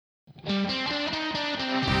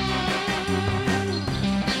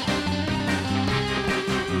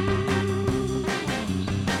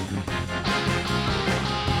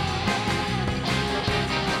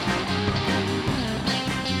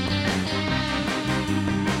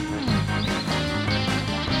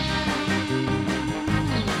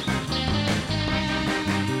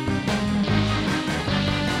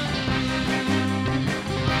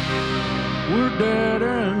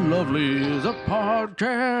Lovely, the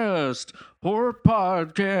podcast,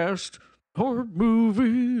 horror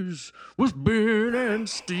movies with Ben and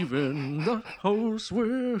Steven, the hosts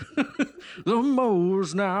with the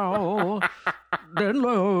most now than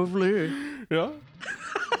lovely. Yeah.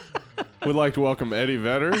 We'd like to welcome Eddie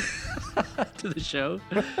Vedder. To the show.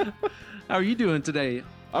 How are you doing today,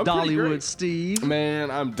 I'm pretty Dollywood great. Steve? Man,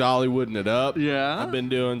 I'm Dollywooding it up. Yeah? I've been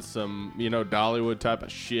doing some, Dollywood type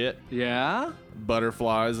of shit. Yeah?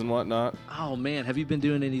 Butterflies and whatnot. Oh, man. Have you been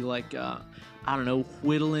doing any,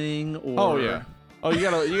 whittling or... Oh, yeah. Oh, you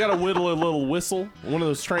gotta whittle a little whistle? One of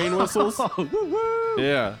those train whistles? Oh, woo-woo.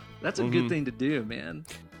 Yeah. That's a good thing to do, man.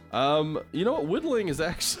 You know what? Whittling is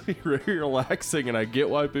actually very relaxing, and I get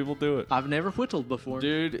why people do it. I've never whittled before.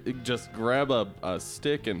 Dude, just grab a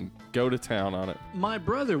stick and go to town on it. My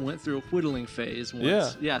brother went through a whittling phase once.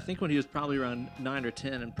 Yeah. Yeah, I think when he was probably around 9 or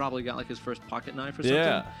 10 and probably got his first pocket knife or something.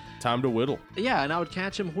 Yeah. Time to whittle. Yeah, and I would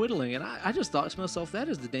catch him whittling, and I just thought to myself, that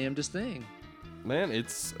is the damnedest thing. Man,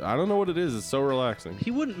 I don't know what it is. It's so relaxing.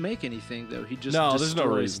 He wouldn't make anything, though. He'd just There's no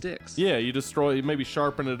destroy reason. sticks. Yeah, you destroy, maybe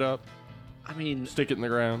sharpen it up, I mean, stick it in the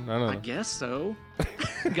ground. I don't know. I guess so.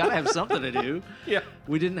 Gotta have something to do. Yeah.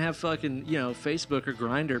 We didn't have fucking, Facebook or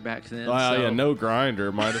Grindr back then. Well, so. yeah, no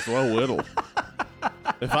grinder. Might as well whittle.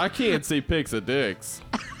 If I can't see pics of dicks.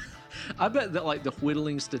 I bet that the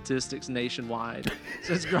whittling statistics nationwide,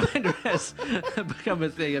 since Grindr has become a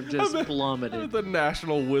thing, have just plummeted. The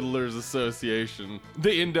National Whittlers Association, the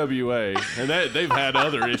NWA, and they've had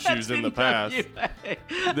other issues in the past.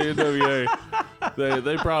 NWA. The NWA,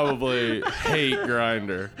 they probably hate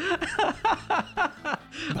Grindr.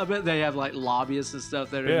 I bet they have lobbyists and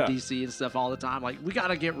stuff that are Yeah. in DC and stuff all the time. We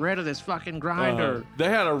gotta get rid of this fucking Grindr. They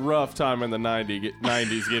had a rough time in the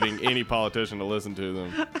 90s getting any politician to listen to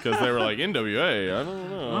them because they were like, NWA, I don't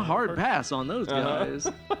know. A hard pass on those Uh-huh.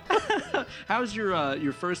 guys. How's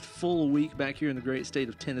your first full week back here in the great state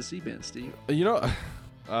of Tennessee been, Steve?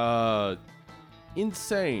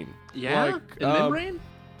 Insane. Yeah? In membrane?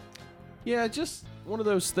 Yeah, just one of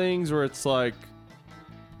those things where it's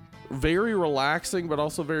very relaxing, but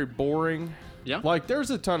also very boring. Yeah. There's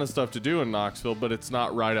a ton of stuff to do in Knoxville, but it's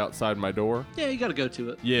not right outside my door. Yeah, you gotta go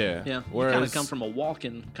to it. Yeah. Yeah. Whereas, you kind of come from a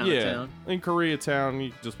walk-in kind of town. in Koreatown,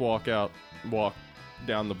 you just walk down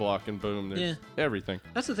the block, and boom, there's everything.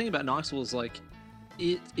 That's the thing about Knoxville is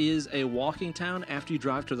it is a walking town after you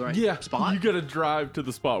drive to the right spot. You gotta drive to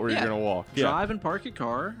the spot where you're gonna walk. Drive and park your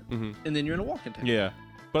car, and then you're in a walking town. Yeah.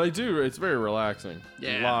 But it's very relaxing.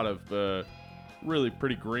 Yeah. A lot of really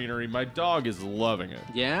pretty greenery. My dog is loving it.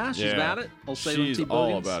 Yeah, she's about it. Old Salem She's T. all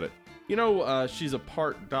Boogans. about it. She's a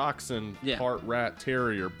part Dachshund, part Rat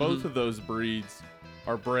Terrier. Both of those breeds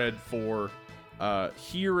are bred for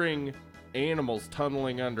hearing animals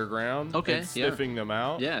tunneling underground and sniffing them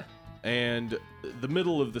out. Yeah. And the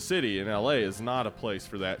middle of the city in LA is not a place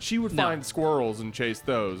for that. She would find squirrels and chase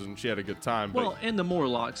those, and she had a good time. Well, and the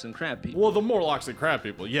Morlocks and crab people. Well, the Morlocks and crab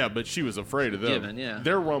people, yeah, but she was afraid of them. Given, yeah.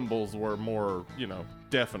 Their rumbles were more,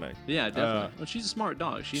 deafening. Yeah, definitely. Well, she's a smart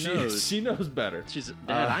dog. She knows. She knows better. She's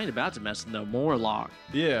Dad, I ain't about to mess with no Morlock.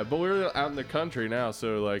 Yeah, but we're out in the country now,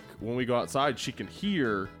 so when we go outside, she can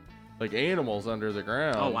hear animals under the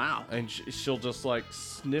ground. Oh, wow. And she'll just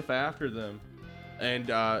sniff after them. And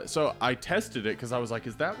so I tested it because I was like,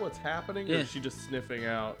 is that what's happening? Or is she just sniffing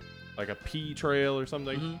out a pee trail or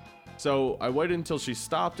something? Mm-hmm. So I waited until she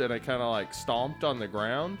stopped, and I kind of stomped on the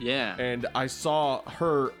ground. Yeah. And I saw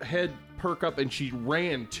her head perk up, and she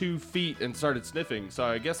ran 2 feet and started sniffing. So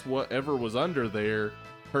I guess whatever was under there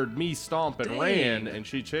heard me stomp and ran, and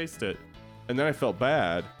she chased it. And then I felt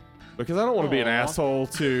bad because I don't want to be an asshole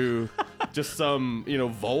to just some,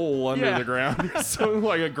 vole under the ground. So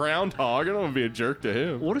a groundhog. I don't want to be a jerk to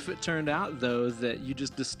him. What if it turned out, though, that you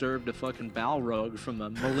just disturbed a fucking Balrog from a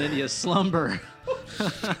millennia slumber?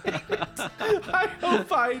 I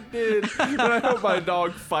hope I did. And I hope my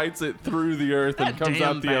dog fights it through the earth and comes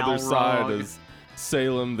damn out the other Balrog. side as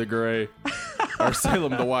Salem the Gray. Or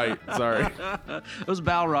Salem the White, sorry. Those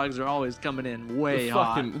Balrogs are always coming in way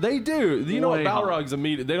hot. They do. You know what? Way hot. Balrogs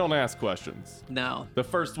immediately, they don't ask questions. No. The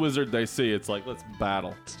first wizard they see, it's let's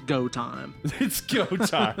battle. It's go time. It's go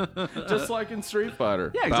time. Just like in Street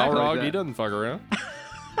Fighter. Yeah, exactly Balrog, like that. he doesn't fuck around.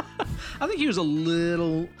 I think he was a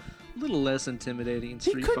little less intimidating in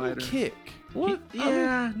Street He couldn't Fighter. kick. What?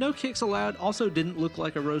 No kicks allowed. Also didn't look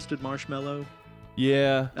like a roasted marshmallow.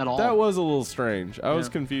 Yeah. At all. That was a little strange. I was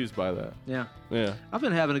Yeah. confused by that. Yeah. Yeah. I've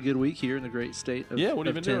been having a good week here in the great state of, What have you of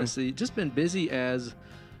been doing? Tennessee. Just been busy as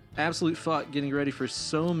absolute fuck getting ready for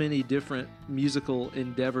so many different musical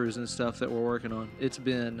endeavors and stuff that we're working on. It's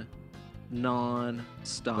been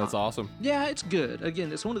non-stop. That's awesome. Yeah, it's good.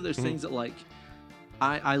 Again, it's one of those things that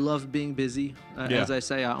I love being busy. Yeah. As I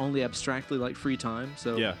say, I only abstractly like free time.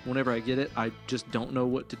 So Yeah. whenever I get it, I just don't know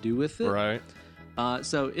what to do with it. Right.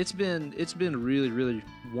 So it's been really, really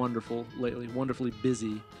wonderful lately, wonderfully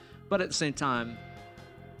busy. But at the same time,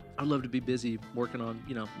 I'd love to be busy working on,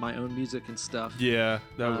 my own music and stuff. Yeah,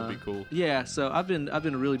 that would be cool. Yeah, so I've been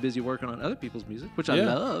really busy working on other people's music, which I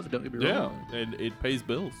Yeah. love. Don't get me Yeah, wrong. and it pays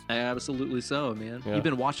bills. Absolutely so, man. Yeah. You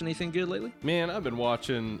been watching anything good lately? Man, I've been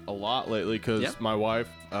watching a lot lately because Yep. my wife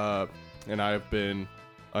and I have been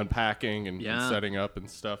unpacking and Yeah. setting up and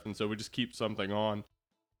stuff, and so we just keep something on.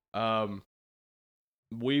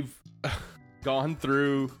 We've gone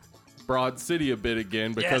through Broad City a bit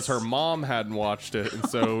again because Yes. her mom hadn't watched it, and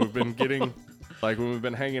so we've been getting like when we've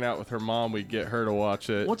been hanging out with her mom, we get her to watch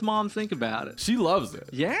it. What's mom think about it? She loves it.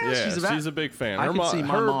 Yeah, she's a big fan. I Her can see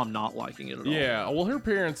my her- mom not liking it at all. Yeah, well, her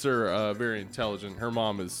parents are very intelligent. Her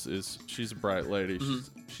mom is she's a bright lady.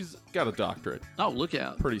 Mm-hmm. She's got a doctorate, Oh, look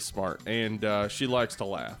out. pretty smart, and she likes to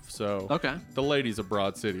laugh. So Okay. the ladies of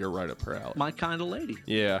Broad City are right up her alley. My kind of lady.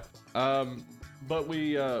 Yeah. But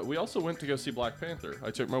we also went to go see Black Panther. I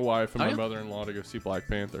took my wife and Oh, my yeah? mother-in-law to go see Black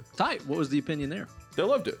Panther. Tight. What was the opinion there? They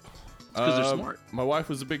loved it. 'Cause they're smart. My wife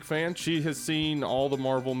was a big fan. She has seen all the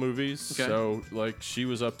Marvel movies, Okay. so like she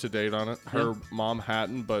was up to date on it. Her Yeah. mom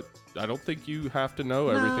hadn't, but I don't think you have to know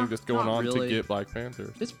No, everything that's going not on really. to get Black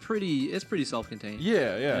Panther. It's pretty self-contained.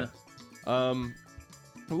 Yeah.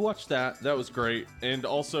 We watched that. That was great. And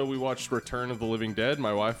also we watched Return of the Living Dead,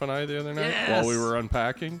 my wife and I, the other night while we Yes. were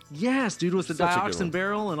unpacking. Yes, dude, with the Such a good dioxin one.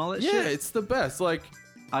 barrel and all that Yeah, shit. it's the best. Like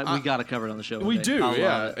We got to cover it on the show. we one day. do, I love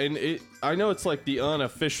yeah. it. And I know it's like the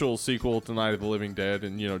unofficial sequel to Night of the Living Dead,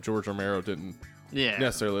 and George Romero didn't Yeah.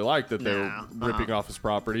 necessarily like that they No, were ripping off his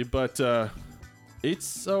property, but it's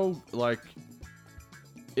so like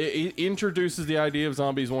it introduces the idea of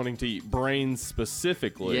zombies wanting to eat brains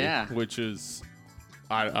specifically, Yeah. which is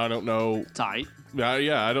I don't know, Tight.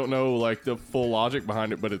 I don't know like the full logic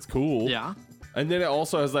behind it, but it's cool. Yeah. And then it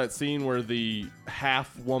also has that scene where the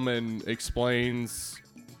half woman explains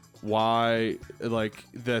why like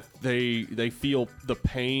that they feel the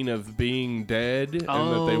pain of being dead and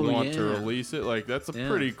that they Oh, want to yeah. release it. Like that's a Yeah.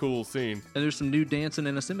 pretty cool scene. And there's some new dancing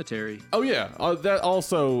in a cemetery. Oh yeah, that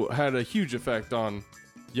also had a huge effect on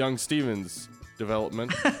young Steven's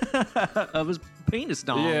development. Of his penis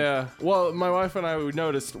dong. Yeah. Well, my wife and I we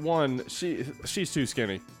noticed one. She's too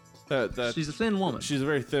skinny. That She's a thin woman. she's a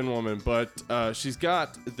very thin woman, but she's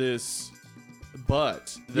got this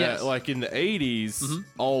butt that, Yes. Mm-hmm. like in the 80s,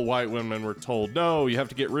 all white women were told, no, you have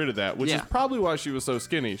to get rid of that, which is Yeah. probably why she was so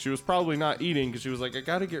skinny. She was probably not eating because she was like, I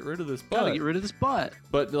got to get rid of this butt. Gotta get rid of this butt.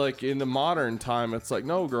 But like in the modern time, it's like,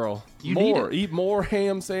 no, girl, You need more. it. Eat more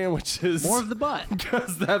ham sandwiches. More of the butt.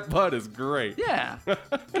 because that butt is great. Yeah.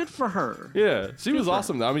 Good for her. Yeah, she was for her.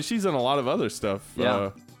 awesome. Though. I mean, she's in a lot of other stuff.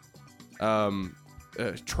 Yeah.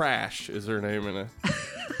 Trash is her name in a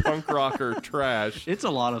punk rocker Trash. It's a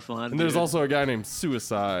lot of fun. And there's dude. also a guy named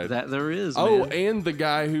Suicide. that there is. Oh, man. and the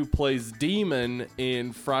guy who plays Demon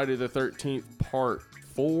in Friday the 13th Part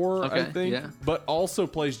 4, I Okay, think. yeah. But also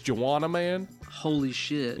plays Joanna Man. Holy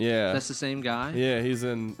shit. Yeah. That's the same guy? Yeah, he's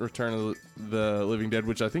in Return of the Living Dead,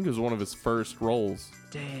 which I think was one of his first roles.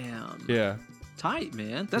 Damn. Yeah. Tight,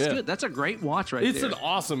 man. That's Yeah. good. That's a great watch right It's there. an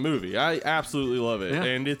awesome movie. I absolutely love it. Yeah.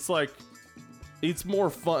 And it's like, it's more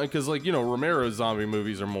fun because, like, Romero's zombie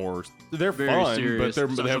movies are more, they're Very fun, serious, but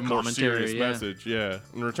they social have more commentary, serious yeah. message. Yeah.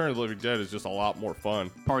 And Return of the Living Dead is just a lot more fun.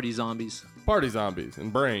 Party zombies. Party zombies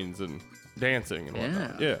and brains and dancing and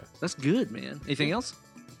whatnot. Yeah. That's good, man. Anything else?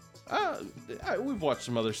 We've watched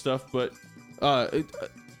some other stuff, but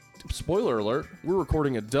spoiler alert, we're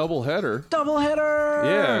recording a double header. Doubleheader!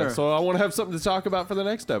 Yeah, so I want to have something to talk about for the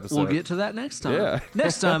next episode. We'll get to that next time. Yeah.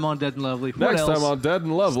 Next time on Dead and Lovely. What Next else? time on Dead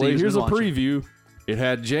and Lovely, Steve's here's a been watching. preview. It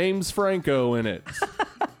had James Franco in it.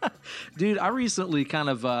 Dude, I recently kind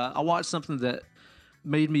of I watched something that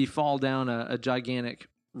made me fall down a gigantic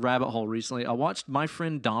rabbit hole recently. I watched My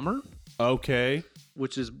Friend Dahmer, Okay.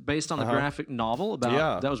 which is based on a Uh-huh. graphic novel about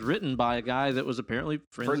Yeah. that was written by a guy that was apparently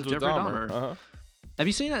friends with Jeffrey Dahmer. Uh-huh. Have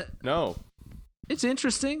you seen it? No. It's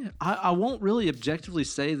interesting. I won't really objectively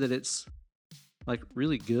say that it's like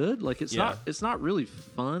really good. Like it's Yeah. not really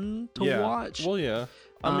fun to Yeah. watch. Well, yeah.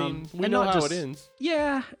 I mean, we and know not how just- it ends.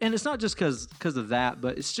 Yeah, and it's not just because of that,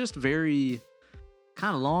 but it's just very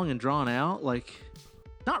kind of long and drawn out. Like,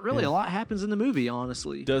 not really Yeah. a lot happens in the movie,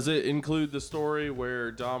 honestly. Does it include the story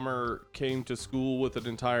where Dahmer came to school with an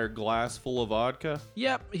entire glass full of vodka?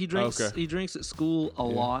 Yep, he drinks. Okay. He drinks at school a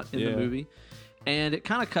lot in the Yeah. movie, and it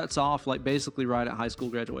kind of cuts off like basically right at high school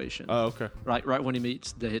graduation. Oh, okay. right when he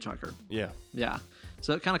meets the hitchhiker. Yeah. Yeah,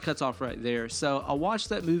 so it kind of cuts off right there. So I watched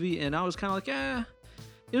that movie and I was kind of like,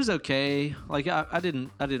 It was okay. Like I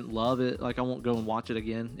didn't love it. Like I won't go and watch it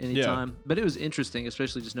again anytime. But it was interesting,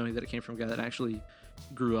 especially just knowing that it came from a guy that actually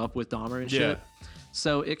grew up with Dahmer and shit.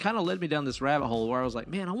 So it kind of led me down this rabbit hole where I was like,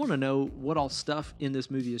 man, I want to know what all stuff in this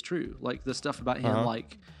movie is true. Like the stuff about him,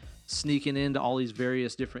 like sneaking into all these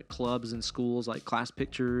various different clubs and schools, like class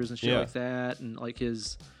pictures and shit like that, and like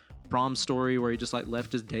his prom story where he just like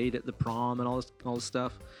left his date at the prom and all this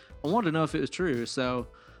stuff. I wanted to know if it was true. So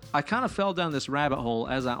I kind of fell down this rabbit hole,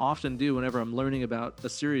 as I often do whenever I'm learning about a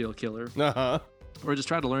serial killer, or just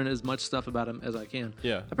try to learn as much stuff about him as I can.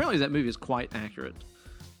 Yeah. Apparently that movie is quite accurate.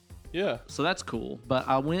 Yeah. So that's cool. But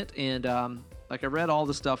I went and like I read all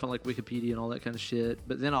the stuff on like Wikipedia and all that kind of shit.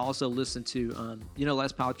 But then I also listened to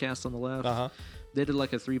last podcast on the left. They did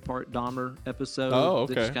like a 3-part Dahmer episode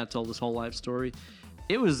that just kind of told this whole life story.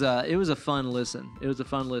 It was a fun listen.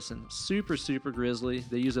 Super, super grisly.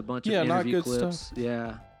 They use a bunch of interview clips. Stuff.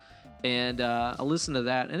 Yeah. And I listened to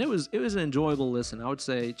that, and it was an enjoyable listen. I would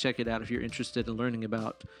say check it out if you're interested in learning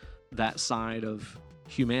about that side of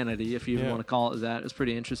humanity, if you even want to call it that. It's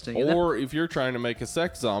pretty interesting. Or if you're trying to make a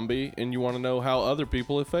sex zombie and you want to know how other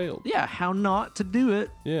people have failed. Yeah, how not to do it.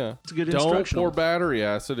 Yeah. It's a good Don't instructional. pour battery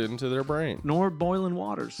acid into their brain. Nor boiling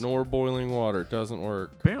waters. Nor boiling water. Doesn't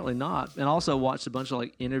work. Apparently not. And also watched a bunch of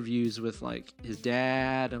like interviews with like his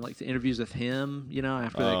dad and like the interviews with him,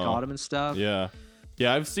 after they caught him and stuff. Yeah.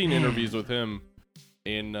 Yeah, I've seen interviews with him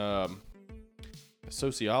in a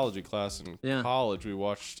sociology class in college. We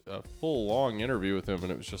watched a full long interview with him,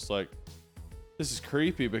 and it was just like, this is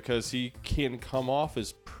creepy because he can come off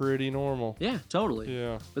as pretty normal. Yeah, totally.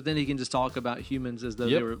 Yeah. But then he can just talk about humans as though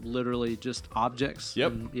they were literally just objects.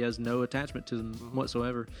 Yep. And he has no attachment to them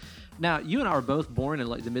whatsoever. Now, you and I were both born in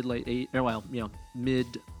like the mid-early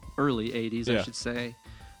 80s, I should say.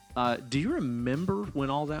 Do you remember when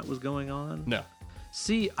all that was going on? No.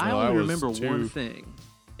 See, I only remember one thing.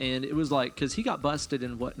 And it was like, because he got busted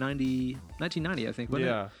in 1990, I think, wasn't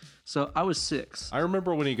it? So I was 6. I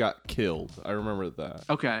remember when he got killed. I remember that.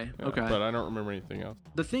 Okay. But I don't remember anything else.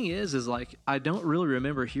 The thing is like, I don't really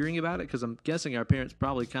remember hearing about it because I'm guessing our parents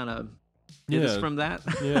probably kind of hid us from that.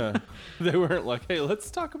 Yeah. They weren't like, hey, let's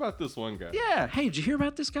talk about this one guy. Yeah. Hey, did you hear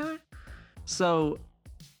about this guy? So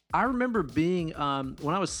I remember being,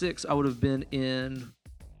 when I was 6, I would have been in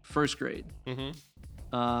first grade. Mm-hmm.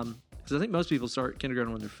 Because I think most people start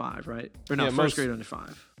kindergarten when they're 5, right? Or no, first grade when they're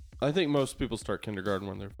 5. I think most people start kindergarten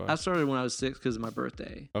when they're 5. I started when I was 6 because of my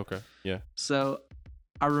birthday. Okay, yeah. So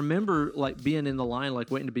I remember like being in the line,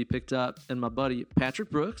 like waiting to be picked up, and my buddy Patrick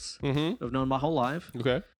Brooks, I've known my whole life.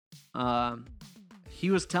 Okay.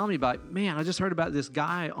 He was telling me about, man, I just heard about this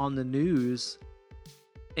guy on the news,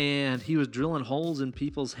 and he was drilling holes in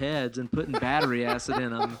people's heads and putting battery acid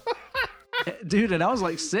in them. Dude, and I was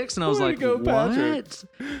like 6, and I was like, what? Patrick.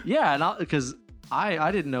 Yeah, and because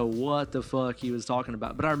I didn't know what the fuck he was talking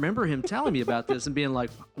about. But I remember him telling me about this and being like,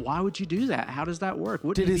 why would you do that? How does that work?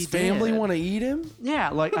 Did his family want to eat him? Yeah,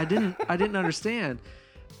 like I didn't understand.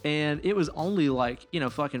 And it was only like,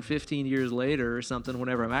 fucking 15 years later or something,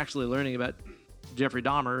 whenever I'm actually learning about Jeffrey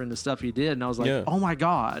Dahmer and the stuff he did. And I was like, oh my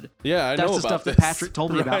God. Yeah, I know that's the about stuff this. that Patrick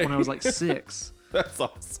told me about when I was like 6. That's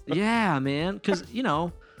awesome. Yeah, man. Because,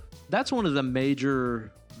 that's one of the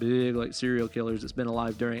major big like serial killers that's been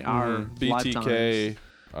alive during our BTK,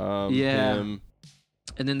 lifetimes. Him.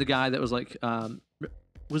 And then the guy that was like,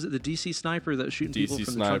 was it the DC sniper that was shooting people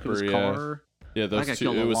from the trunk of his car? Yeah, those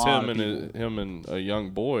two. It was him and a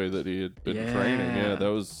young boy that he had been training. Yeah, that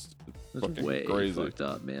was way crazy. Fucked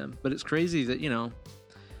up, man. But it's crazy that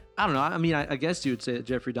I don't know. I mean, I guess you would say that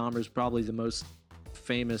Jeffrey Dahmer is probably the most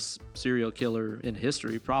famous serial killer in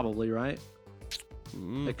history, probably, right?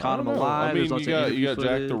 They caught him alive. I mean, you got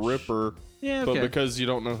Jack the Ripper. Yeah, okay. But because you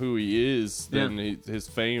don't know who he is, then his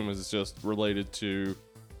fame is just related to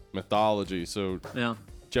mythology. So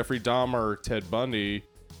Jeffrey Dahmer, Ted Bundy,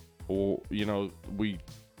 we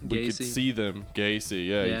could see them. Gacy,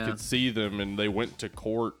 you could see them, and they went to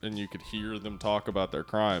court, and you could hear them talk about their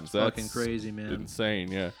crimes. That's fucking crazy, man. Insane,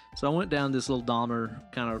 yeah. So I went down this little Dahmer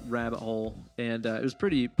kind of rabbit hole, and it was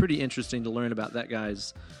pretty interesting to learn about that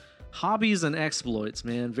guy's hobbies and exploits,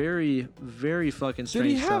 man. Very, very fucking strange.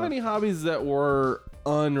 Did he have any hobbies that were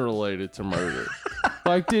unrelated to murder?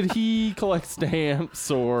 Like, did he collect stamps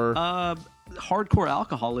or hardcore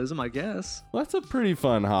alcoholism, I guess? Well, that's a pretty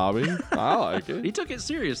fun hobby. I like it. He took it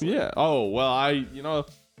seriously. Yeah. Oh, well,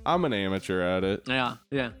 I'm an amateur at it. Yeah.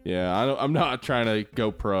 Yeah, I'm not trying to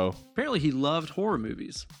go pro. Apparently he loved horror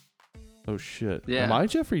movies. Oh shit! Yeah. Am I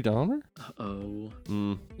Jeffrey Dahmer?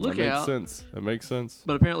 Look out! That makes sense.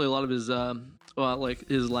 But apparently, a lot of his, like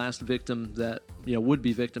his last victim that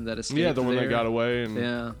would-be victim that escaped. Yeah, the one that got away,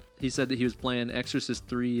 and He said that he was playing Exorcist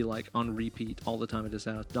 3 like on repeat all the time at his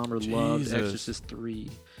house. Dahmer loved Exorcist 3.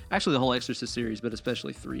 Actually, the whole Exorcist series, but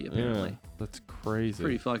especially 3 apparently. Yeah, that's crazy.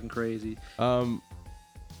 Pretty fucking crazy.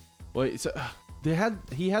 Wait, so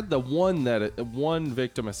he had the one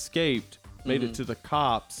victim escaped, made it to the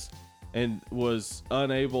cops, and was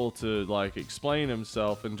unable to like explain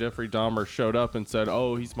himself, and Jeffrey Dahmer showed up and said,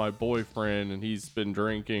 "Oh, he's my boyfriend and he's been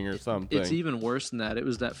drinking or something." It's even worse than that. It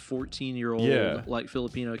was that 14-year-old like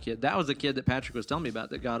Filipino kid. That was the kid that Patrick was telling me about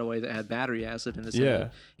that got away, that had battery acid in his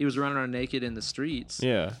head. He was running around naked in the streets.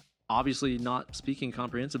 Yeah. Obviously not speaking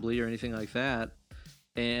comprehensibly or anything like that.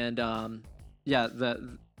 And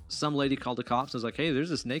some lady called the cops and was like, "Hey, there's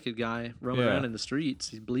this naked guy roaming around in the streets.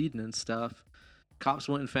 He's bleeding and stuff." Cops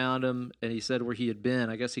went and found him, and he said where he had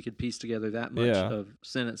been. I guess he could piece together that much of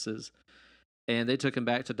sentences. And they took him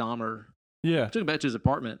back to Dahmer. Yeah. Took him back to his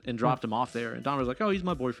apartment and dropped him off there. And Dahmer was like, "Oh, he's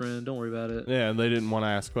my boyfriend. Don't worry about it." Yeah, and they didn't want to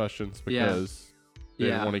ask questions because they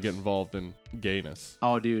didn't want to get involved in gayness.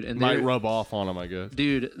 Oh, dude. And might rub off on him, I guess.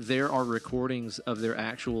 Dude, there are recordings of their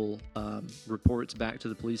actual reports back to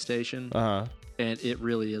the police station. And it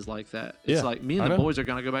really is like that. It's like, me and the boys are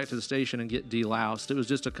going to go back to the station and get deloused. It was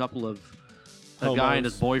just a couple of... a guy and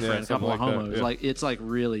his boyfriend, a couple of homos. Like, it's like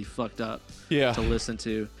really fucked up to listen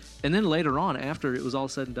to. And then later on, after it was all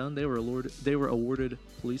said and done, they were awarded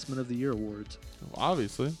Policeman of the Year awards. Well,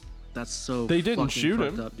 obviously. That's so they didn't shoot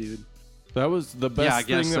fucked him up, dude. That was the best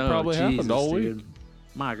thing that probably happened all week. Dude.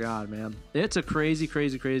 My God, man. It's a crazy,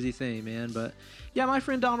 crazy, crazy thing, man. But yeah, my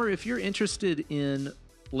friend Dahmer, if you're interested in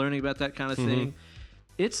learning about that kind of thing,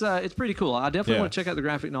 it's pretty cool. I definitely want to check out the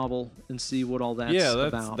graphic novel and see what all that's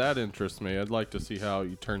about. That interests me. I'd like to see how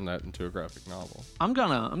you turn that into a graphic novel. I'm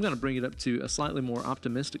gonna bring it up to a slightly more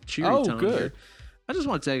optimistic, cheery tone here. I just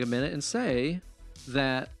want to take a minute and say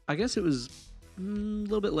that I guess it was a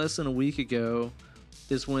little bit less than a week ago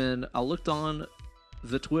is when I looked on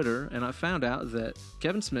the Twitter and I found out that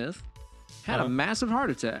Kevin Smith had a massive heart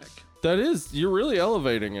attack. That is, you're really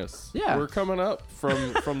elevating us. Yeah. We're coming up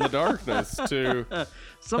from the darkness to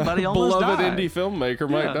somebody almost beloved died. indie filmmaker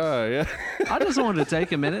might die. Yeah. I just wanted to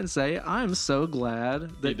take a minute and say I'm so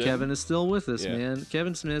glad that Kevin is still with us, man.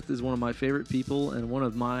 Kevin Smith is one of my favorite people and one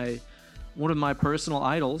of my personal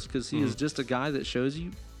idols because he is just a guy that shows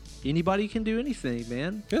you anybody can do anything,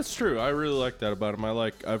 man. That's true. I really like that about him.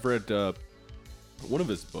 I've read one of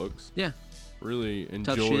his books. Yeah. Really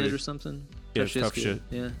enjoyed. Tough Shit or something. Yeah, Tough Shit.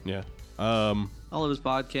 Yeah. Yeah. I love his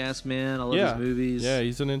podcast, man. I love his movies. Yeah,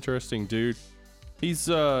 he's an interesting dude. He's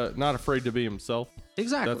not afraid to be himself.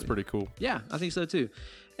 Exactly. That's pretty cool. Yeah, I think so too.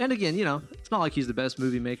 And again, it's not like he's the best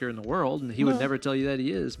movie maker in the world, and he would never tell you that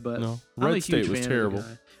he is, but Red State was terrible.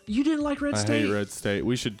 You didn't like Red State? I hate Red State.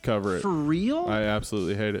 We should cover it. For real? I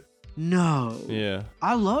absolutely hate it. No. Yeah.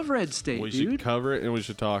 I love Red State, we dude. should cover it and we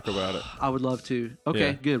should talk about it. I would love to.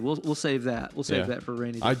 Okay, good. We'll save that. We'll save that for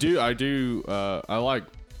rainy day. I do. I like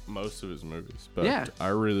most of his movies, but I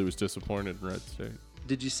really was disappointed in Red State.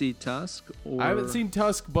 Did you see Tusk? Or... I haven't seen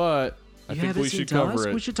Tusk, but I think we should cover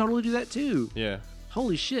it. We should totally do that too. Yeah.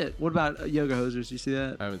 Holy shit. What about Yoga Hosers? You see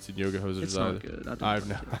that? I haven't seen Yoga Hosers it's either. Not good.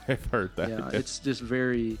 I've heard that. Yeah, it's just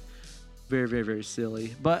very, very, very, very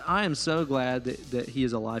silly. But I am so glad that he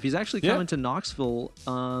is alive. He's actually coming to Knoxville,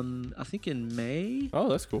 I think in May. Oh,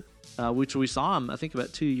 that's cool. Which we saw him, I think,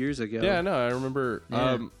 about 2 years ago. Yeah, no, I remember.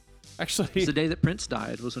 Yeah. Actually, it's the day that Prince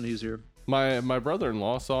died was when he was here. My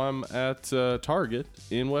brother-in-law saw him at Target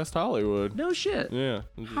in West Hollywood. No shit. Yeah,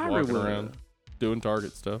 just walking around doing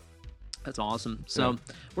Target stuff. That's awesome. So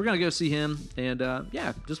we're gonna go see him, and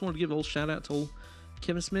just wanted to give a little shout out to old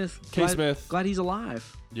Kevin Smith. Glad he's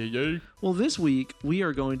alive. Yeah. Well, this week we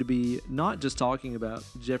are going to be not just talking about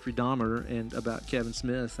Jeffrey Dahmer and about Kevin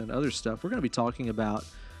Smith and other stuff. We're going to be talking about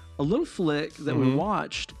a little flick that we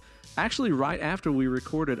watched actually right after we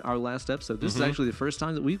recorded our last episode. This is actually the first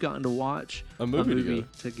time that we've gotten to watch a movie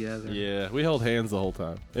together. Yeah, we held hands the whole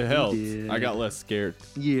time. It helped. I got less scared.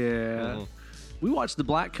 Yeah. We watched The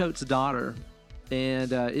Black Coat's Daughter,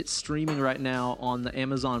 and it's streaming right now on the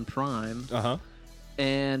Amazon Prime.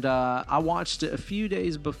 And I watched it a few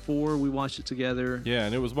days before we watched it together. Yeah,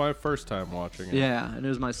 and it was my first time watching it. Yeah, and it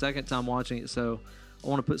was my second time watching it, so I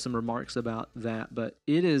want to put some remarks about that. But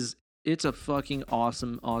it's a fucking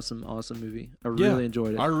awesome movie. I really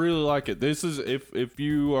enjoyed it. I really like it. This is if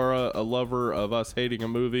you are a lover of us hating a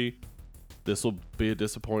movie, this will be a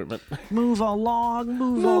disappointment. Move along.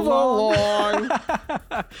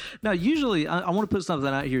 Now, usually, I want to put something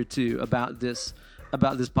out here too about this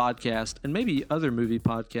podcast and maybe other movie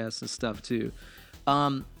podcasts and stuff too.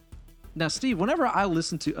 Now, Steve, whenever I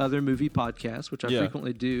listen to other movie podcasts, which I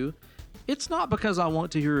frequently do, It's not because I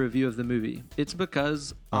want to hear a review of the movie. It's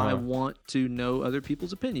because I want to know other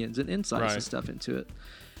people's opinions and insights and stuff into it.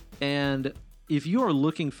 And if you are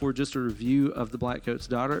looking for just a review of The Black Coat's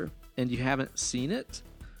Daughter and you haven't seen it,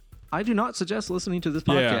 I do not suggest listening to this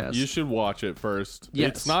podcast. Yeah, you should watch it first.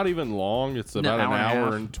 Yes. It's not even long. It's about an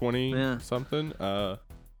hour and 20 something.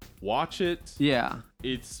 Watch it. Yeah.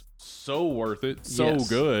 It's so worth it. So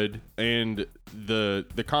good. And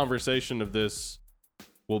the conversation of this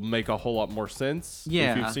will make a whole lot more sense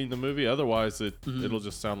if you've seen the movie. Otherwise, it'll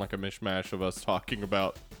just sound like a mishmash of us talking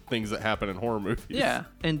about things that happen in horror movies. Yeah,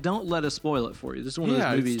 and don't let us spoil it for you. This is one of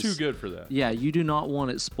those movies. It's too good for that. Yeah, you do not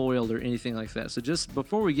want it spoiled or anything like that. So just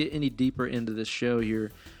before we get any deeper into this show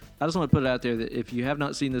here, I just want to put it out there that if you have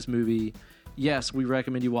not seen this movie, yes, we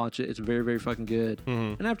recommend you watch it. It's very, very fucking good.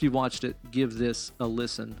 And after you've watched it, give this a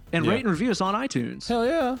listen. And rate and review us on iTunes. Hell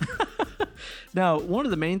yeah. Now, one of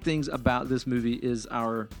the main things about this movie is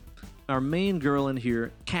our main girl in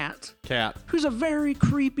here, Kat. Who's a very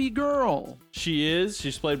creepy girl. She is.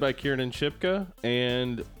 She's played by Kiernan Shipka.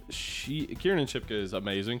 And Kiernan Shipka is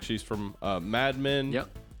amazing. She's from Mad Men. Yep.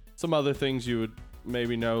 Some other things you would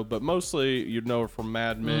maybe know, but mostly you'd know her from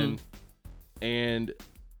Mad Men. And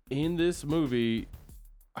in this movie,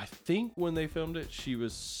 I think when they filmed it, she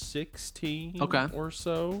was 16 or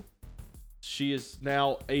so. She is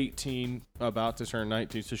now 18, about to turn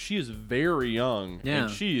 19, so she is very young. Yeah.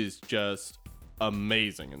 And she is just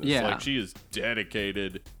amazing in this. Yeah. Like, she is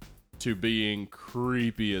dedicated to being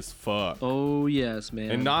creepy as fuck. Oh, yes, man.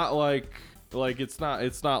 And not like it's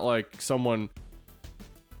not like someone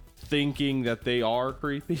thinking that they are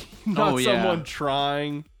creepy. Not someone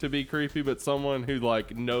trying to be creepy, but someone who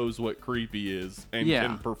like knows what creepy is and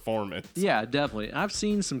can perform it. Yeah, definitely. I've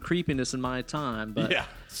seen some creepiness in my time, but yeah,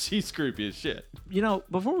 she's creepy as shit. You know,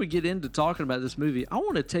 before we get into talking about this movie, I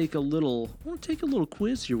want to take a little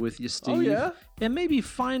quiz here with you, Steve. Oh yeah, and maybe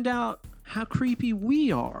find out how creepy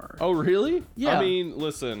we are. Oh really? Yeah. I mean,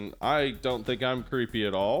 listen, I don't think I'm creepy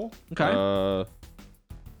at all. Okay.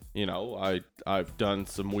 You know, I've done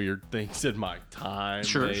some weird things in my time,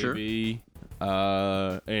 maybe.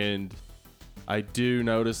 And I do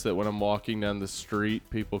notice that when I'm walking down the street,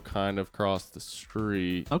 people kind of cross the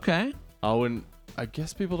street. Okay. Oh, and I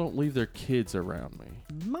guess people don't leave their kids around me.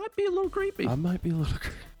 Might be a little creepy. I might be a little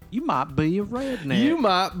creepy. You might be a redneck. You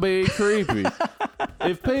might be creepy.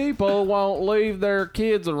 If people won't leave their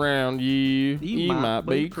kids around you might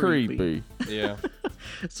be creepy. Yeah.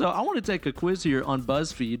 So I want to take a quiz here on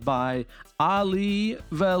BuzzFeed by Ali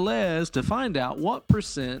Velez to find out what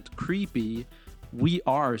 % creepy we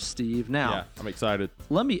are, Steve. Now, yeah, I'm excited.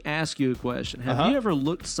 Let me ask you a question. Have you ever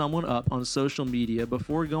looked someone up on social media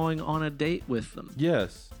before going on a date with them?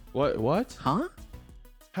 Yes. What? Huh?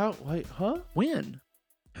 How? Wait, huh? When?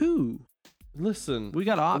 Who? Listen. We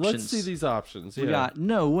got options. Let's see these options. Yeah. We got,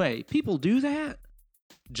 no way. People do that?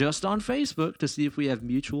 Just on Facebook to see if we have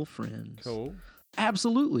mutual friends. Cool.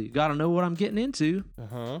 Absolutely. Got to know what I'm getting into.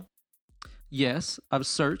 Uh-huh. Yes, I've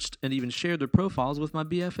searched and even shared their profiles with my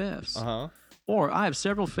BFFs. Uh-huh. Or I have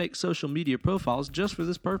several fake social media profiles just for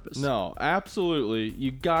this purpose. No, absolutely.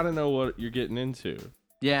 You got to know what you're getting into.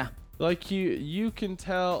 Yeah. Like you can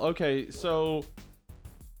tell. Okay, so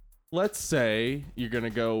let's say you're going to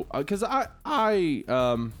go, cuz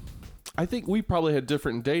I think we probably had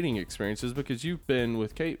different dating experiences because you've been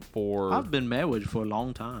with Kate for... I've been married for a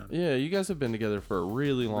long time. Yeah, you guys have been together for a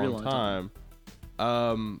really long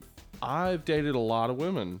time. I've dated a lot of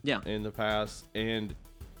women in the past, and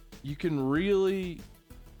you can really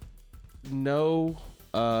know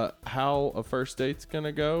how a first date's going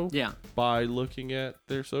to go by looking at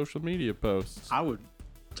their social media posts. I would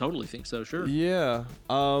totally think so, sure. Yeah.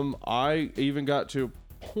 I even got to a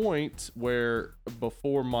point where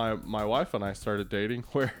before my wife and I started dating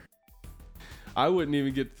where I wouldn't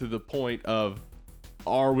even get to the point of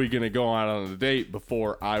are we going to go out on a date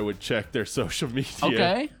before I would check their social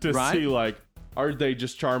media to see like are they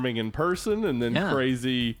just charming in person and then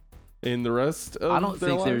crazy in the rest of I don't their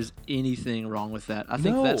think life? there's anything wrong with that. I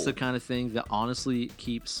think that's the kind of thing that honestly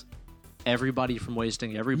keeps everybody from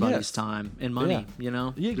wasting everybody's time and money, you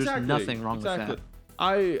know? Yeah, exactly. There's nothing wrong with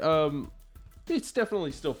that. It's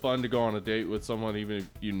definitely still fun to go on a date with someone, even if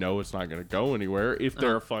you know it's not going to go anywhere, if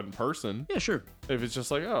they're a fun person. Yeah, sure. If it's just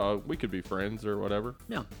like, oh, we could be friends or whatever.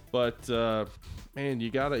 Yeah. But, man, you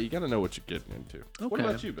gotta know what you're getting into. Okay. What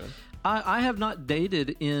about you, Ben? I have not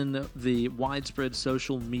dated in the widespread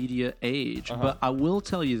social media age, but I will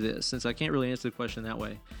tell you this, since I can't really answer the question that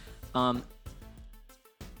way.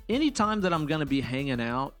 Anytime that I'm going to be hanging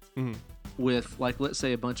out with, like, let's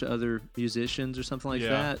say a bunch of other musicians or something like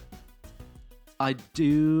that, I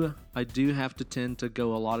do have to tend to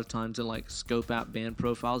go a lot of times and like scope out band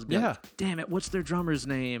profiles. Be like, damn it, what's their drummer's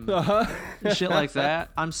name? And shit like that.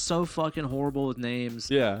 I'm so fucking horrible with names.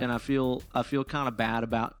 Yeah. And I feel kind of bad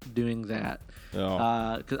about doing that.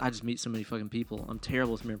 Because I just meet so many fucking people. I'm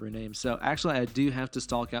terrible with remembering names. So actually, I do have to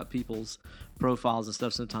stalk out people's profiles and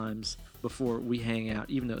stuff sometimes before we hang out,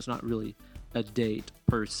 even though it's not really a date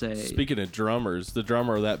per se. Speaking of drummers, the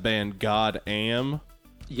drummer of that band God Am.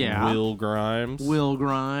 Yeah. Will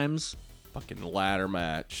Grimes. Fucking ladder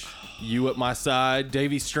match. You at my side,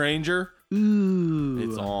 Davey Stranger. Ooh.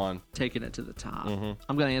 It's on. Taking it to the top. Mm-hmm.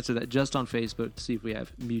 I'm going to answer that just on Facebook to see if we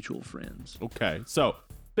have mutual friends. Okay. So,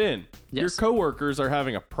 Ben, your coworkers are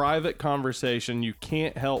having a private conversation you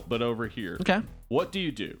can't help but overhear. Okay. What do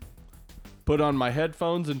you do? Put on my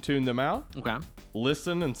headphones and tune them out? Okay.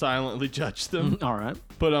 Listen and silently judge them? All right.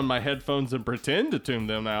 Put on my headphones and pretend to tune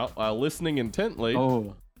them out while listening intently?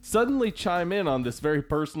 Oh. Suddenly chime in on this very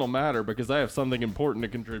personal matter because I have something important to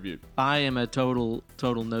contribute. I am a total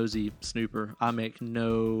nosy snooper. I make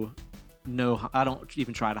no, I don't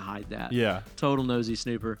even try to hide that. Yeah. Total nosy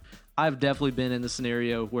snooper. I've definitely been in the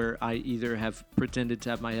scenario where I either have pretended to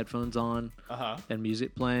have my headphones on and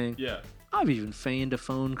music playing. Yeah. I've even feigned a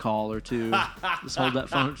phone call or two. Just hold that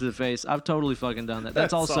phone to the face. I've totally fucking done that.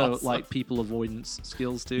 That's also awesome. Like people avoidance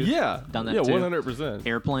skills too. Yeah. Done that too. too. 100%.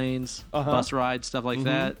 Airplanes, bus rides, stuff like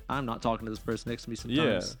that. I'm not talking to this person next to me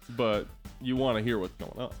sometimes. Yeah, but you want to hear what's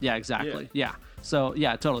going on. Yeah, exactly. Yeah. So,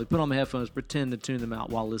 yeah, totally. Put on my headphones, pretend to tune them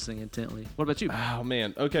out while listening intently. What about you? Oh,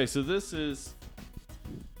 man. Okay, so this is...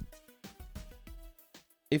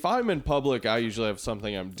 If I'm in public, I usually have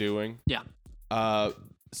something I'm doing. Yeah.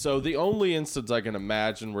 So the only instance I can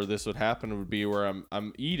imagine where this would happen would be where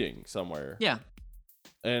I'm eating somewhere. Yeah.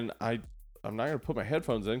 And I'm not going to put my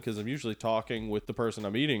headphones in because I'm usually talking with the person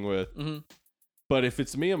I'm eating with. Mm-hmm. But if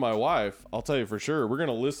it's me and my wife, I'll tell you for sure, we're going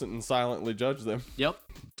to listen and silently judge them. Yep.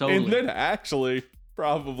 Totally. And then actually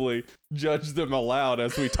probably judge them aloud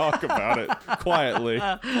as we talk about it quietly.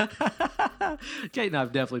 Kate and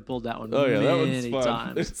I've definitely pulled that one that many one's fun.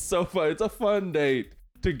 times. It's so fun. It's a fun date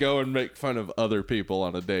to go and make fun of other people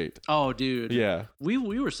on a date. Oh, dude. Yeah. We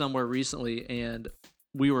were somewhere recently and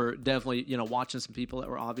we were definitely, watching some people that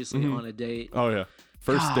were obviously on a date. Oh, yeah.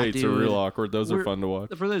 First dates are real awkward. Those are fun to watch.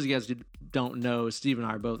 For those of you guys who don't know, Steve and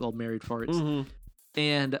I are both old married farts. Mm-hmm.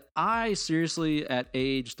 And I seriously, at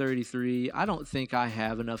age 33, I don't think I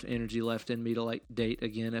have enough energy left in me to like date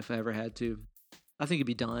again if I ever had to. I think it'd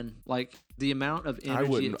be done. Like the amount of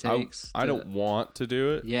energy it takes. I don't want to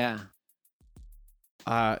do it. Yeah.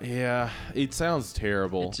 Yeah, it sounds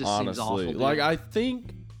terrible, it just honestly. Seems awful, dude. Like, I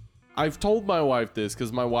think I've told my wife this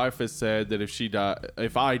because my wife has said that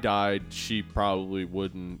if I died, she probably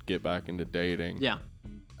wouldn't get back into dating. Yeah.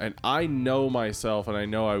 And I know myself, and I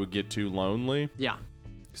know I would get too lonely. Yeah.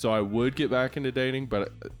 So I would get back into dating,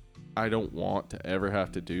 but I don't want to ever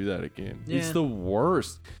have to do that again. Yeah. It's the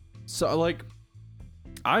worst. So, like,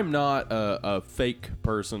 I'm not a fake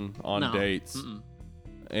person on dates. Mm-mm.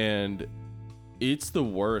 And it's the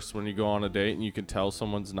worst when you go on a date and you can tell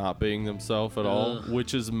someone's not being themselves at all,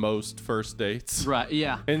 which is most first dates. Right,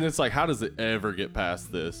 yeah. And it's like, how does it ever get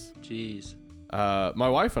past this? Jeez. My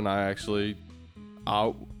wife and I actually,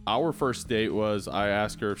 our first date was I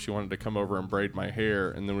asked her if she wanted to come over and braid my hair,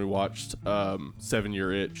 and then we watched 7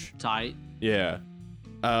 Year Itch. Tight. Yeah.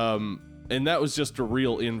 And that was just a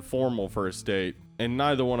real informal first date, and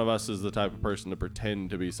neither one of us is the type of person to pretend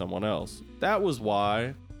to be someone else. That was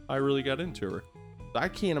why I really got into her. I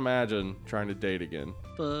can't imagine trying to date again.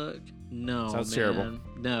 Fuck no. Sounds man. terrible.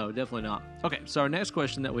 No, definitely not. Okay, so our next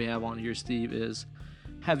question that we have on here, Steve, is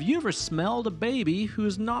have you ever smelled a baby who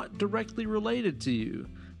is not directly related to you?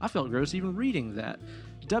 I felt gross even reading that.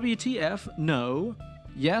 WTF, no.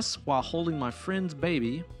 Yes, while holding my friend's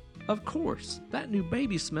baby. Of course, that new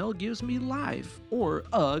baby smell gives me life. Or,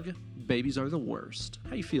 ugh, babies are the worst.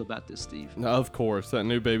 How you feel about this, Steve? Of course, that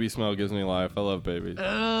new baby smell gives me life. I love babies.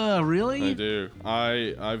 Really? I do.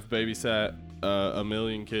 I've babysat a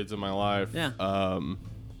million kids in my life. Yeah.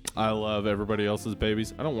 I love everybody else's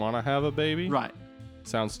babies. I don't want to have a baby. Right.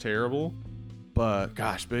 Sounds terrible, but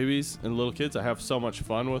gosh, babies and little kids, I have so much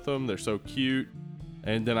fun with them. They're so cute,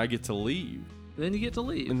 and then I get to leave. Then you get to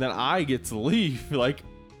leave. And then I get to leave. Like,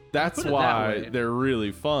 that's why they're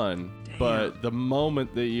really fun. Damn. But the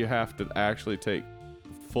moment that you have to actually take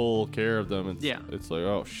full care of them, it's like,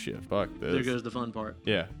 oh shit, fuck this. There goes the fun part.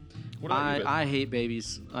 Yeah. I hate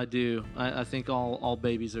babies. I do. I think all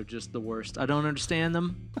babies are just the worst. I don't understand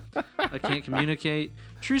them. I can't communicate.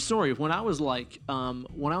 True story. When I was like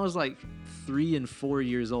 3 and 4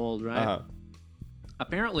 years old, right?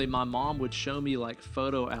 apparently my mom would show me like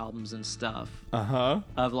photo albums and stuff Uh-huh.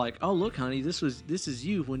 of like, oh look, honey, this is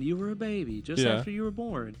you when you were a baby, just after you were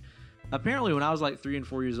born. Apparently, when I was like 3 and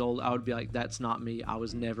 4 years old, I would be like, that's not me. I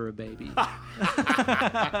was never a baby. I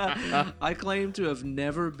claim to have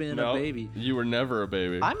never been a baby. You were never a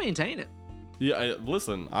baby. I maintain it. Yeah,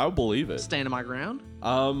 listen, I'll believe it. Stand my ground.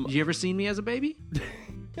 You ever seen me as a baby?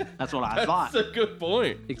 That's what I thought. That's a good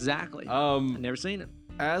point. Exactly. I've never seen it.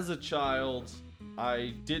 As a child,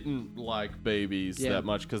 I didn't like babies that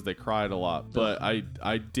much because they cried a lot, but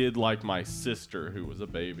I did like my sister who was a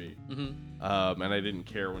baby, and I didn't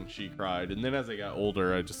care when she cried. And then as I got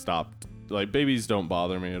older, I just stopped. Like, babies don't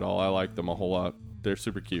bother me at all. I like them a whole lot. They're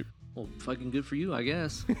super cute. Well, fucking good for you, I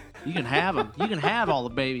guess. You can have them. You can have all the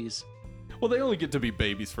babies. Well, they only get to be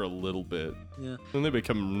babies for a little bit. Yeah. Then they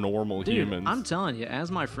become normal humans. I'm telling you, as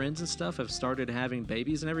my friends and stuff have started having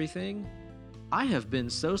babies and everything, I have been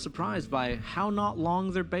so surprised by how not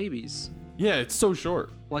long they're babies. Yeah, it's so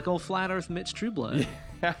short. Like old Flat Earth Mitch Trueblood.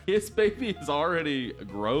 Yeah, his baby is already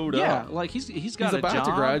grown up. Yeah, like he's got a job. He's about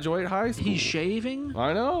to graduate high school. He's shaving.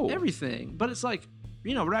 I know. Everything. But it's like,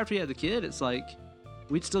 right after he had the kid, it's like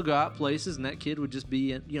we'd still go out places and that kid would just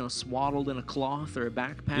be, swaddled in a cloth or a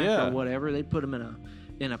backpack or whatever. They'd put him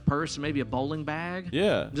in a purse or maybe a bowling bag.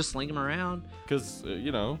 Yeah. Just sling him around. Because,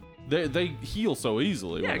 they heal so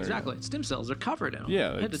easily. Yeah, exactly. Stem cells are covered in them.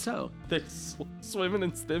 Yeah. Head to toe. They're swimming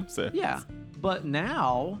in stem cells. Yeah. But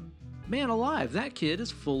now, man alive, that kid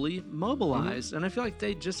is fully mobilized. And I feel like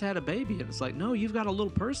they just had a baby. And it's like, no, you've got a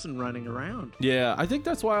little person running around. Yeah, I think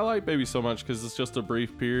that's why I like babies so much, because it's just a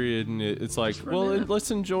brief period. And it's like, well,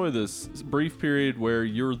 let's enjoy this brief period where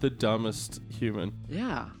you're the dumbest human.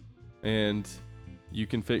 Yeah. And you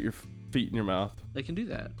can fit your feet in your mouth. They can do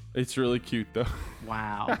that. It's really cute, though.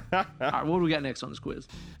 Wow. All right, what do we got next on this quiz?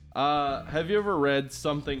 Have you ever read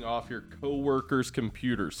something off your coworker's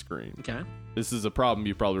computer screen? Okay. This is a problem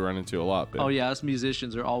you probably run into a lot, babe. Oh, yeah. Us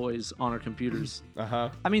musicians are always on our computers. Uh-huh.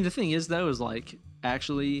 I mean, the thing is, though, is like,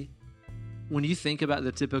 actually, when you think about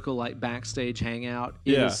the typical, like, backstage hangout,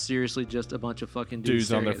 it is seriously just a bunch of fucking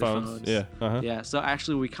dudes on their phones. Yeah. Uh-huh. Yeah. So,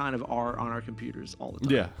 actually, we kind of are on our computers all the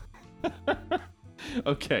time. Yeah.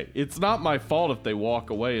 Okay. It's not my fault if they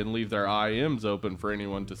walk away and leave their IMs open for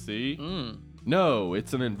anyone to see. No,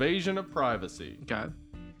 it's an invasion of privacy. Okay.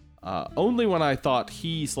 Only when I thought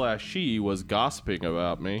he/she was gossiping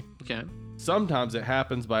about me. Okay. Sometimes it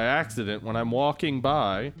happens by accident when I'm walking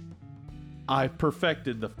by. I've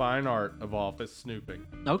perfected the fine art of office snooping.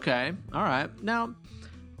 Okay. All right. Now,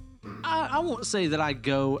 I won't say that I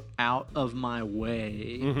go out of my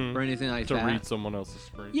way or anything like that. To read someone else's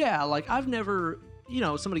screen. Yeah, like I've never,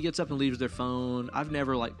 somebody gets up and leaves their phone. I've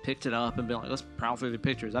never like picked it up and been like, let's prowl through the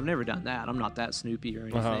pictures. I've never done that. I'm not that snoopy or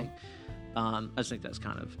anything. I just think that's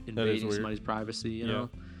kind of invading somebody's privacy, you know.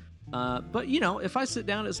 But if I sit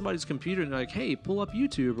down at somebody's computer and they're like, hey, pull up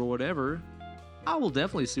YouTube or whatever, I will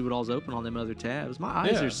definitely see what all's open on them other tabs. My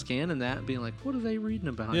eyes are scanning that and being like, what are they reading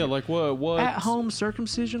about? Yeah, like what? At-home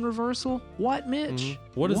circumcision reversal? What, Mitch?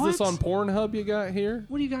 What is this on Pornhub you got here?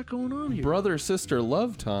 What do you got going on here? Brother-sister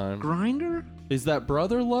love time. Grindr? Is that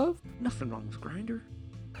brother love? Nothing wrong with Grindr.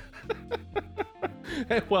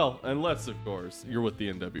 Well, unless, of course, you're with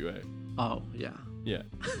the NWA. Oh, yeah. Yeah.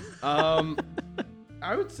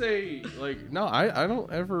 I would say, like, no, I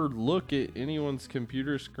don't ever look at anyone's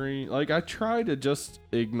computer screen. Like, I try to just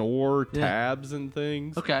ignore tabs and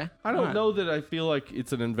things. Okay. I don't know that I feel like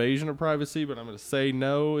it's an invasion of privacy, but I'm going to say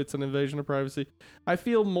no, it's an invasion of privacy. I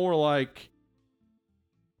feel more like,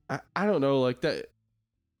 I don't know, like that.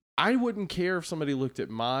 I wouldn't care if somebody looked at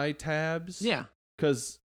my tabs. Yeah.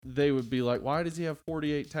 Because they would be like, why does he have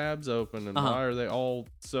 48 tabs open? And why are they all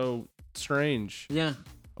so strange? Yeah.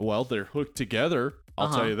 Well, they're hooked together.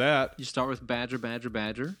 I'll tell you that. You start with Badger.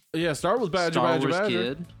 Yeah, start with Badger, Star Badger, Wars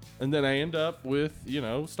Badger. Kid. And then I end up with,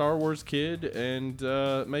 Star Wars Kid and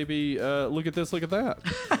maybe look at this, look at that.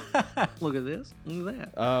 Look at this, look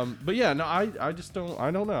at that. But yeah, no, I just don't, I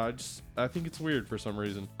don't know. I think it's weird for some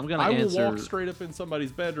reason. I will walk straight up in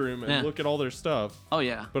somebody's bedroom and look at all their stuff. Oh,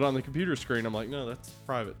 yeah. But on the computer screen, I'm like, no, that's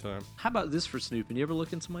private time. How about this for snooping? You ever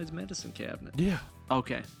look in somebody's medicine cabinet? Yeah.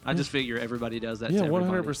 Okay. I just figure everybody does that. Yeah, to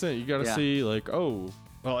 100%. You got to see, like, well,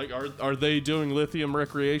 like, are they doing lithium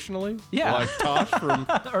recreationally? Yeah. Like Tosh from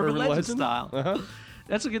Urban Legend style.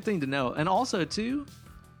 That's a good thing to know. And also, too,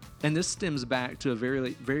 and this stems back to a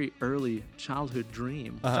very, very early childhood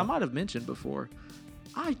dream, which I might have mentioned before.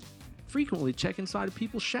 I frequently check inside of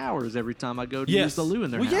people's showers every time I go to use the loo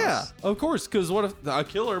in their house. Yeah, of course, because what if a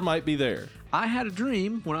killer might be there? I had a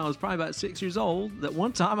dream when I was probably about 6 years old that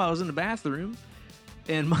one time I was in the bathroom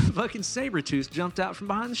and motherfucking Sabretooth jumped out from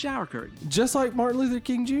behind the shower curtain. Just like Martin Luther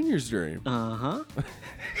King Jr.'s dream. Uh-huh.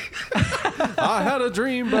 I had a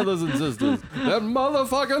dream, brothers and sisters, that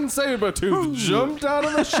motherfucking Sabretooth jumped out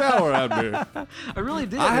of the shower at me. I really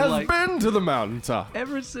did. I have been to the mountaintop.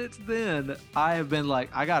 Ever since then, I have been like,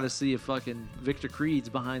 I got to see if fucking Victor Creed's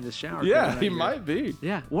behind the shower curtain. Yeah, he might be.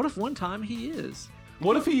 Yeah. What if one time he is?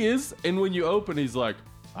 What if he is, and when you open, he's like,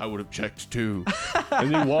 I would have checked too.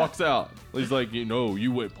 And he walks out. He's like,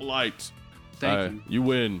 you went polite. Thank you. You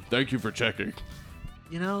win. Thank you for checking.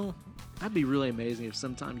 That'd be really amazing if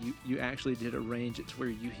sometime you actually did arrange it to where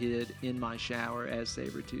you hid in my shower as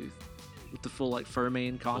Sabretooth with the full like fur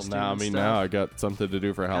mane costume. Well, now I got something to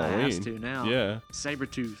do for Halloween. I have to now. Yeah.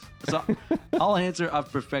 Sabretooth. So I'll answer, I've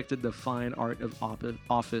perfected the fine art of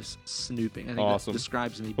office snooping. I think awesome. That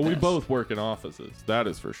describes me Well, best. we both work in offices. That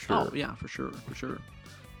is for sure. Oh, yeah, for sure.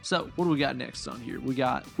 So what do we got next on here? We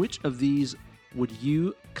got, which of these would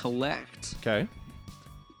you collect? Okay.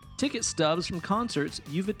 Ticket stubs from concerts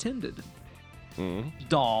you've attended. Mm-hmm.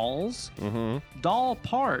 Dolls. Mm-hmm. Doll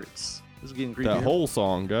parts. This is getting creepy. That whole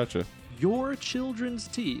song, gotcha. Your children's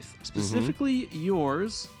teeth. Specifically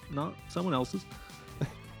yours, not someone else's.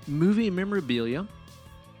 Movie memorabilia.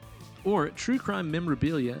 Or true crime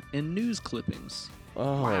memorabilia and news clippings.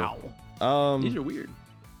 Oh. Wow. These are weird.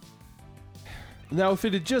 Now, if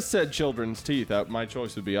it had just said children's teeth, my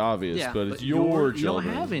choice would be obvious. Yeah, but it's but your you children.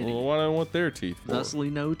 don't have any. Well, what do I want their teeth for? Thusly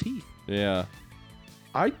no teeth. Yeah.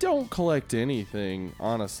 I don't collect anything,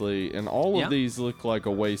 honestly, and all of these look like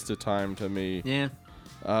a waste of time to me. Yeah.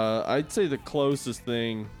 I'd say the closest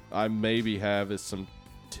thing I maybe have is some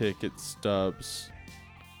ticket stubs.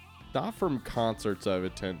 Not from concerts I've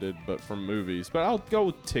attended, but from movies. But I'll go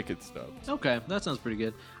with ticket stubs. Okay, that sounds pretty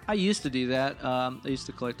good. I used to do that. I used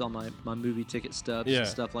to collect all my movie ticket stubs and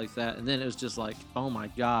stuff like that. And then it was just like, oh my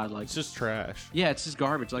God. Like, it's just trash. Yeah, it's just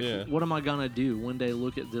garbage. Like, what am I going to do one day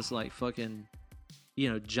look at this, like, fucking,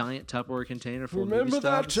 giant Tupperware container full of movie Remember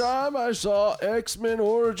that stubs? time I saw X-Men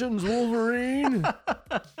Origins Wolverine?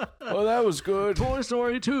 Oh, that was good. Toy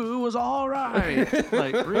Story 2 was all right.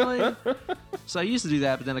 Like, really? So I used to do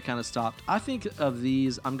that, but then I kind of stopped. I think of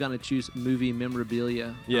these, I'm going to choose movie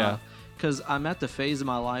memorabilia. Yeah. Because I'm at the phase of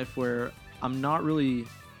my life where I'm not really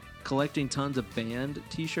collecting tons of band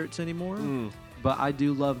T-shirts anymore. But I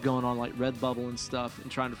do love going on, like, Redbubble and stuff and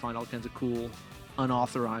trying to find all kinds of cool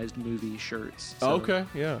unauthorized movie shirts. So, okay,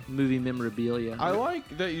 yeah. Movie memorabilia. I like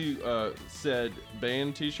that you said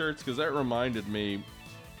band T-shirts because that reminded me.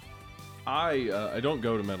 I don't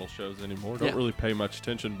go to metal shows anymore. Don't really pay much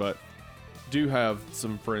attention, but do have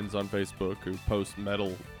some friends on Facebook who post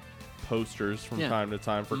metal posters from time to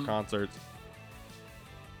time for concerts.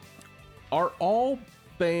 Are all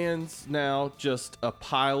bands now just a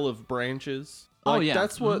pile of branches? Like,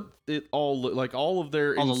 that's what it all like. All of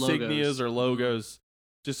their insignias or logos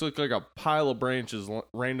just look like a pile of branches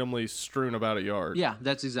randomly strewn about a yard. Yeah,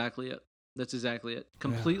 that's exactly it.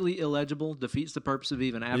 Completely illegible, defeats the purpose of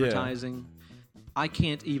even advertising. I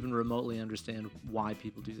can't even remotely understand why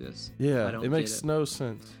people do this. Yeah, I don't it makes get no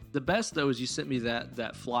sense. The best, though, is you sent me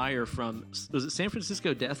that flyer from, was it San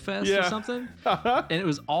Francisco Death Fest or something? And it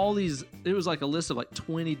was it was like a list of like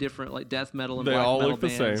 20 different like death metal and black metal bands. They all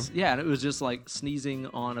look the same. Yeah, and it was just like sneezing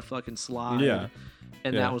on a fucking slide. Yeah.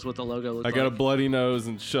 And that was what the logo looked like. I got a bloody nose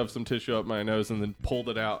and shoved some tissue up my nose and then pulled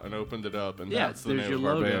it out and opened it up. And that's the name of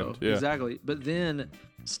our band. Yeah. Exactly. But then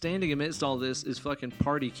standing amidst all this is fucking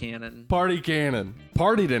Party Cannon. Party Cannon.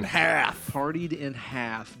 Partied in half. Partied in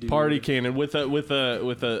half, dude. Party Cannon with a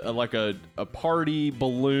like a party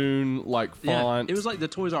balloon like font. Yeah, it was like the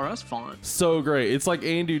Toys R Us font. So great. It's like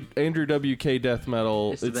Andrew WK death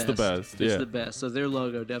metal. It's the best. It's the best. So their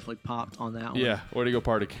logo definitely popped on that one. Yeah. Way to go,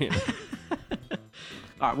 Party Cannon.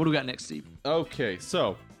 All right, what do we got next, Steve? Okay,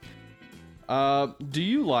 so do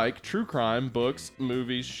you like true crime books,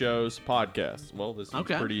 movies, shows, podcasts? Well, this is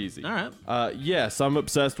pretty easy. All right. Yes, I'm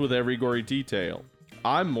obsessed with every gory detail.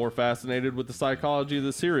 I'm more fascinated with the psychology of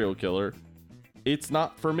the serial killer. It's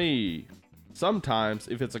not for me. Sometimes,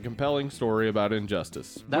 if it's a compelling story about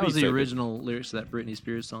injustice. That was the original lyrics to that Britney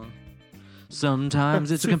Spears song.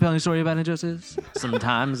 Sometimes it's a compelling story about injustice.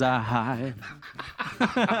 Sometimes I hide.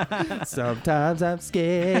 Sometimes I'm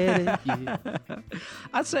scared of you.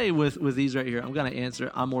 I'd say with these right here, I'm going to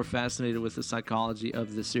answer, I'm more fascinated with the psychology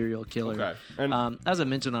of the serial killer. Okay. And as I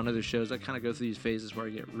mentioned on other shows, I kind of go through these phases where I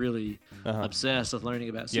get really obsessed with learning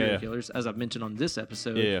about serial killers, as I've mentioned on this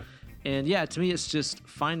episode. Yeah. And to me, it's just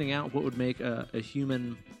finding out what would make a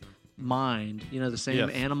human mind, the same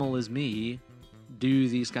animal as me, do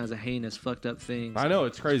these kinds of heinous, fucked up things. I know,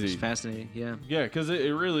 it's crazy. It's fascinating, yeah. Yeah, because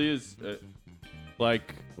it really is.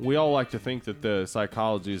 Like, we all like to think that the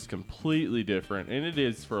psychology is completely different, and it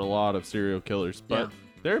is for a lot of serial killers. But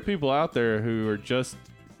there are people out there who are just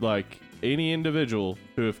like any individual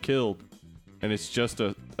who have killed, and it's just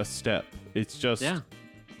a step. It's just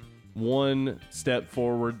one step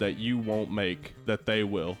forward that you won't make that they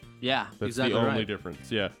will. Yeah, that's exactly the only right.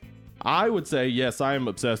 difference. Yeah. I would say, yes, I am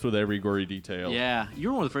obsessed with every gory detail. Yeah,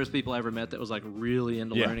 you're one of the first people I ever met that was like really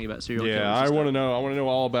into learning about serial killers. Yeah, I want to know. I want to know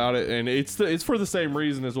all about it, and it's for the same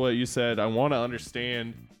reason as what you said. I want to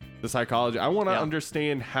understand the psychology. I want to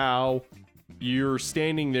understand how you're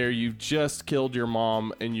standing there. You just killed your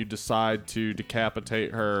mom, and you decide to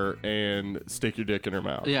decapitate her and stick your dick in her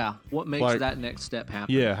mouth. Yeah, what makes that next step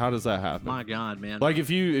happen? Yeah, how does that happen? My God, man. Like if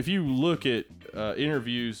you look at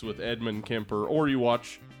interviews with Edmund Kemper, or you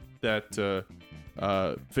watch that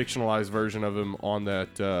fictionalized version of him on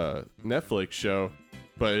that Netflix show,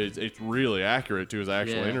 but it's really accurate to his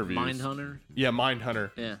actual interviews. Mindhunter? Yeah,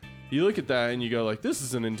 Mindhunter. Yeah. You look at that and you go like, this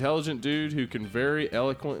is an intelligent dude who can very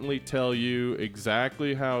eloquently tell you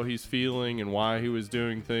exactly how he's feeling and why he was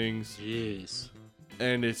doing things. Jeez.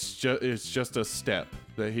 And it's just a step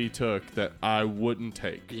that he took that I wouldn't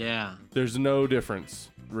take. Yeah. There's no difference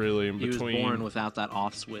really in between. between. He was born without that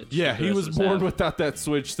off switch. Yeah, he was born without that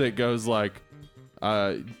switch that goes like,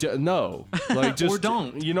 no, like just or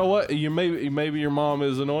don't. You know what? You maybe your mom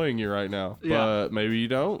is annoying you right now, but maybe you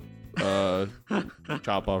don't.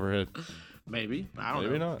 Chop off her head. Maybe. I don't know.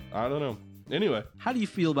 Maybe not. I don't know. Anyway, how do you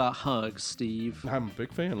feel about hugs, Steve? I'm a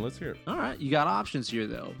big fan. Let's hear it. All right, you got options here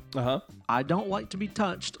though. I don't like to be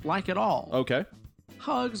touched, like at all. Okay.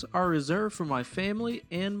 Hugs are reserved for my family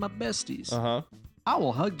and my besties. I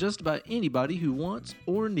will hug just about anybody who wants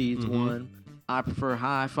or needs one. I prefer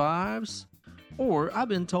high fives, or I've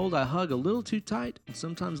been told I hug a little too tight and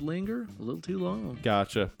sometimes linger a little too long.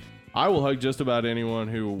 Gotcha. I will hug just about anyone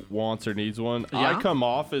who wants or needs one. Yeah? I come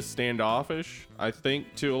off as standoffish, I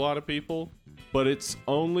think, to a lot of people, but it's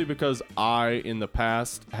only because I, in the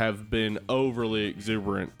past, have been overly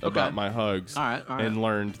exuberant about my hugs. All right. And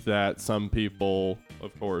learned that some people,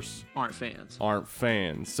 of course, aren't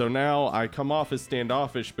fans. So now I come off as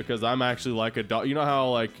standoffish because I'm actually like a dog. You know how,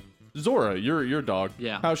 like, Zora, your dog,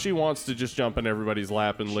 how she wants to just jump in everybody's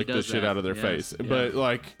lap and lick the shit out of their face. Yeah. But,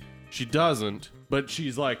 like, she doesn't, but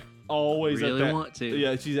she's, like, always really at that, want to.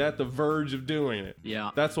 Yeah, she's at the verge of doing it.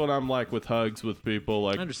 Yeah. That's what I'm like with hugs with people.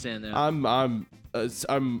 Like, I understand that. I'm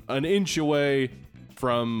an inch away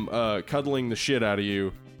from cuddling the shit out of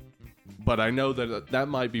you, but I know that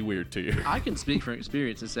might be weird to you. I can speak from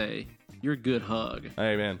experience and say you're a good hug.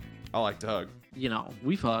 Hey man, I like to hug. You know,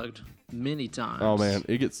 we've hugged many times. Oh man,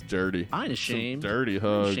 it gets dirty. I ain't ashamed. Some dirty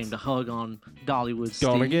hugs. I'm ashamed to hug on Dollywood.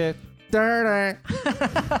 Gonna get dirty.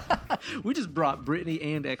 We just brought Brittany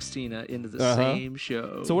and Xtina into the same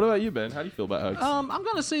show. So what about you, Ben? How do you feel about hugs? I'm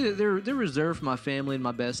gonna say that they're reserved for my family and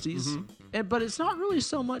my besties, but it's not really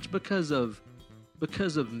so much because of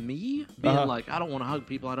me being like, I don't want to hug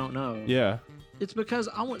people I don't know. Yeah. It's because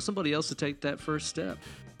I want somebody else to take that first step.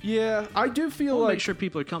 Yeah, I do feel like make sure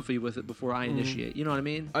people are comfy with it before I initiate. You know what I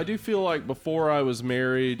mean? I do feel like before I was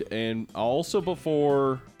married, and also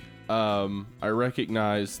before I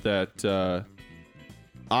recognized that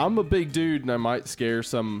I'm a big dude and I might scare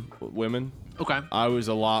some women. Okay. I was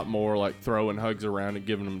a lot more like throwing hugs around and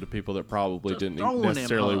giving them to people that probably didn't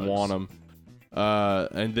necessarily want them.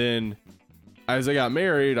 And then as I got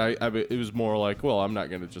married, it was more like, well, I'm not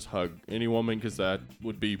going to just hug any woman because that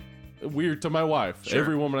would be weird to my wife. Sure.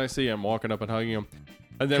 Every woman I see, I'm walking up and hugging them.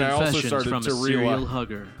 And then I also started from to a realize,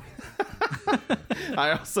 hugger.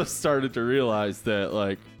 I also started to realize that,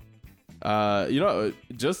 like,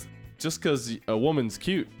 just because a woman's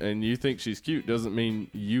cute and you think she's cute doesn't mean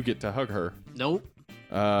you get to hug her. Nope.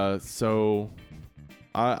 So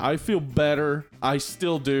I feel better. I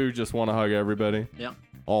still do just want to hug everybody. Yeah.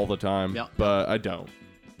 All the time. Yeah. But I don't.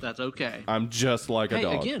 That's okay. I'm just like a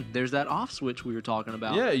dog. Again, there's that off switch we were talking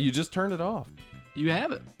about. Yeah, you just turn it off. You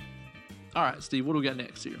have it. All right, Steve, what do we got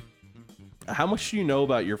next here? How much do you know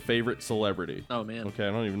about your favorite celebrity? Oh, man. Okay,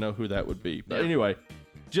 I don't even know who that would be. But anyway,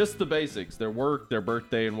 just the basics. Their work, their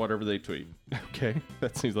birthday, and whatever they tweet. Okay,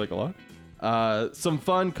 that seems like a lot. Some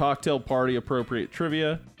fun cocktail party appropriate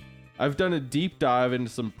trivia. I've done a deep dive into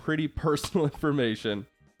some pretty personal information.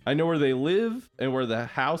 I know where they live and where the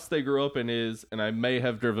house they grew up in is, and I may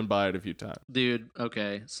have driven by it a few times. Dude,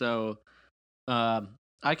 okay. So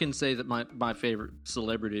I can say that my favorite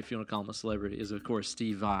celebrity, if you want to call him a celebrity, is, of course,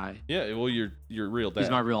 Steve Vai. Yeah, well, your real dad. He's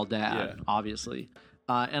my real dad, obviously.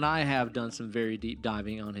 And I have done some very deep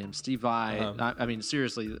diving on him. Steve Vai, I mean,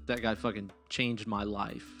 seriously, that guy fucking changed my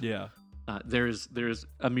life. Yeah. There's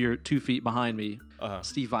a mere 2 feet behind me,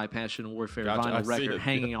 Steve Vai Passion Warfare vinyl record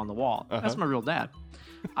hanging on the wall. That's my real dad.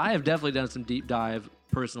 I have definitely done some deep dive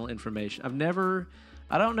personal information.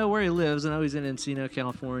 I don't know where he lives. I know he's in Encino,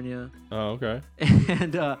 California. Oh, okay.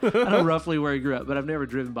 And I know roughly where he grew up, but I've never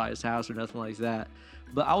driven by his house or nothing like that.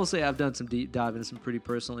 But I will say I've done some deep dive into some pretty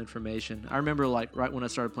personal information. I remember like right when I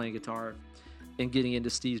started playing guitar and getting into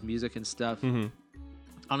Steve's music and stuff. Mm-hmm.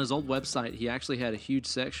 On his old website, he actually had a huge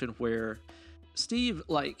section where Steve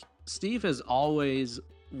has always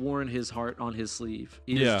worn his heart on his sleeve.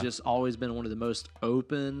 He's just always been one of the most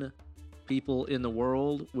open people in the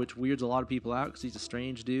world, which weirds a lot of people out because he's a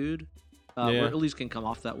strange dude. Or at least can come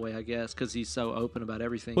off that way, I guess, because he's so open about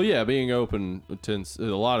everything. Well, yeah, being open tends a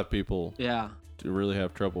lot of people. Yeah. To really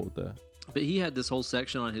have trouble with that. But he had this whole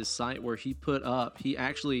section on his site where he put up. He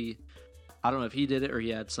actually, I don't know if he did it or he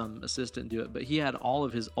had some assistant do it, but he had all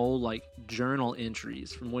of his old like journal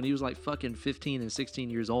entries from when he was like fucking 15 and 16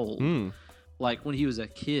 years old. Like when he was a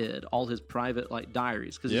kid, all his private like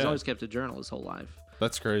diaries, because he's always kept a journal his whole life.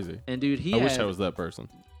 That's crazy. And dude, I wish I was that person.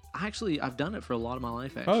 I've done it for a lot of my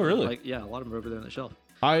life. Actually. Oh, really? Like, yeah, a lot of them are over there on the shelf.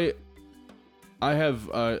 I have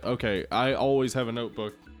I always have a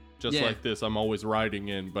notebook just like this. I'm always writing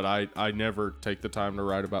in, but I never take the time to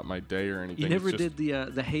write about my day or anything. You never did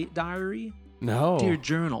the hate diary? No. Dear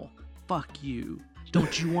journal, fuck you.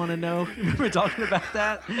 Don't you want to know? Remember talking about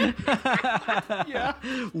that? Yeah.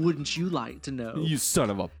 Wouldn't you like to know? You son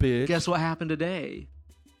of a bitch. Guess what happened today?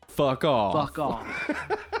 Fuck off. Fuck off.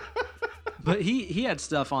 But he had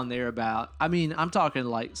stuff on there about, I mean, I'm talking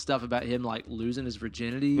like stuff about him like losing his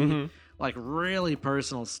virginity, like really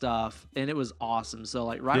personal stuff, and it was awesome. So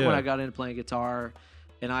like when I got into playing guitar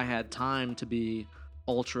and I had time to be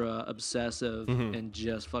ultra obsessive and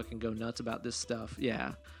just fucking go nuts about this stuff,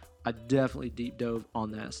 I definitely deep dove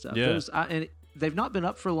on that stuff. And they've not been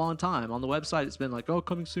up for a long time. On the website, it's been like, oh,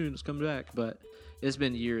 coming soon, it's coming back. But it's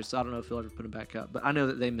been years, so I don't know if he'll ever put them back up. But I know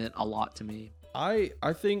that they meant a lot to me. I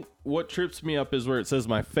think what trips me up is where it says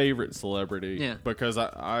my favorite celebrity. Yeah. Because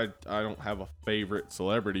I don't have a favorite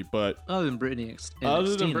celebrity, but other than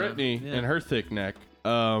Britney and her thick neck.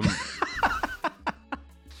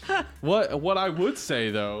 What I would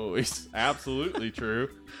say though is absolutely true,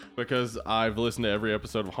 because I've listened to every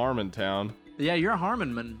episode of Harmontown. Yeah, you're a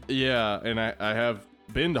Harmonman. Yeah, and I have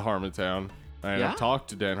been to Harmontown, and I've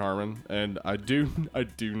talked to Dan Harmon, and I do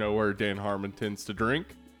know where Dan Harmon tends to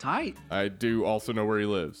drink. Tight. I do also know where he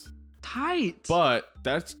lives. Tight. But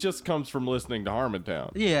that just comes from listening to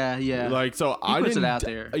Harmontown. Yeah. Like, so he puts it out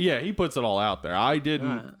there. Yeah, he puts it all out there. I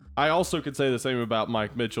didn't. I also could say the same about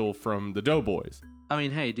Mike Mitchell from the Doughboys. I mean,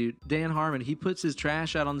 hey, dude, Dan Harmon, he puts his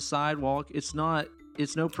trash out on the sidewalk. It's no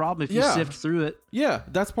problem if you sift through it. Yeah,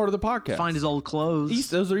 that's part of the podcast. Find his old clothes.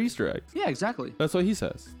 Those are Easter eggs. Yeah, exactly. That's what he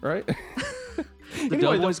says, right? The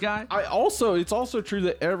Doughboys guy? It's also true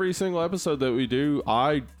that every single episode that we do,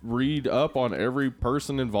 I read up on every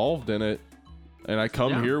person involved in it. And I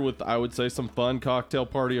come here with, I would say, some fun cocktail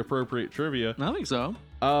party appropriate trivia. I think so.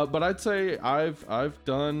 But I'd say I've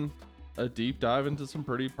done a deep dive into some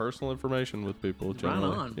pretty personal information with people generally.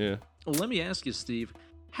 Right on. Yeah. Well, let me ask you, Steve,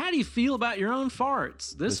 how do you feel about your own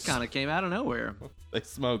farts? This kind of came out of nowhere. They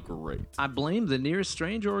smell great. I blame the nearest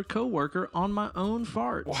stranger or coworker on my own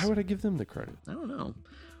farts. Why would I give them the credit? I don't know.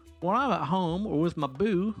 When I'm at home or with my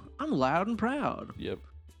boo, I'm loud and proud. Yep.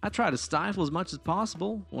 I try to stifle as much as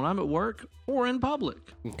possible when I'm at work or in public.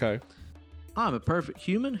 Okay. I'm a perfect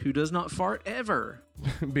human who does not fart ever.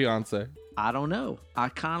 Beyonce. I don't know. I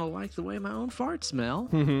kind of like the way my own farts smell.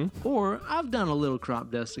 Mm-hmm. Or I've done a little crop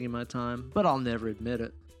dusting in my time, but I'll never admit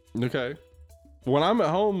it. Okay. When I'm at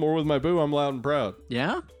home or with my boo, I'm loud and proud.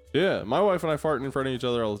 Yeah? Yeah. My wife and I fart in front of each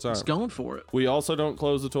other all the time. Just going for it. We also don't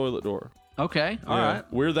close the toilet door. Okay. All right.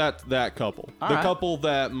 We're that couple. Couple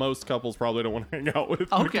that most couples probably don't want to hang out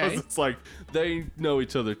with. Okay. Because it's like they know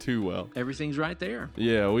each other too well. Everything's right there.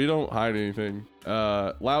 Yeah, we don't hide anything.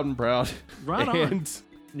 Loud and proud. Right on.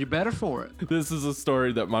 You're better for it. This is a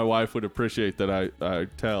story that my wife would appreciate that I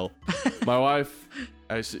tell. My wife,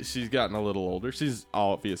 she's gotten a little older. She's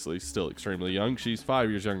obviously still extremely young. She's 5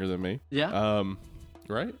 years younger than me. Yeah.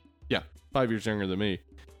 Right? Yeah, 5 years younger than me.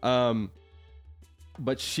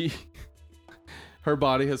 But her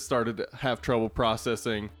body has started to have trouble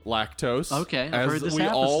processing lactose. Okay, I've as heard this we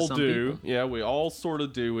happens all to some do. people. Yeah, we all sort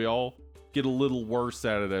of do. We all get a little worse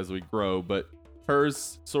at it as we grow. But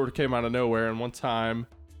hers sort of came out of nowhere. And one time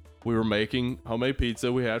we were making homemade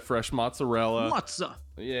pizza. We had fresh mozzarella. Mozza.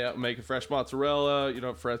 Yeah, making fresh mozzarella.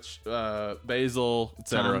 Fresh basil,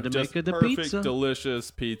 etc. Time to Just make the perfect, pizza.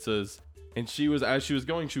 delicious pizzas. And as she was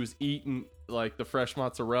going, she was eating like the fresh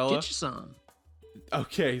mozzarella. Get you some.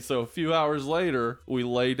 Okay, so a few hours later, we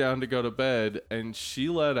lay down to go to bed, and she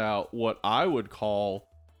let out what I would call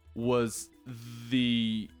was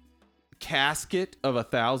the casket of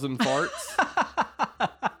 1,000 farts.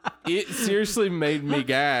 It seriously made me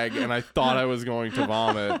gag, and I thought I was going to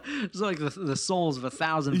vomit. It's like the souls of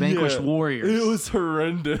 1,000 vanquished warriors. It was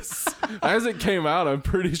horrendous. As it came out, I'm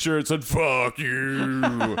pretty sure it said, "Fuck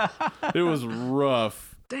you." It was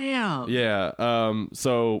rough. Damn. Yeah.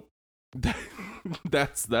 So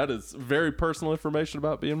that is very personal information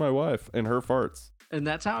about me and my wife and her farts. And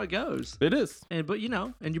that's how it goes. It is. But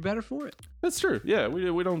and you're better for it. That's true. Yeah,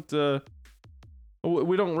 we don't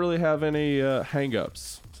really have any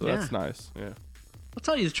hang-ups, so that's nice. Yeah. I'll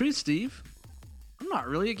tell you the truth, Steve. I'm not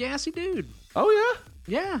really a gassy dude. Oh yeah.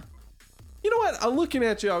 Yeah. You know what? I'm looking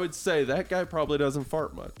at you. I would say that guy probably doesn't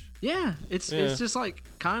fart much. Yeah. It's just like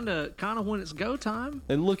kind of when it's go time.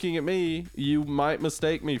 And looking at me, you might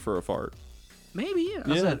mistake me for a fart. Maybe. Yeah.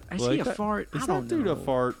 I said, I see a fart. Is I don't that dude know. a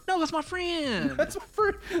fart? No, that's my friend. That's my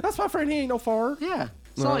friend. That's my friend. He ain't no fart. Yeah.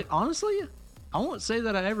 So like honestly, I won't say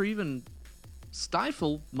that I ever even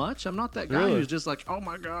stifle much. I'm not that guy who's just like, oh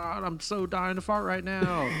my god, I'm so dying to fart right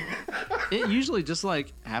now. It usually just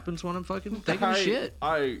like happens when I'm fucking taking a shit.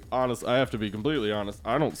 I have to be completely honest.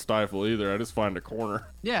 I don't stifle either. I just find a corner.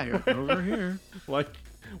 Yeah, you're over here. Like,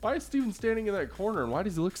 why is Steven standing in that corner and why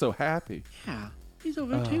does he look so happy? Yeah, he's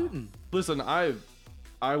over there tooting. Listen, I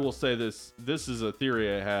will say this. This is a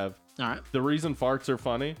theory I have. All right. The reason farts are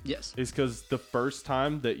funny, yes, is because the first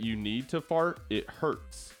time that you need to fart, it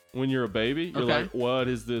hurts. When you're a baby, you're like, what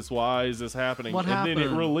is this? Why is this happening? What happened?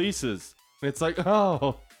 Then it releases. And it's like,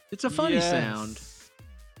 oh. It's a funny sound.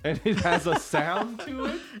 And it has a sound to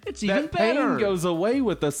it. It's even that better. Pain goes away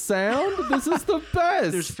with the sound. This is the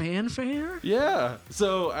best. There's fanfare? Yeah.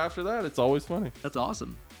 So after that, it's always funny. That's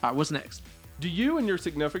awesome. All right, what's next? Do you and your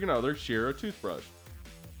significant other share a toothbrush?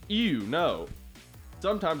 No.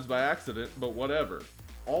 Sometimes by accident, but whatever.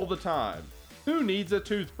 All the time. Who needs a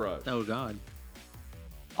toothbrush? Oh, God.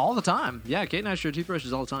 All the time. Yeah, Kate and I share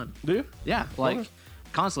toothbrushes all the time. Do you? Yeah, like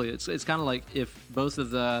constantly. It's kind of like if both of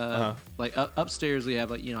the like upstairs we have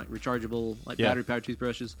like like rechargeable like battery powered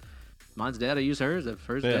toothbrushes. Mine's dead. I use hers. If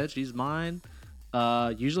hers dead, she's mine.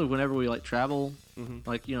 Usually whenever we like travel,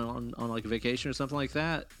 like on like a vacation or something like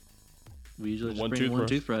that, we usually just bring one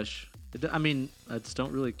toothbrush. I mean, I just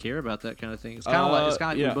don't really care about that kind of thing. It's kind of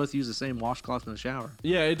like we both use the same washcloth in the shower.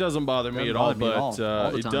 Yeah, it doesn't bother me at all, but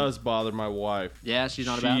it does bother my wife. Yeah, she's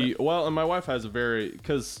not about it. Well, and my wife has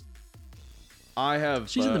because I have.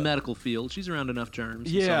 She's in the medical field. She's around enough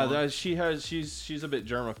germs. Yeah, she has. She's a bit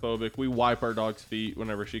germophobic. We wipe our dog's feet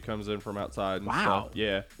whenever she comes in from outside. And wow. Stuff.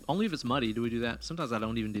 Yeah. Only if it's muddy do we do that. Sometimes I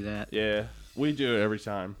don't even do that. Yeah, we do it every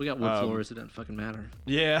time. We got wood floors. It doesn't fucking matter.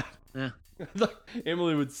 Yeah. Yeah.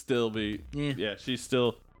 Emily would still be. Yeah. She's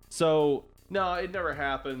still. So no, it never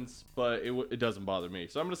happens, but it doesn't bother me.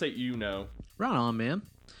 So I'm gonna say Right on, man.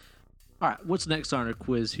 All right, what's next on our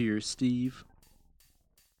quiz here, Steve?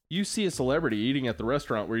 You see a celebrity eating at the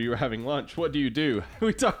restaurant where you were having lunch. What do?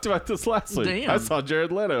 We talked about this last week. Damn. I saw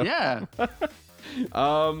Jared Leto. Yeah.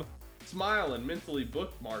 Smile and mentally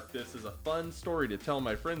bookmark this as a fun story to tell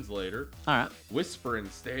my friends later. All right. Whisper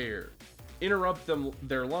and stare. Interrupt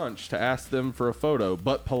their lunch to ask them for a photo,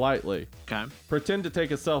 but politely. Okay. Pretend to take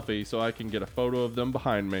a selfie so I can get a photo of them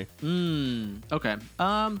behind me. Okay.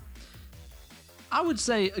 I would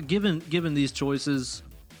say, given these choices,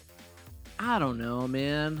 I don't know,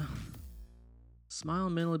 man. Smile,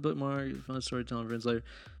 mentally bookmark, fun story telling friends later.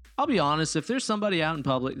 I'll be honest, if there's somebody out in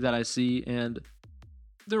public that I see and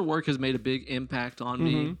their work has made a big impact on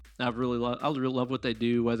me, I really love what they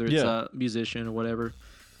do, whether it's a musician or whatever.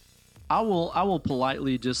 I will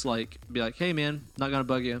politely just like be like, hey man, not gonna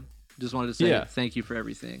bug you. Just wanted to say thank you for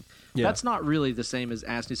everything. Yeah. That's not really the same as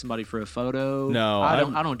asking somebody for a photo. No, I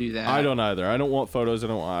don't do that. I don't either. I don't want photos. I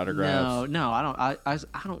don't want autographs. No, I don't.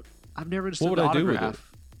 I've never just said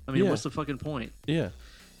autograph. I mean, what's the fucking point? Yeah.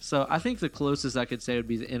 So I think the closest I could say would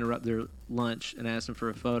be to interrupt their lunch and ask them for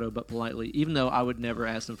a photo, but politely. Even though I would never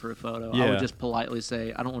ask them for a photo, I would just politely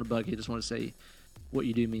say, I don't want to bug you. I just want to say what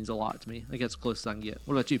you do means a lot to me. I think that's the closest I can get.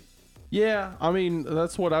 What about you? Yeah, I mean,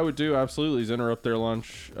 that's what I would do, absolutely, is interrupt their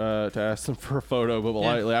lunch to ask them for a photo, but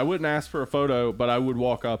politely. I wouldn't ask for a photo, but I would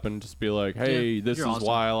walk up and just be like, hey, this is awesome.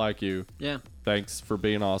 Why I like you. Yeah. Thanks for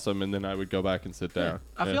being awesome, and then I would go back and sit down.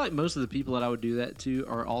 I feel like most of the people that I would do that to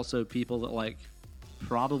are also people that, like,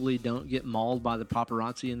 probably don't get mauled by the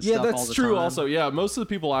paparazzi and Yeah, stuff all that's the true. time. Also, yeah, most of the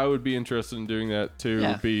people I would be interested in doing that too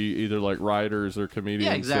would be either like writers or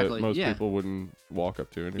comedians that most people wouldn't walk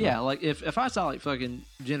up to anyway. Yeah, like if I saw like fucking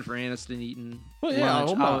Jennifer Aniston eating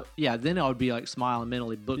lunch, then I would be like smiling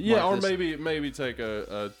mentally. Yeah, or maybe take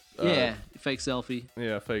a fake selfie.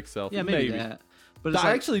 Yeah, fake selfie. Yeah, maybe that. But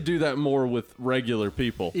I actually do that more with regular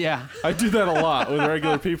people. Yeah, I do that a lot with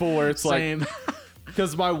regular people where it's Same. like,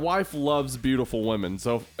 because my wife loves beautiful women.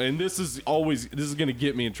 So, and this is going to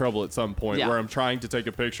get me in trouble at some point where I'm trying to take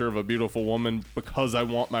a picture of a beautiful woman because I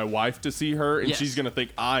want my wife to see her, and she's going to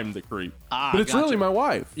think I'm the creep. But it's really my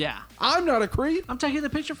wife. Yeah, I'm not a creep. I'm taking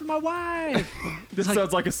the picture for my wife. This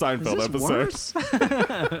sounds like a Seinfeld episode. Worse?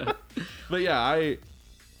 But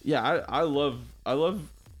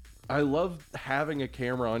I love having a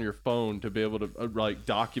camera on your phone to be able to like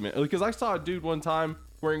document, because I saw a dude one time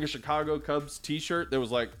wearing a Chicago Cubs t-shirt that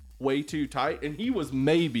was like way too tight, and he was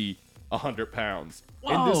maybe 100 pounds.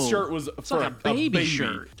 Whoa, and this shirt was for like a baby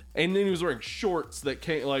shirt. And then he was wearing shorts that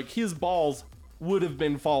came, like his balls would have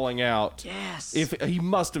been falling out. Yes. If he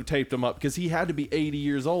must have taped them up, because he had to be 80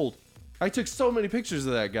 years old. I took so many pictures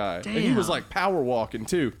of that guy. Damn. And he was like power walking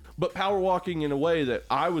too, but power walking in a way that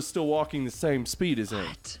I was still walking the same speed as him.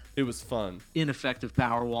 What? It was fun. Ineffective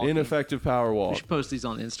power walking. Ineffective power walk. We should post these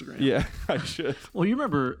on Instagram. Yeah, I should. Well, you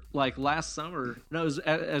remember like last summer? No,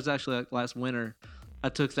 it was actually like last winter. I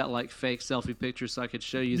took that like fake selfie picture so I could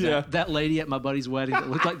show you that lady at my buddy's wedding that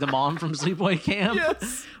looked like the mom from Sleepaway Camp.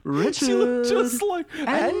 Yes. Richard. She looked just like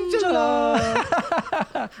Angela.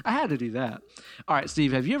 I had to do that. All right,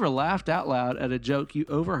 Steve, have you ever laughed out loud at a joke you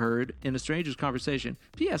overheard in a stranger's conversation?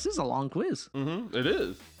 P.S. This is a long quiz. Mm-hmm. It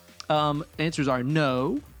is. Answers are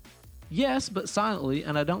no, yes, but silently,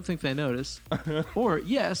 and I don't think they notice. Or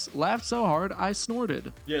yes, laughed so hard I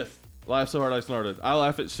snorted. Yes. Laughed so hard I snorted. I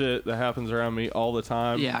laugh at shit that happens around me all the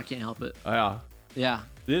time. Yeah, I can't help it. Yeah.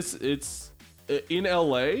 It's in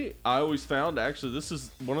LA. I always found, actually, this is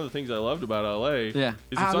one of the things I loved about LA. Yeah.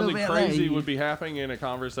 Is if something crazy would be happening in a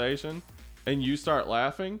conversation and you start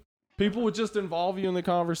laughing, people would just involve you in the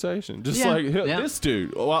conversation. Just this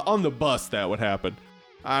dude. Well, on the bus, that would happen.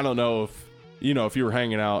 I don't know if you were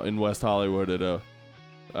hanging out in West Hollywood at a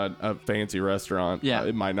fancy restaurant,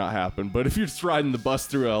 it might not happen. But if you're just riding the bus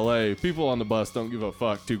through LA, people on the bus don't give a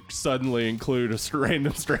fuck to suddenly include a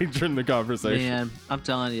random stranger in the conversation. Man, I'm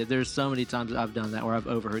telling you, there's so many times I've done that where I've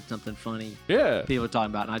overheard something funny. Yeah. People are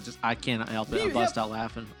talking about, and I cannot help it. I bust out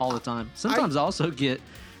laughing all the time. Sometimes I also get,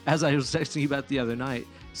 as I was texting you about the other night,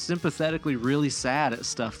 sympathetically really sad at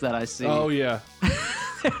stuff that I see. Oh, yeah.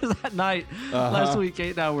 There was that night last week,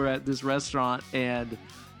 Kate and I were at this restaurant, and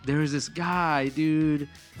there was this guy, dude.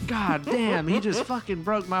 God damn, he just fucking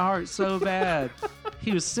broke my heart so bad.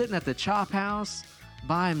 He was sitting at the Chop House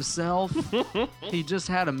by himself. He just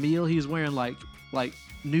had a meal. He was wearing like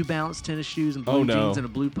New Balance tennis shoes and blue jeans and a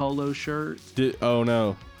blue polo shirt. Oh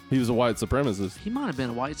no, he was a white supremacist. He might have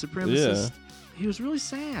been a white supremacist. Yeah. He was really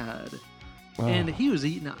sad. And he was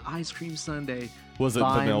eating an ice cream sundae. Was it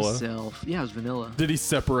by vanilla? Himself. Yeah, it was vanilla. Did he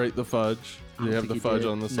separate the fudge? Did he have the fudge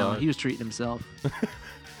on the side? No, he was treating himself.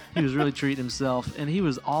 He was really treating himself, and he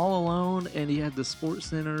was all alone, and he had the Sports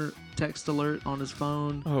Center text alert on his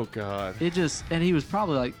phone. Oh God! And he was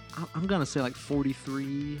probably like, I'm gonna say like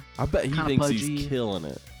 43. I bet he thinks he's killing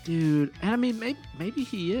it, dude. And I mean, maybe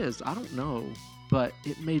he is. I don't know, but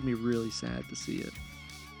it made me really sad to see it.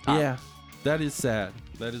 Yeah, that is sad.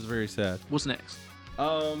 That is very sad. What's next?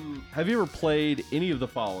 Have you ever played any of the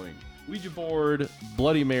following? Ouija board,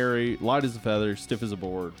 Bloody Mary, light as a feather, stiff as a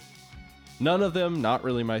board. None of them, not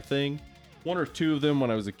really my thing. One or two of them when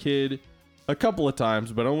I was a kid. A couple of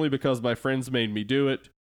times, but only because my friends made me do it.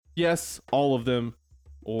 Yes, all of them.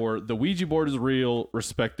 Or the Ouija board is real,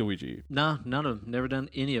 respect the Ouija. Nah, none of them. Never done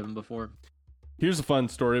any of them before. Here's a fun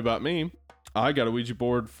story about me. I got a Ouija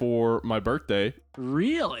board for my birthday.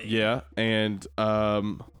 Really? Yeah, and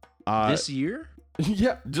this year?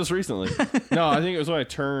 Yeah, just recently. No, I think it was when I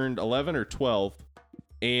turned 11 or 12,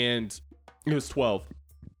 and it was 12.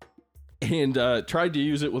 And tried to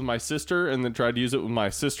use it with my sister, and then tried to use it with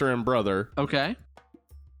my sister and brother. Okay.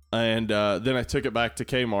 And then I took it back to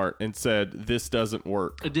Kmart and said, "This doesn't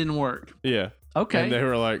work." It didn't work. Yeah. Okay. And they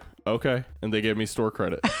were like, "Okay," and they gave me store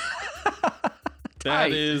credit.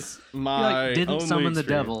 That is my didn't only summon the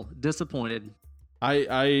experience. devil. Disappointed.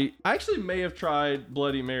 I actually may have tried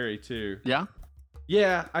Bloody Mary too. Yeah.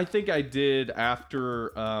 Yeah, I think I did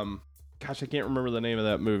after. Gosh, I can't remember the name of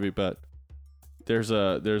that movie, but. There's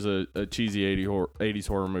a cheesy 80s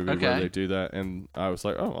horror movie where they do that, and I was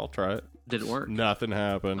like, oh, I'll try it. Did it work? Nothing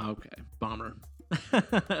happened. Okay, bummer.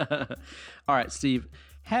 All right, Steve,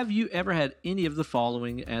 Have you ever had any of the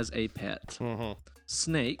following as a pet? Mm-hmm.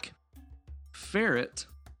 Snake, ferret,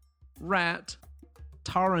 rat,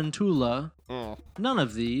 tarantula, none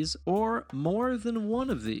of these, or more than one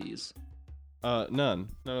of these? None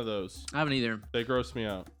of those. I haven't either. They gross me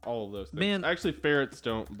out. All of those things. Man, actually, ferrets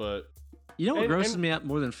don't. But you know what grosses me out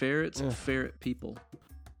more than ferrets? Ferret people.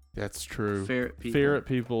 That's true. Ferret people. Ferret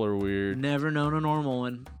people are weird. Never known a normal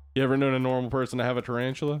one. You ever known a normal person to have a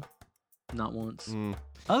tarantula? Not once.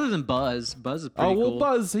 Other than Buzz. Buzz is pretty cool. cool.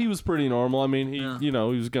 Buzz, he was pretty normal. I mean, he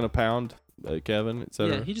was gonna pound Kevin,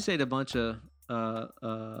 etc. Yeah, he just ate a bunch of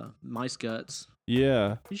mice guts.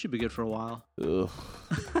 Yeah. He should be good for a while. Ugh.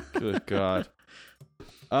 Good God.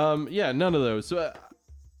 Yeah, none of those. So,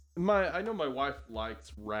 I know my wife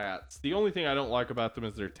likes rats. The only thing I don't like about them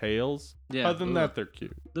is their tails. Yeah. Other than that, they're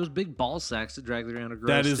cute. Those big ball sacks that drag around are gross.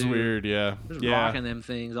 That is weird. Yeah. Just rocking them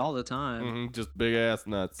things all the time. Mm-hmm, just big ass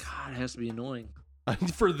nuts. God, it has to be annoying.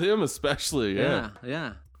 For them especially. Yeah.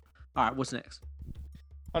 Yeah. All right. What's next?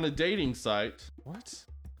 On a dating site.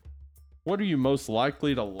 What are you most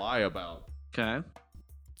likely to lie about? Okay.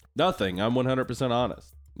 Nothing. I'm 100%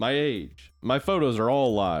 honest. My age. My photos are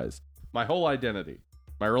all lies. My whole identity.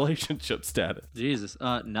 My relationship status. Jesus.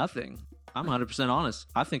 Nothing. I'm 100% honest.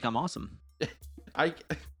 I think I'm awesome.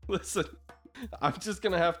 Listen, I'm just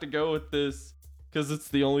going to have to go with this because it's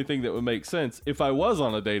the only thing that would make sense. If I was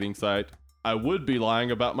on a dating site, I would be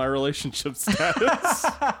lying about my relationship status.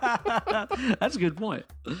 That's a good point.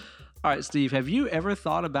 All right, Steve, have you ever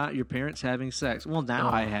thought about your parents having sex? Well,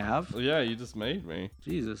 now I have. Yeah, you just made me.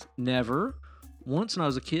 Jesus. Never. Once when I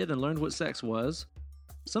was a kid and learned what sex was.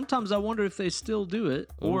 Sometimes I wonder if they still do it.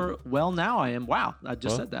 Or, well, now I am. Wow, I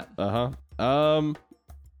just said that.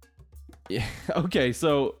 Yeah. Okay,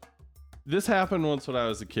 so this happened once when I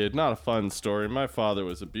was a kid. Not a fun story. My father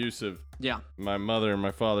was abusive. Yeah. My mother and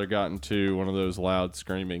my father got into one of those loud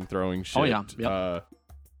screaming, throwing shit. Oh, yeah. Yep.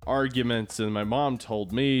 Arguments, and my mom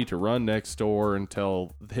told me to run next door and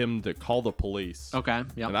tell him to call the police. Okay,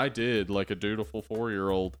 yeah. And I did, like a dutiful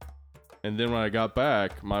 4-year-old. And then when I got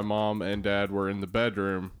back, my mom and dad were in the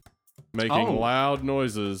bedroom making loud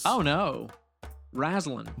noises. Oh, no.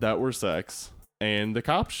 Razzling. That were sex. And the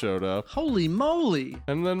cops showed up. Holy moly.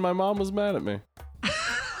 And then my mom was mad at me.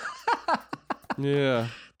 Yeah.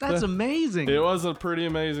 That's amazing. It was a pretty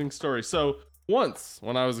amazing story. So once,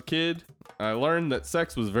 when I was a kid, I learned that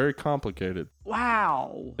sex was very complicated.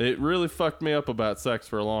 Wow. It really fucked me up about sex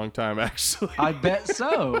for a long time, actually. I bet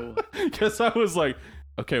so. Because I was like,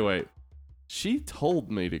 okay, wait. She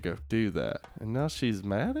told me to go do that, and now she's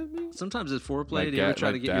mad at me? Sometimes it's foreplay. Do you ever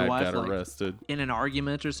try to get your wife arrested in an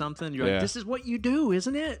argument or something? You're like, this is what you do,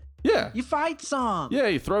 isn't it? Yeah. You fight some. Yeah,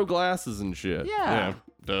 you throw glasses and shit. Yeah.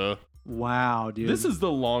 Duh. Wow, dude. This is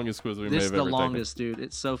the longest quiz we may have ever taken. This is the longest, dude.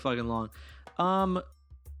 It's so fucking long.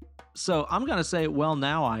 So I'm going to say, well,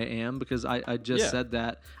 now I am, because I just said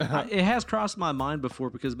that. It has crossed my mind before,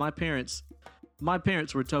 because my parents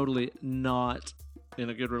were totally not in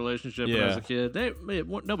a good relationship when I was a kid.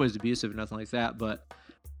 Nobody's abusive or nothing like that, but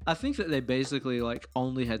I think that they basically like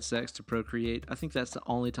only had sex to procreate. I think that's the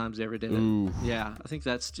only times they ever did it. Oof. Yeah, I think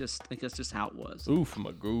that's just how it was. Oof,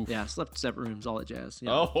 my goof. Yeah, slept in separate rooms, all that jazz.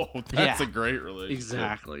 Yeah. Oh, that's a great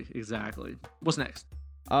relationship. Exactly. What's next?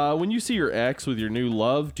 When you see your ex with your new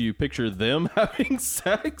love, do you picture them having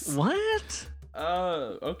sex? What?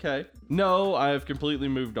 Okay. No, I have completely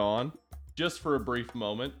moved on. Just for a brief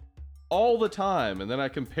moment. All the time, and then I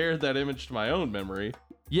compared that image to my own memory.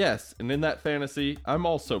 Yes, and in that fantasy, I'm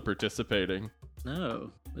also participating.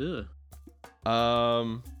 No. Ugh.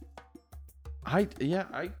 I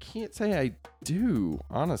can't say I do,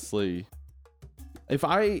 honestly.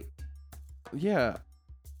 I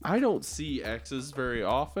don't see exes very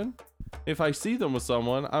often. If I see them with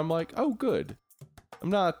someone, I'm like, oh, good. I'm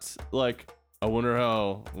not like, I wonder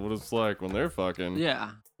what it's like when they're fucking.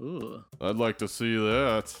 Yeah. Ooh. I'd like to see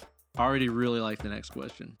that. I already really like the next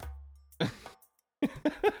question.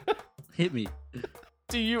 Hit me.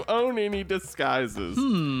 Do you own any disguises?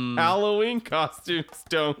 Halloween costumes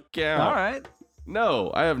don't count. All right. No,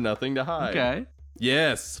 I have nothing to hide. Okay.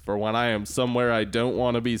 Yes, for when I am somewhere I don't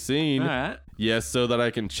want to be seen. All right. Yes, so that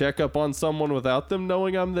I can check up on someone without them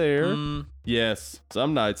knowing I'm there. Yes,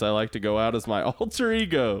 some nights I like to go out as my alter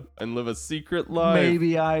ego and live a secret life.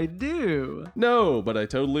 Maybe I do. No, but I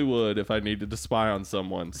totally would if I needed to spy on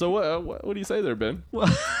someone. So what do you say there, Ben?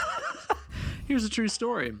 Well, here's a true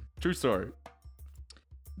story. True story.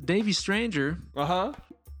 Davey Stranger. Uh-huh.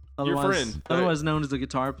 Your friend. Otherwise known as the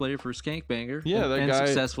guitar player for Skankbanger. Yeah, that and guy.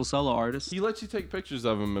 Successful solo artist. He lets you take pictures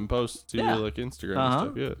of him and post to your like Instagram and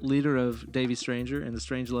stuff. Yeah. Leader of Davey Stranger and the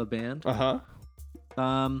Strangelove Band. Uh-huh.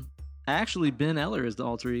 Actually, Ben Eller is the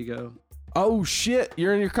alter ego. Oh shit!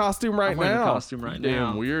 You're in your costume right I'm wearing now. a costume right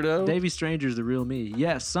now. Damn weirdo. Davy Stranger's the real me.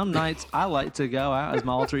 Yes, some nights I like to go out as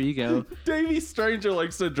my alter ego. Davy Stranger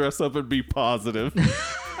likes to dress up and be positive.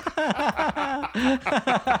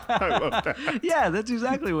 I love that. Yeah, that's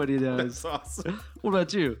exactly what he does. That's awesome. What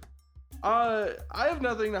about you? I have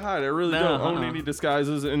nothing to hide. I really don't own any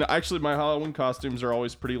disguises, and actually, my Halloween costumes are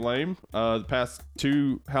always pretty lame. The past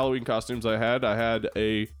 2 Halloween costumes I had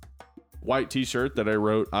a white T-shirt that I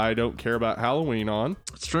wrote "I don't care about Halloween" on.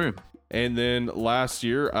 It's true. And then last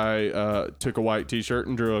year, I took a white T-shirt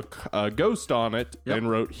and drew a ghost on it and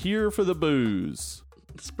wrote "Here for the booze."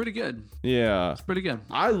 It's pretty good. Yeah. It's pretty good.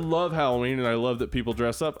 I love Halloween, and I love that people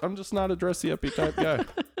dress up. I'm just not a dressy-uppy type guy.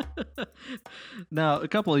 Now, a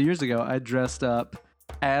couple of years ago, I dressed up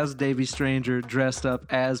as Davy Stranger, dressed up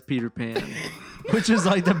as Peter Pan, which is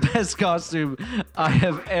like the best costume I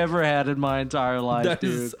have ever had in my entire life, That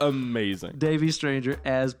dude. is amazing. Davy Stranger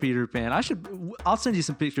as Peter Pan. I'll send you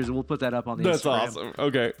some pictures and we'll put that up on the That's Instagram. awesome.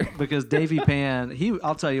 Okay. Because Davy Pan,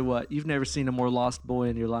 I'll tell you what, you've never seen a more lost boy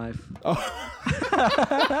in your life.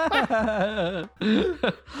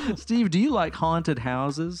 Steve, do you like haunted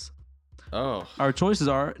houses? Oh. Our choices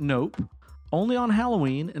are nope, only on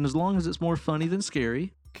Halloween, and as long as it's more funny than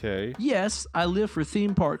scary. Okay. Yes, I live for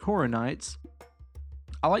theme park horror nights.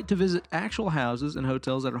 I like to visit actual houses and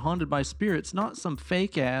hotels that are haunted by spirits, not some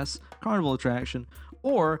fake-ass carnival attraction.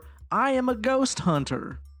 Or, I am a ghost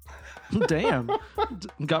hunter. Damn.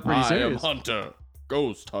 Got pretty serious. I am hunter.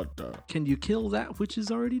 Ghost hunter. Can you kill that which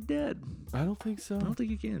is already dead? I don't think so. I don't think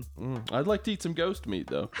you can. I'd like to eat some ghost meat,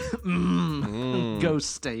 though.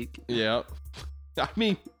 Ghost steak. Yeah. I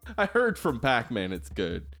mean, I heard from Pac-Man it's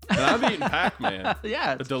good. And I've eaten Pac-Man.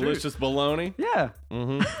 Yeah, A it's delicious bologna. true. Yeah.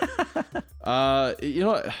 You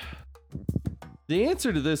know what? The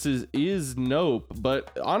answer to this is nope.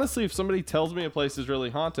 But honestly, if somebody tells me a place is really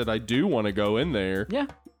haunted, I do want to go in there. Yeah.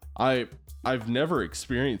 I've never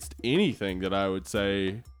experienced anything that I would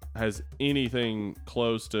say has anything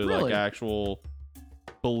close to Really? like actual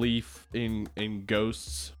belief in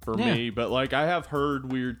ghosts for Yeah. me. But like I have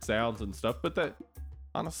heard weird sounds and stuff, but that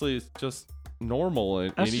honestly is just normal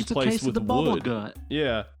in That's any just a place case with of the bubble wood. gut.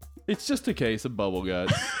 Yeah. It's just a case of bubble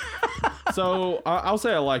guts. So I'll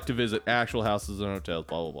say I like to visit actual houses and hotels,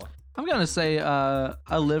 blah, blah, blah. I'm gonna say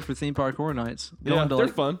I live for theme park horror nights. Yeah, to they're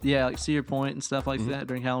like, fun. Yeah, like Cedar Point and stuff like that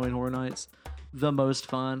during Halloween horror nights. The most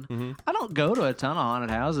fun. Mm-hmm. I don't go to a ton of haunted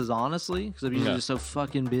houses, honestly, because I'm usually Yeah. just so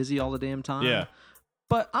fucking busy all the damn time. Yeah.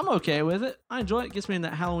 But I'm okay with it. I enjoy it. It gets me in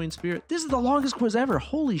that Halloween spirit. This is the longest quiz ever.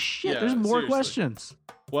 Holy shit. Yeah, There's more seriously. questions.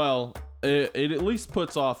 Well, it at least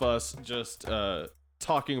puts off us just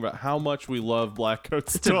talking about how much we love Black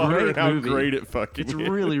Coat's It's a Daughter great and how movie. great it fucking It's is.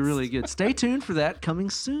 really, really good. Stay tuned for that coming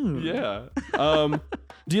soon. Yeah.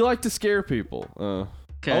 Do you like to scare people?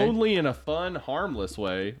 Okay. Only in a fun, harmless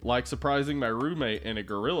way, like surprising my roommate in a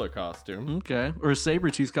gorilla costume. Okay. Or a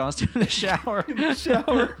saber-tooth costume in the shower.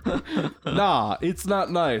 Shower. Nah, it's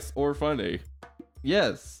not nice or funny.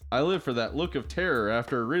 Yes, I live for that look of terror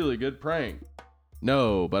after a really good prank.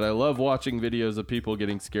 No, but I love watching videos of people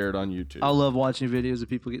getting scared on YouTube. I love watching videos of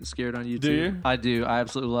people getting scared on YouTube. Do you? I do. I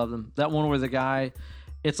absolutely love them. That one where the guy,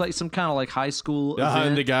 it's like some kind of like high school And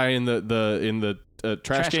event. the guy in the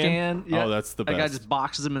trash can. Yeah. Oh, that's the That best. guy just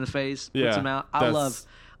boxes him in the face, Yeah, puts him out. I that's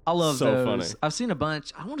love so those. funny. I've seen a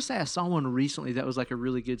bunch. I want to say I saw one recently that was like a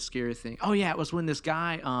really good scary thing. Oh yeah, it was when this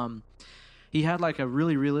guy he had like a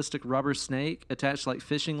really realistic rubber snake attached like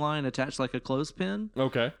fishing line attached like a clothespin.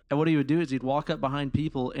 Okay. And what he would do is he'd walk up behind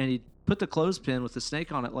people and he'd put the clothespin with the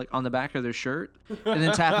snake on it, like on the back of their shirt, and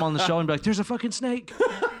then tap them on the shoulder and be like, "There's a fucking snake."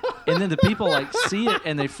 And then the people like see it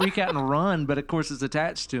and they freak out and run, but of course it's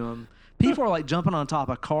attached to them. People are like jumping on top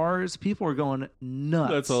of cars. People are going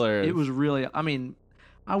nuts. That's hilarious. It was really, I mean,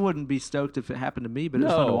 I wouldn't be stoked if it happened to me, but it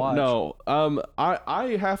was fun to watch. No.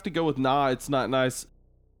 I have to go with nah, it's not nice.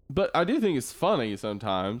 But I do think it's funny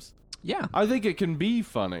sometimes. Yeah. I think it can be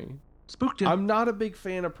funny. Spooked him. I'm not a big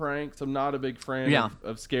fan of pranks. I'm not a big fan Yeah.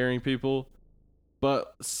 of scaring people.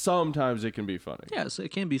 But sometimes it can be funny. Yeah, so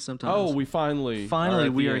it can be sometimes. Oh, we finally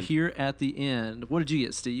at we the are end. here at the end. What did you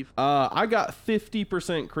get, Steve? I got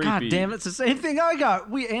 50% creepy. God damn, it's the same thing I got.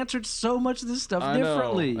 We answered so much of this stuff I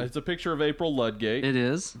differently. know. It's a picture of April Ludgate. It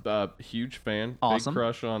is. Huge fan. Awesome. Big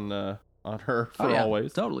crush on her for Oh, yeah,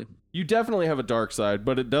 always. Totally. You definitely have a dark side,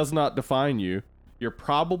 but it does not define you. You're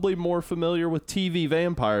probably more familiar with TV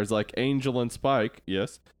vampires like Angel and Spike,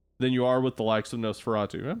 yes, than you are with the likes of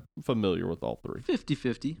Nosferatu. I'm familiar with all three.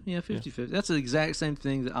 50-50. Yeah, 50-50. That's the exact same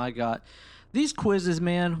thing that I got. These quizzes,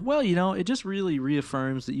 man, well, you know, it just really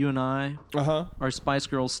reaffirms that you and I Uh-huh. are Spice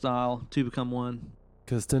Girls style, two become one.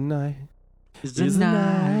 'Cause tonight is the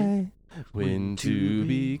night when to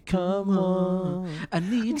become one. I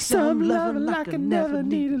need some love like I never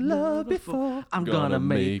needed love before. I'm gonna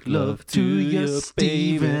make love to you,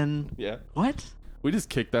 Steven. Yeah. What? We just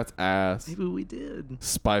kicked that ass. Maybe we did.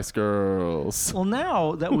 Spice Girls. Well,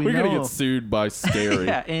 now that We're know. gonna get sued by Scary.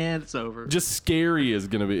 Yeah, and it's over. Just Scary is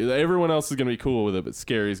gonna be. Everyone else is gonna be cool with it, but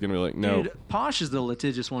Scary is gonna be like, no. Dude, Posh is the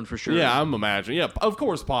litigious one for sure. Yeah, I'm imagining. Yeah, of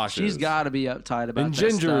course, Posh. She's got to be uptight about and that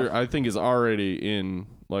Ginger, stuff. I think, is already in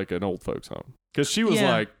like an old folks home because she was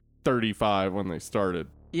like 35 when they started.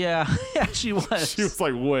 Yeah, yeah, she was. She was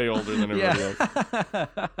like way older than everybody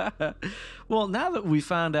else. Well, now that we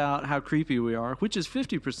found out how creepy we are, which is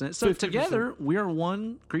 50%, so 50%. together we are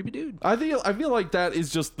one creepy dude. I feel like that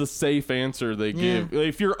is just the safe answer they give.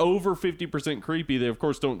 If you're over 50% creepy, they of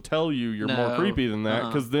course don't tell you you're more creepy than that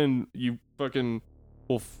because then you fucking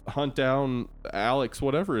will hunt down Alex,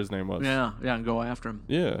 whatever his name was. Yeah, and go after him.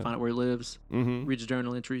 Yeah, find out where he lives. Mm-hmm. Read his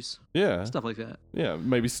journal entries. Yeah, stuff like that. Yeah,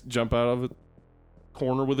 maybe jump out of a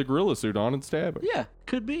corner with a gorilla suit on and stab him. Yeah,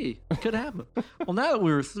 could be. Could happen. Well, now that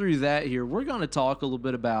we're through that here, we're going to talk a little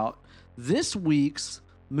bit about this week's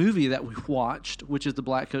movie that we watched, which is The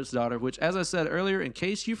Blackcoat's Daughter, which, as I said earlier, in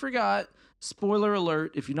case you forgot, spoiler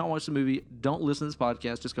alert, if you've not watched the movie, don't listen to this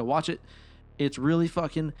podcast. Just go watch it. It's really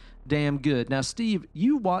fucking damn good. Now, Steve,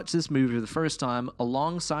 you watched this movie for the first time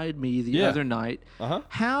alongside me the other night. Uh-huh.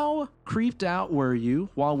 How creeped out were you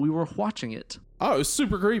while we were watching it? Oh, it was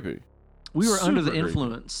super creepy. We were under the creepy.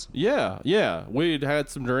 influence. Yeah. We'd had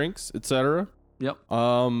some drinks, etc. Yep.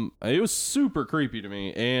 It was super creepy to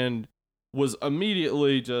me and was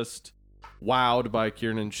immediately just wowed by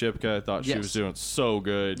Kiernan Shipka. I thought she was doing so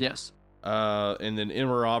good. Yes. And then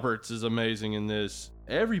Emma Roberts is amazing in this.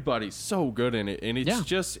 Everybody's so good in it, and it's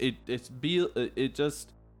just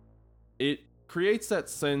it creates that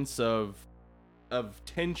sense of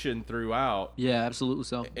tension throughout. Yeah, absolutely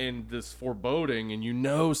so. And this foreboding, and you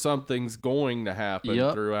know something's going to happen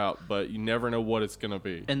throughout, but you never know what it's going to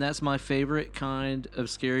be. And that's my favorite kind of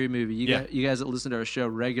scary movie. You guys that listen to our show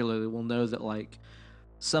regularly will know that, like,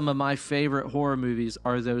 some of my favorite horror movies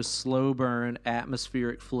are those slow burn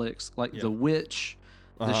atmospheric flicks, like The Witch,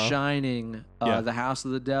 The Shining, The House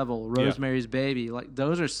of the Devil, Rosemary's Baby. Like,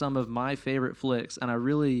 those are some of my favorite flicks, and I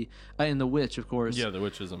really and The Witch, of course. Yeah, The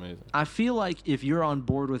Witch is amazing. I feel like if you're on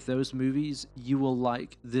board with those movies, you will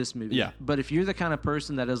like this movie. Yeah. But if you're the kind of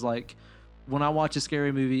person that is like, when I watch a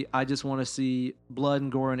scary movie, I just want to see blood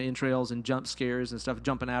and gore and entrails and jump scares and stuff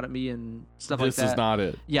jumping out at me and stuff like that. This is not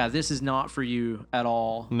it. Yeah, this is not for you at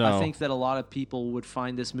all. No. I think that a lot of people would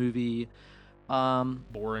find this movie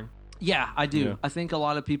boring. Yeah, I do. Yeah. I think a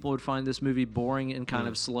lot of people would find this movie boring and kind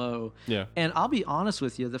of slow. Yeah. And I'll be honest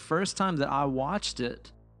with you, the first time that I watched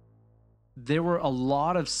it, there were a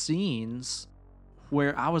lot of scenes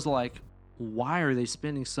where I was like, why are they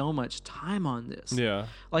spending so much time on this? Yeah.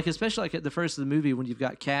 Like, especially like at the first of the movie when you've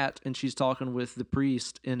got Kat and she's talking with the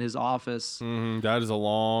priest in his office. Mm-hmm. That is a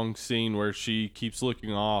long scene where she keeps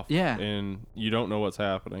looking off. Yeah. And you don't know what's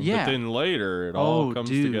happening. Yeah. But then later it all comes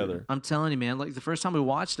together. I'm telling you, man, like the first time we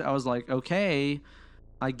watched it, I was like, okay,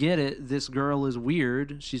 I get it. This girl is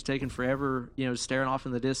weird. She's taking forever, staring off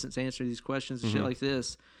in the distance, answering these questions and shit like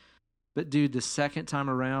this. But dude, the second time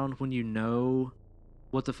around when you know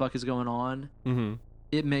what the fuck is going on,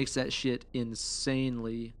 it makes that shit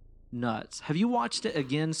insanely nuts. Have you watched it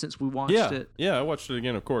again since we watched it? Yeah, I watched it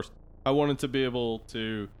again, of course. I wanted to be able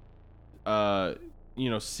to,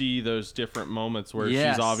 see those different moments where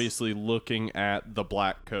she's obviously looking at the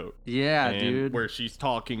black coat. Yeah, and dude. Where she's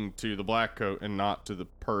talking to the black coat and not to the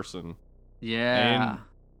person. Yeah.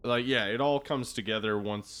 And, it all comes together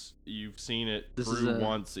once you've seen it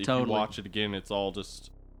once. If you watch it again, it's all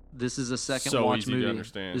just... This is a second so watch easy movie. To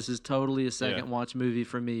understand. This is totally a second watch movie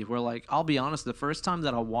for me. Where, like, I'll be honest, the first time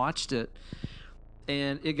that I watched it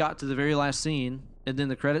and it got to the very last scene and then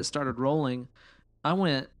the credits started rolling, I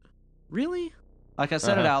went, really? Like, I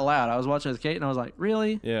said it out loud. I was watching with Kate and I was like,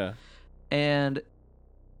 really? Yeah. And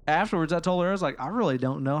afterwards I told her, I was like, I really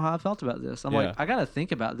don't know how I felt about this. I'm like, I got to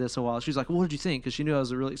think about this a while. She's like, well, what did you think? Because she knew I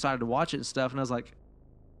was really excited to watch it and stuff. And I was like,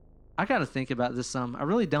 I got to think about this some. I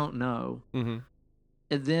really don't know. Mm-hmm.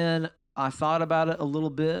 And then I thought about it a little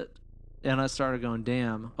bit, and I started going,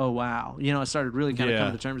 damn, oh, wow. I started really kind of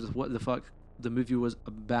coming to terms with what the fuck the movie was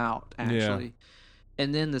about, actually. Yeah.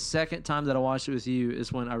 And then the second time that I watched it with you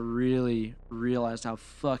is when I really realized how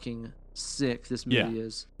fucking sick this movie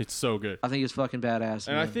is. It's so good. I think it's fucking badass.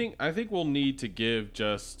 And man. I think we'll need to give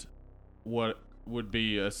just what would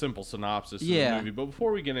be a simple synopsis of the movie. But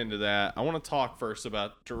before we get into that, I want to talk first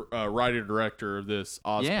about writer-director of this,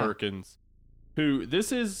 Oz Perkins. Who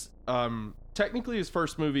this is technically his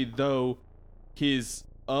first movie, though his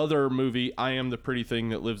other movie, I Am the Pretty Thing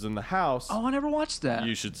That Lives in the House. Oh, I never watched that.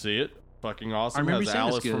 You should see it. Fucking awesome. I remember Has saying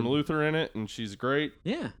it's Alice good. from Luther in it, and she's great.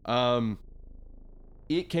 Yeah.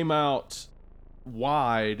 It came out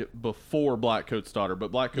wide before Black Coat's Daughter,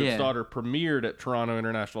 but Black Coat's Daughter premiered at Toronto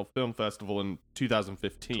International Film Festival in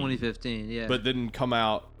 2015. 2015, yeah. But didn't come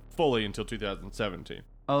out fully until 2017.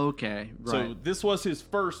 Okay, right. So this was his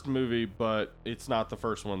first movie, but it's not the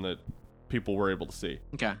first one that people were able to see.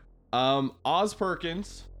 Okay. Oz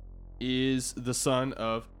Perkins is the son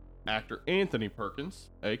of actor Anthony Perkins,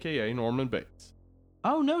 aka Norman Bates.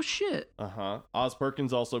 Oh, no shit. Oz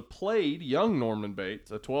Perkins also played young Norman Bates,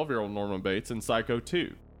 a 12-year-old Norman Bates, in Psycho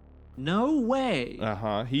 2. No way.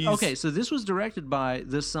 He's Okay, so this was directed by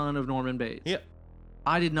the son of Norman Bates. Yep.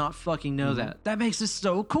 I did not fucking know that. That makes it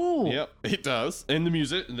so cool. Yep, it does. And the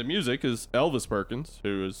music is Elvis Perkins,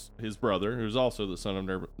 who is his brother, who's also the son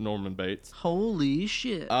of Norman Bates. Holy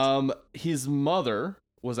shit. His mother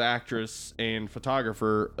was actress and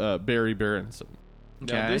photographer Barry Berenson.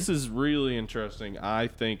 Okay. Now, this is really interesting. I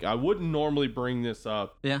think I wouldn't normally bring this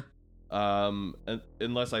up. Yeah.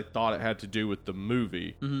 Unless I thought it had to do with the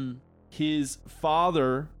movie. Mm-hmm. His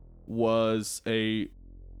father was a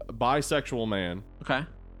bisexual man. Okay.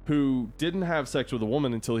 Who didn't have sex with a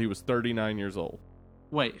woman until he was 39 years old.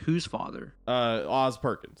 Wait, whose father? Oz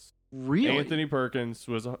Perkins. Really? Anthony Perkins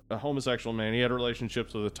was a homosexual man. He had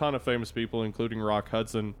relationships with a ton of famous people, including Rock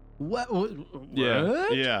Hudson. What?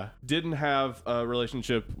 Yeah. Didn't have a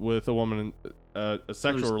relationship with a woman, a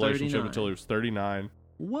sexual relationship until he was 39.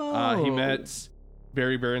 Whoa. He met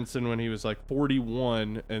Barry Berenson when he was like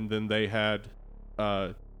 41, and then they had,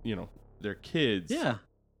 their kids. Yeah.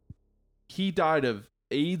 He died of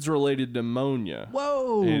AIDS-related pneumonia.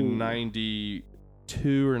 Whoa. In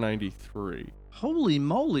 92 or 93. Holy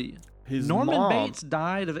moly. His Norman mom, Bates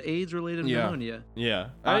died of AIDS-related pneumonia. Yeah.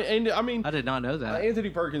 I did not know that. Anthony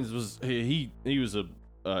Perkins was he was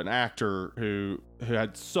an actor who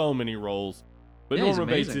had so many roles, but Norman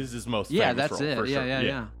Bates is his most famous that's role, it. for sure.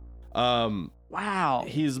 Yeah. Wow.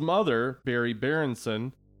 His mother, Barry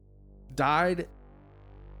Berenson, died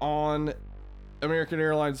on American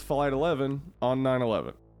Airlines Flight 11 on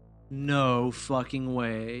 9/11. No fucking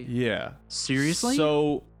way. Yeah. Seriously?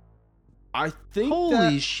 So I think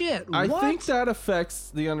holy shit. What? I think that affects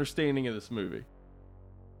the understanding of this movie.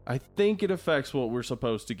 I think it affects what we're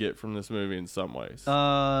supposed to get from this movie in some ways.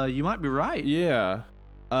 You might be right. Yeah.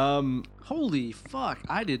 Holy fuck.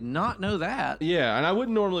 I did not know that. Yeah, and I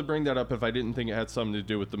wouldn't normally bring that up if I didn't think it had something to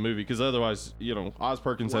do with the movie, because otherwise, Oz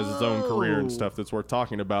Perkins has his own career and stuff that's worth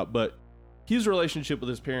talking about, but his relationship with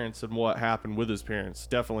his parents and what happened with his parents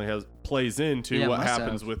definitely plays into what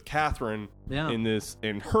happens with Catherine in this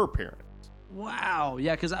and her parents. Wow.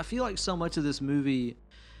 Yeah, because I feel like so much of this movie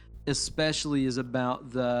especially is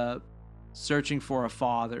about the searching for a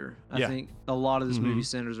father. I think a lot of this movie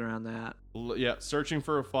centers around that. Yeah, searching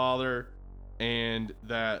for a father and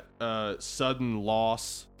that sudden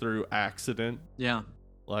loss through accident. Yeah.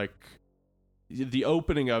 Like, the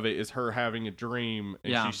opening of it is her having a dream,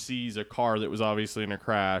 and she sees a car that was obviously in a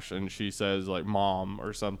crash, and she says, like, Mom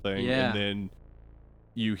or something. And then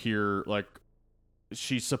you hear, like,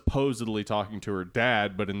 she's supposedly talking to her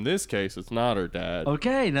dad, but in this case, it's not her dad.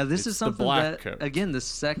 Okay, now this is something that, coat. again, the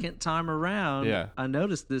second time around, I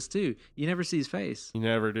noticed this too. You never see his face. You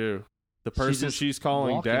never do. The person she's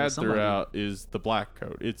calling dad throughout is the black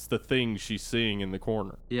coat. It's the thing she's seeing in the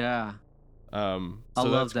corner. Yeah. So I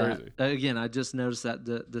love that. Crazy. Again, I just noticed that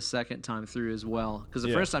the second time through as well. Because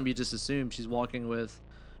the first time you just assume she's walking with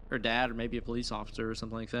her dad or maybe a police officer or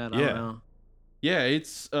something like that. I don't know. Yeah,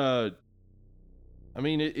 it's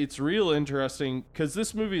it's real interesting because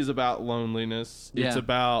this movie is about loneliness. It's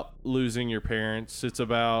about losing your parents. It's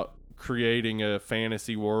about creating a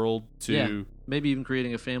fantasy world to maybe even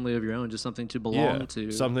creating a family of your own, just something to belong to.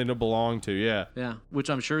 Something to belong to, Yeah, which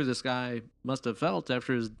I'm sure this guy must have felt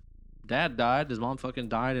after his dad died. His mom fucking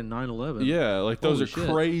died in 9/11. Yeah, like those are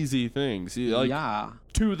crazy things. Like,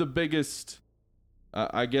 two of the biggest,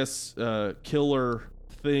 killer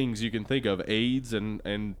things you can think of: AIDS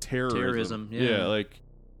and terrorism. Yeah, like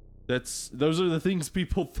those are the things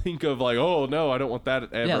people think of. Like, oh no, I don't want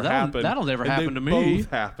that to ever happen. That'll never happen to me. Both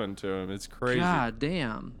happen to him. It's crazy. God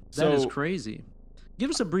damn, that is crazy. Give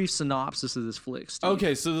us a brief synopsis of this flick, Steve.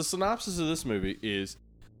 Okay, so the synopsis of this movie is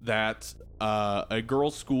that a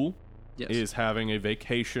girls' school is having a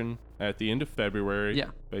vacation at the end of February.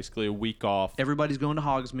 Yeah. Basically a week off. Everybody's going to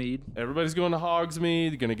Hogsmeade. They're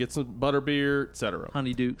going to get some butterbeer, etc.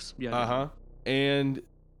 Honeydukes. Yeah. And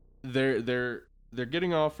they're they're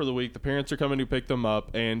getting off for the week. The parents are coming to pick them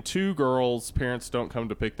up, and 2 girls' parents don't come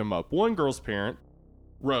to pick them up. One girl's parent,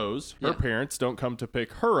 Rose, her parents don't come to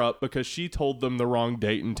pick her up because she told them the wrong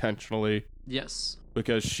date intentionally. Yes.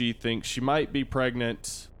 Because she thinks she might be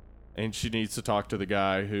pregnant, and she needs to talk to the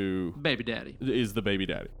guy who... Baby daddy. Is the baby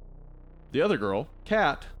daddy. The other girl,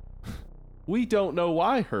 Kat, we don't know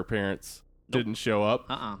why her parents didn't show up.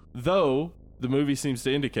 Though, the movie seems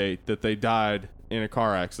to indicate that they died in a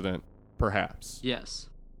car accident, perhaps. Yes.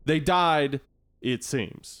 They died, it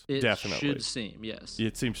seems. It definitely. should seem, yes.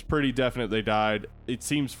 It seems pretty definite they died. It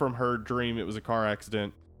seems from her dream it was a car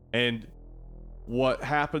accident. And what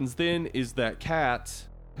happens then is that Kat,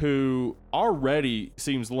 who already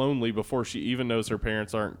seems lonely before she even knows her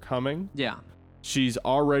parents aren't coming. Yeah. She's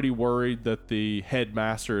already worried that the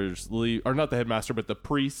headmaster is or not the headmaster, but the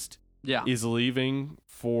priest is leaving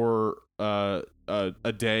for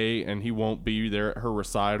a day, and he won't be there at her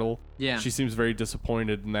recital. Yeah. She seems very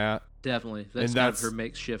disappointed in that. Definitely. That's kind of her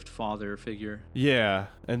makeshift father figure. Yeah,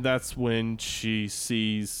 and that's when she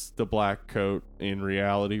sees the black coat in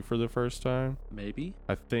reality for the first time. Maybe.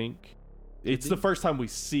 I think. It's the first time we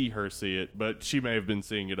see her see it, but she may have been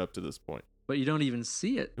seeing it up to this point. But you don't even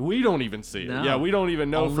see it. We don't even see No. it. Yeah, we don't even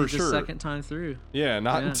know Only for sure. the second time through. Yeah,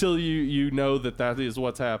 not until you know that is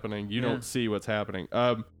what's happening. You don't see what's happening.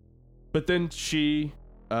 But then she,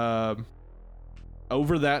 over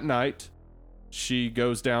that night, she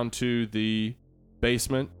goes down to the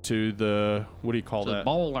basement, to the, what do you call that?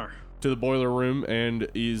 Boiler. To the boiler room, and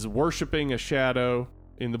is worshiping a shadow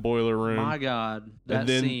in the boiler room. My God, that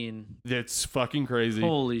scene. It's fucking crazy.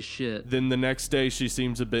 Holy shit. Then the next day, she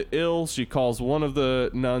seems a bit ill. She calls one of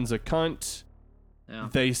the nuns a cunt. Yeah.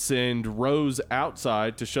 They send Rose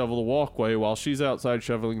outside to shovel the walkway. While she's outside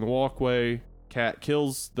shoveling the walkway, Kat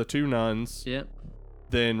kills the 2 nuns. Yep.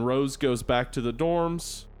 Then Rose goes back to the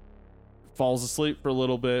dorms, falls asleep for a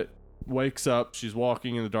little bit, wakes up. She's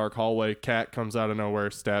walking in the dark hallway. Kat comes out of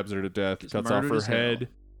nowhere, stabs her to death, cuts off her head.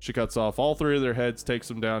 She cuts off all 3 of their heads, takes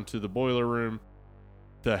them down to the boiler room.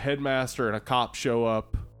 The headmaster and a cop show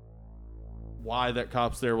up. Why that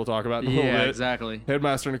cop's there, we'll talk about in a little bit. Yeah, exactly.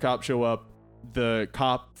 Headmaster and a cop show up. The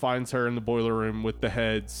cop finds her in the boiler room with the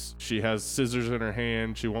heads. She has scissors in her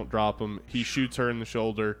hand. She won't drop them. He shoots her in the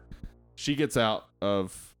shoulder. She gets out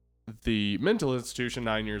of the mental institution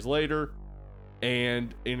 9 years later.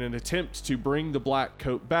 And in an attempt to bring the black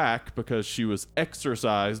coat back, because she was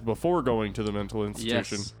exorcised before going to the mental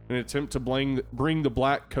institution, in an attempt to bring the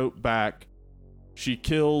black coat back, she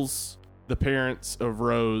kills the parents of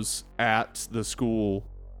Rose at the school,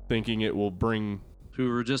 thinking it will bring... Who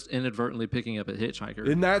were just inadvertently picking up a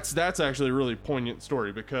hitchhiker. And that's actually a really poignant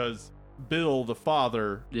story, because Bill, the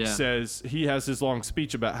father, says he has his long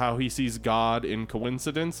speech about how he sees God in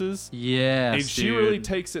coincidences. Yes, and she really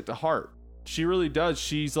takes it to heart. She really does.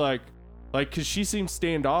 She's like, because she seems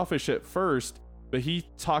standoffish at first, but he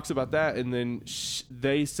talks about that, and then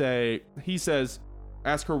he says,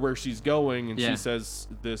 ask her where she's going, and she says,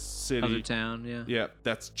 this city. Other town, yeah. Yeah,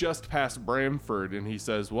 that's just past Bramford, and he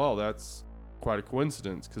says, well, that's quite a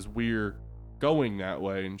coincidence, because we're going that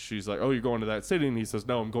way, and she's like, oh, you're going to that city, and he says,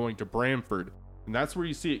 no, I'm going to Bramford, and that's where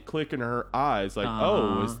you see it click in her eyes, like,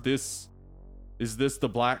 oh, is this the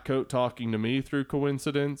black coat talking to me through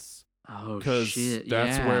coincidence? Oh, because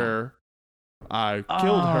that's where I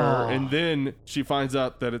killed her. And then she finds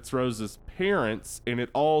out that it's Rose's parents, and it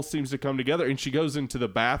all seems to come together. And she goes into the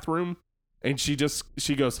bathroom, and she goes,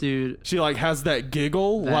 dude, she like has that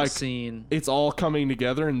giggle, that like scene. It's all coming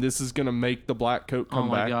together, and this is gonna make the black coat come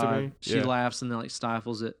back to me. She laughs and then like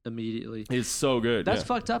stifles it immediately. It's so good. That's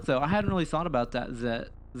fucked up though. I hadn't really thought about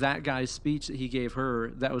that guy's speech that he gave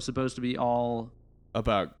her that was supposed to be all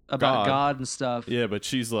about God and stuff. Yeah, but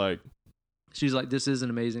she's like, this is an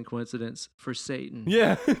amazing coincidence for Satan.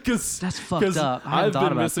 Yeah, because that's fucked up. I've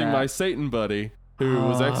been missing my Satan buddy who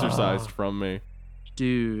was exorcised from me,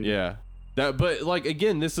 dude. Yeah, but like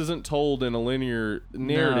again, this isn't told in a linear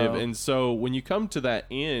narrative, and so when you come to that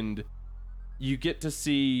end, you get to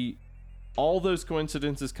see all those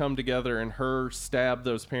coincidences come together, and her stab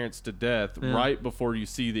those parents to death right before you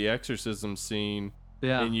see the exorcism scene.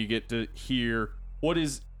 Yeah, and you get to hear what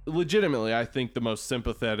is legitimately, I think, the most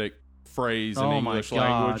sympathetic phrase in English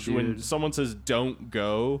language, dude. When someone says "don't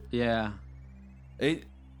go." Yeah, it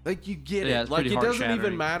like you get it. Like it doesn't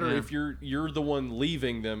even matter if you're the one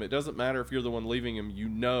leaving them. It doesn't matter if you're the one leaving them. You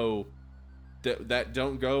know that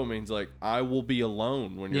 "don't go" means like I will be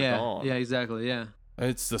alone when you're gone. Yeah, exactly. Yeah.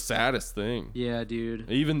 It's the saddest thing. Yeah, dude.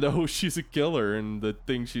 Even though she's a killer and the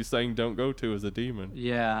thing she's saying "don't go to" is a demon.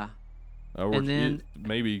 Yeah. And then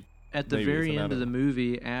maybe at the very end of the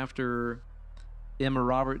movie, after Emma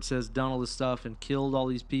Roberts has done all this stuff and killed all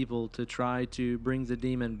these people to try to bring the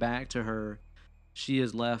demon back to her, she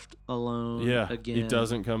is left alone again. It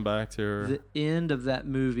doesn't come back to her. The end of that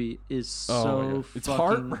movie is so it's fucking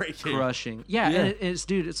heartbreaking. Crushing. Yeah, and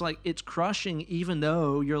it's like, it's crushing even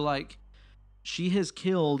though you're like, she has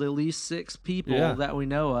killed at least 6 people that we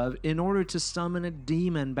know of in order to summon a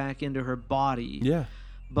demon back into her body. Yeah.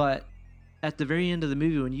 But at the very end of the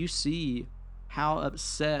movie, when you see how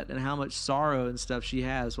upset and how much sorrow and stuff she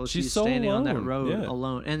has while she's so standing alone. on that road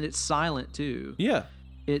alone, and it's silent too. Yeah.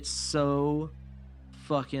 It's so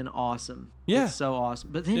fucking awesome. Yeah. It's so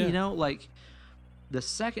awesome. But then, you know, like, the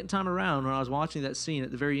second time around when I was watching that scene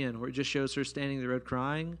at the very end where it just shows her standing in the road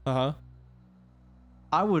crying,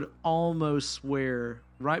 I would almost swear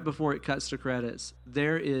right before it cuts to credits,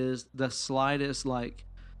 there is the slightest, like,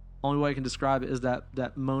 only way I can describe it is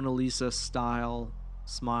that Mona Lisa style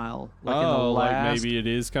smile. Like in the last, like maybe it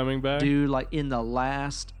is coming back? Dude, like in the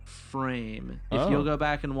last frame. If you'll go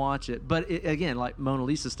back and watch it. But again, like Mona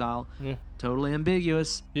Lisa style, totally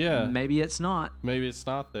ambiguous. Yeah. Maybe it's not. Maybe it's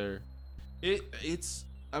not there. It's,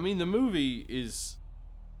 I mean, the movie is,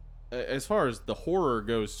 as far as the horror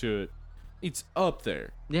goes to it, it's up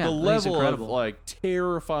there. Yeah, the level of incredible. like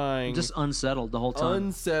terrifying, Just unsettled the whole time.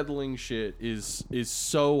 unsettling shit is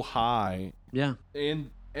so high. Yeah. And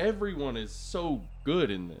everyone is so good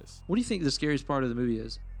in this. What do you think the scariest part of the movie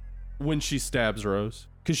is? When she stabs Rose,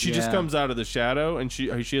 because she just comes out of the shadow and she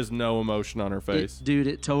has no emotion on her face. Dude,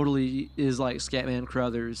 it totally is like Scatman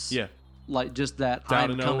Crothers. Yeah. Like just that Out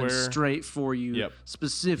I'm of coming nowhere. straight for you,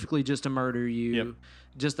 specifically just to murder you. Yep.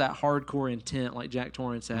 Just that hardcore intent like Jack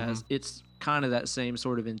Torrance has. It's kind of that same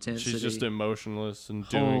sort of intensity. She's just emotionless and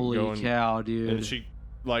Holy cow, dude. And she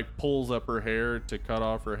like pulls up her hair to cut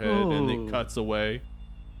off her head and it cuts away.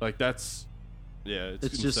 Like that's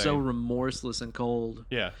it's just so remorseless and cold.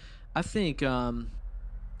 Yeah. I think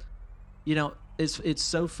you know, it's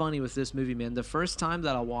so funny with this movie, man. The first time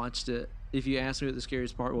that I watched it, if you asked me what the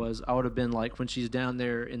scariest part was, I would have been like when she's down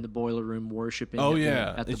there in the boiler room worshiping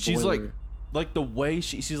at the she's boiler. like the way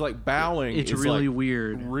she's like bowing. It's really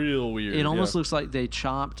weird. Real weird. It almost looks like they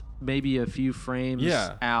chopped maybe a few frames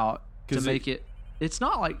out to make it. It's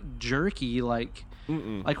not like jerky like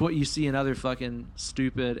what you see in other fucking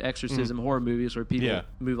stupid exorcism horror movies where people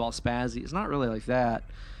move all spazzy. It's not really like that.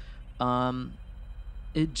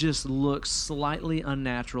 It just looks slightly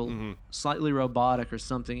unnatural, slightly robotic or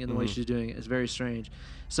something in the way she's doing it. It's very strange.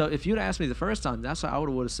 So if you'd asked me the first time, that's what I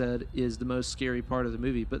would have said is the most scary part of the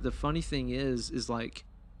movie. But the funny thing is like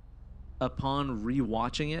upon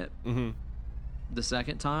rewatching it the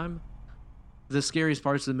second time, the scariest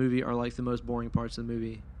parts of the movie are like the most boring parts of the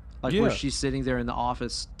movie. Like where she's sitting there in the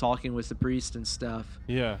office talking with the priest and stuff.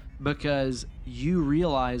 Yeah. Because you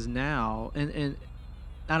realize now, and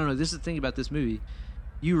I don't know, this is the thing about this movie.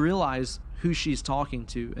 You realize who she's talking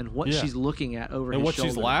to and what she's looking at over his shoulder. And what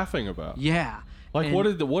she's laughing about. Yeah. Like, and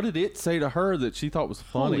what did it say to her that she thought was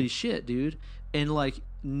funny? Holy shit, dude. And, like,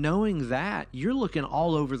 knowing that, you're looking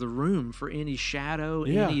all over the room for any shadow,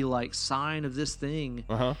 any, like, sign of this thing.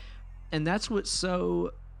 And that's what's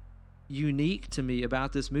so unique to me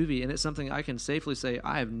about this movie. And it's something I can safely say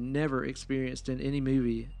I have never experienced in any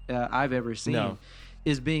movie I've ever seen,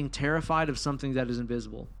 is being terrified of something that is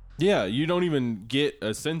invisible. Yeah, you don't even get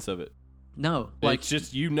a sense of it. No. Like, it's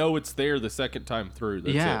just, it's there the second time through.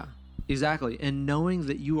 That's it. Exactly. And knowing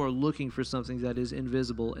that you are looking for something that is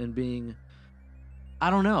invisible and being,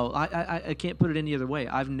 I don't know. I can't put it any other way.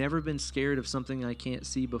 I've never been scared of something I can't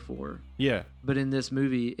see before. Yeah. But in this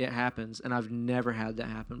movie, it happens, and I've never had that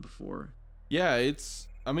happen before. Yeah,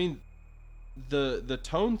 I mean, the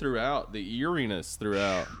tone throughout, the eeriness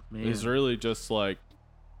throughout is really just like,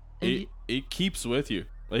 it keeps with you.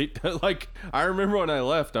 Like, I remember when I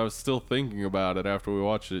left, I was still thinking about it after we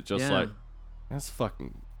watched it, just like, that's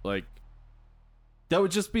fucking, like, that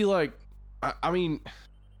would just be like, I mean,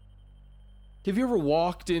 have you ever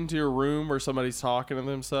walked into a room where somebody's talking to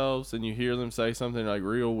themselves and you hear them say something like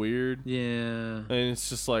real weird? Yeah. And it's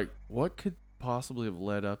just like, what could possibly have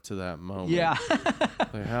led up to that moment? Yeah.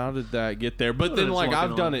 Like, how did that get there? But then, like,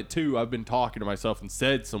 I've done it too. I've been talking to myself and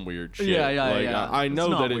said some weird shit. Yeah. I know it's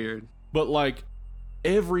not that weird. But, like,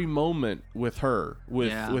 every moment with her,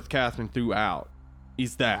 with Catherine throughout,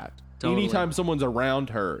 is that. Totally. Anytime someone's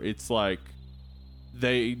around her, it's like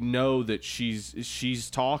they know that she's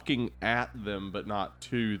talking at them but not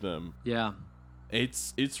to them. Yeah.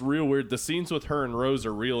 It's real weird. The scenes with her and Rose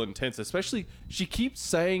are real intense. Especially, she keeps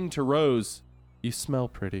saying to Rose, "You smell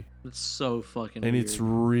pretty." It's so fucking and weird. It's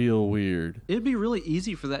real weird. It'd be really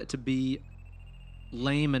easy for that to be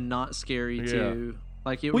lame and not scary too.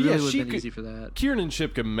 Like, it really would have been easy for that. Kiernan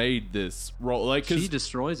Shipka made this role. Like, she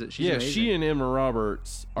destroys it. She's amazing. She and Emma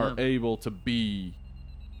Roberts are able to be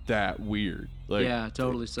that weird. Like, yeah,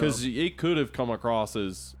 totally so. Because it could have come across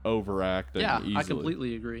as overacting easily. I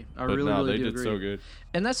completely agree. I but really, no, really they do did agree. so good.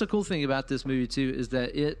 And that's the cool thing about this movie, too, is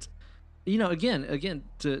that it... You know, again,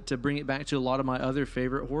 to bring it back to a lot of my other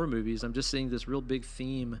favorite horror movies, I'm just seeing this real big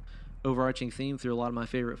overarching theme through a lot of my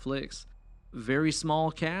favorite flicks. Very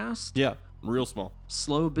small cast. Yeah, real small.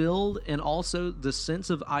 Slow build, and also the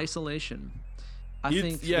sense of isolation. I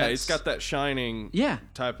think it's got that Shining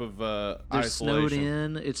type of they're isolation. Snowed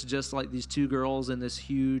in. It's just like these two girls in this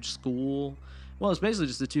huge school. Well, it's basically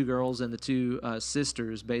just the two girls and the two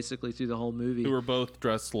sisters, basically, through the whole movie. Who are both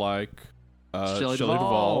dressed like... Shelley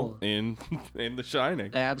Duvall in The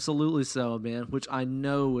Shining. Absolutely so, man, which I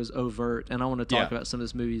know was overt, and I want to talk about some of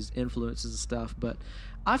this movie's influences and stuff, but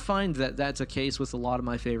I find that that's a case with a lot of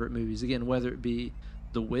my favorite movies. Again, whether it be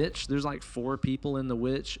The Witch, there's like 4 people in The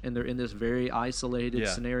Witch, and they're in this very isolated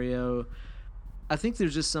scenario. I think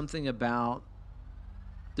there's just something about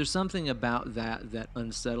that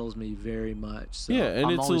unsettles me very much. So and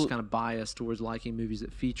I'm it's always kind of biased towards liking movies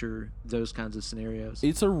that feature those kinds of scenarios.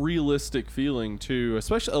 It's a realistic feeling too,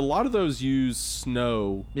 especially a lot of those use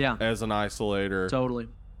snow as an isolator. Totally.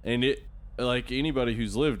 And it, like, anybody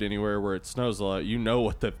who's lived anywhere where it snows a lot, you know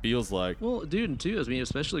what that feels like. Well, dude, and too, I mean,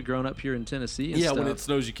 especially growing up here in Tennessee and stuff. When it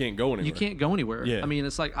snows, you can't go anywhere. You can't go anywhere. Yeah. I mean,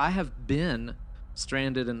 it's like I have been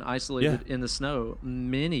stranded and isolated in the snow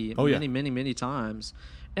many times.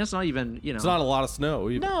 And it's not even, It's not a lot of snow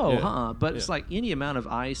either. No, but it's like any amount of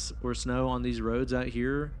ice or snow on these roads out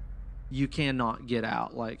here, you cannot get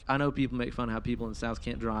out. Like, I know people make fun of how people in the South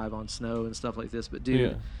can't drive on snow and stuff like this, but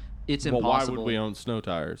dude, it's impossible. Well, why would we own snow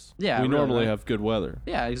tires? Yeah, we normally have good weather.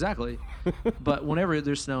 Yeah, exactly. But whenever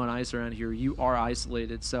there's snow and ice around here, you are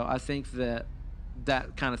isolated. So I think that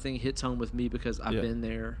kind of thing hits home with me because I've been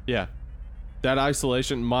there. Yeah, that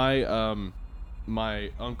isolation.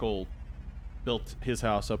 My uncle built his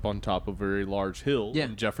house up on top of a very large hill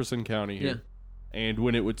in Jefferson County here. And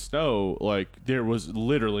when it would snow, like, there was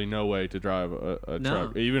literally no way to drive a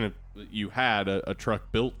truck. Even if you had a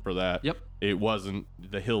truck built for that, it wasn't,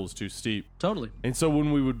 the hill was too steep. Totally. And so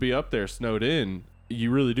when we would be up there snowed in,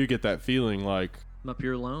 you really do get that feeling like... I'm up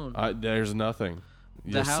here alone. There's nothing.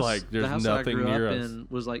 The house nothing I grew near up us. in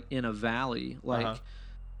was like in a valley. Like,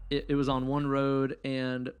 it was on one road,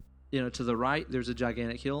 and... to the right, there's a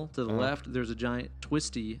gigantic hill. To the left, there's a giant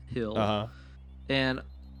twisty hill. And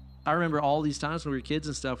I remember all these times when we were kids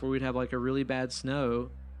and stuff where we'd have like a really bad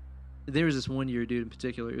snow. There was this one year, dude, in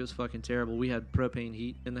particular. It was fucking terrible. We had propane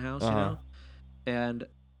heat in the house, and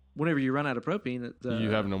whenever you run out of propane, you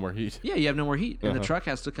have no more heat. Yeah, you have no more heat, and the truck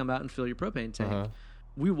has to come out and fill your propane tank.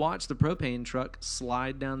 We watched the propane truck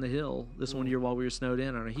slide down the hill this one year while we were snowed in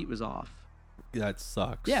and our heat was off. That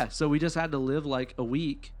sucks. Yeah, so we just had to live like a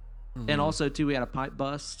week. And also, too, we had a pipe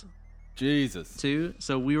bust. Jesus. Too.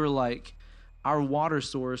 So we were like, our water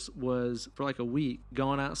source was, for like a week,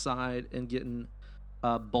 going outside and getting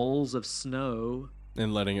bowls of snow.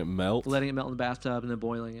 And letting it melt? Letting it melt in the bathtub and then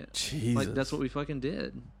boiling it. Jesus. Like, that's what we fucking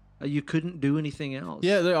did. You couldn't do anything else.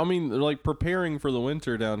 Yeah, I mean, like, preparing for the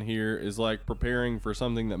winter down here is like preparing for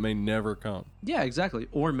something that may never come. Yeah, exactly.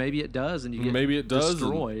 Or maybe it does and you get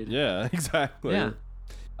destroyed. Yeah, exactly. Yeah.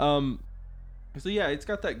 So yeah, it's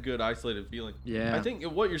got that good isolated feeling. Yeah. I think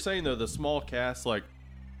what you're saying though, the small cast, like,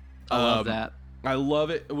 I love that. I love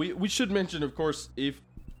it. We should mention, of course, if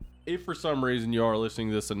for some reason you are listening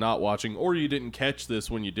to this and not watching, or you didn't catch this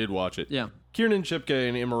when you did watch it. Yeah. Kiernan Shipka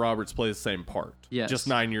and Emma Roberts play the same part. Yes. Just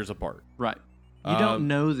 9 years apart. Right. You don't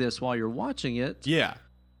know this while you're watching it. Yeah.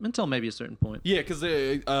 Until maybe a certain point. Yeah, because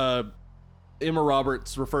Emma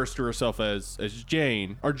Roberts refers to herself as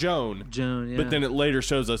Jane or Joan. Joan, yeah. But then it later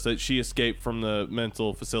shows us that she escaped from the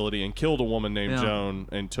mental facility and killed a woman named Joan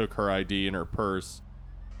and took her ID and her purse.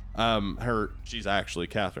 She's actually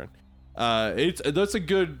Catherine. That's a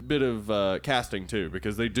good bit of casting too,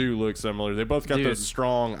 because they do look similar. They both got those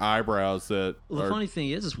strong eyebrows that. Well, the funny thing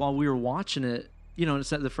is while we were watching it,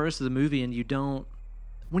 it's at the first of the movie, and you don't.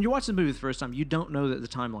 When you're watching the movie the first time, you don't know that the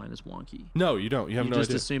timeline is wonky. No, you don't. You have no idea. You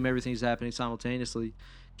just assume everything's happening simultaneously.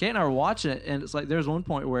 Kate and I were watching it, and it's like there's one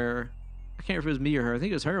point where I can't remember if it was me or her. I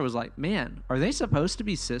think it was her. It was like, man, are they supposed to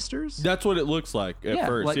be sisters? That's what it looks like at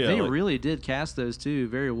first. Like, they really did cast those two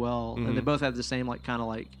very well, and they both have the same kind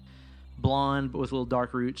of blonde, but with little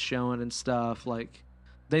dark roots showing and stuff. Like,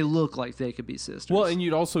 they look like they could be sisters. Well, and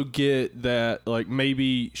you'd also get that, like,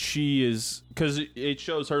 maybe she is, because it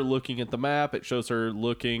shows her looking at the map. It shows her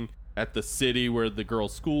looking at the city where the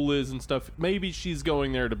girl's school is and stuff. Maybe she's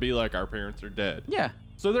going there to be like, our parents are dead. Yeah.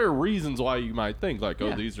 So there are reasons why you might think like,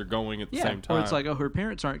 oh, these are going at the same time. Or it's like, oh, her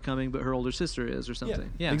parents aren't coming, but her older sister is, or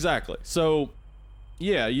something. Yeah. Exactly. So,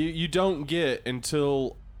 yeah, you don't get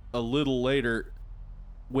until a little later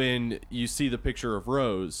when you see the picture of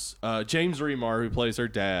Rose. James Remar, who plays her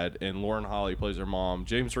dad, and Lauren Holly plays her mom.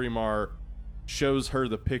 James Remar shows her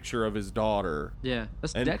the picture of his daughter. Yeah,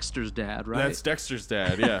 that's Dexter's dad, right? That's Dexter's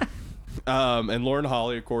dad, yeah. And Lauren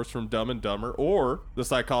Holly, of course, from Dumb and Dumber, or the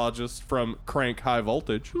psychologist from Crank High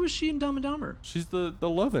Voltage. Who is she in Dumb and Dumber? She's the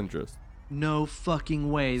love interest. No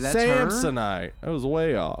fucking way. That's Samsonite. That was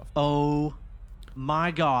way off. Oh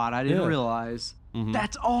my God, I didn't realize. Mm-hmm.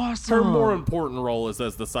 That's awesome. Her more important role is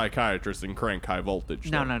as the psychiatrist in Crank High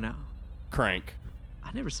Voltage. No. Crank.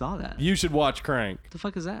 I never saw that. You should watch Crank. What the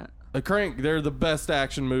fuck is that? Crank, they're the best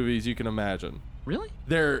action movies you can imagine. Really?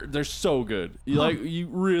 They're so good. Like, you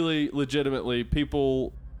really, legitimately,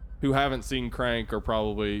 people who haven't seen Crank are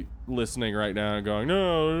probably listening right now and going,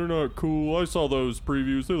 no, they're not cool. I saw those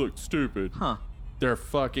previews. They look stupid. Huh. They're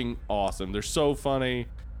fucking awesome. They're so funny.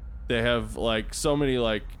 They have, like, so many,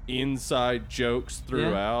 like, inside jokes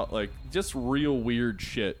throughout. Like, just real weird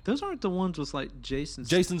shit. Those aren't the ones with, like, Jason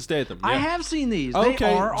Statham. Yeah. I have seen these. Okay.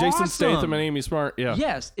 They are Jason awesome. Statham and Amy Smart. Yeah.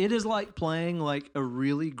 Yes. It is like playing, like, a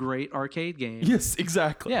really great arcade game. Yes,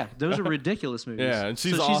 exactly. Yeah. Those are ridiculous movies. Yeah, and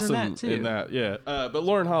she's awesome in that. Yeah. But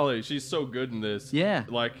Lauren Holly, she's so good in this. Yeah.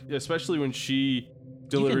 Like, especially when she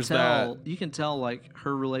delivers that. You can tell, like,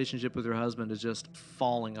 her relationship with her husband is just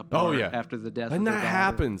falling apart after the death of and their that daughter.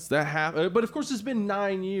 happens. That happens. But of course, it's been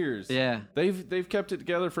 9 years. Yeah. They've kept it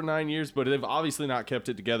together for 9 years, but they've obviously not kept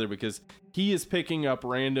it together because he is picking up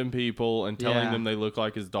random people and telling them they look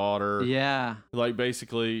like his daughter. Yeah. Like,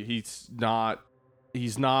 basically, he's not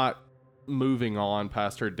moving on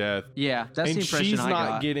past her death. Yeah, that's the impression I got. And she's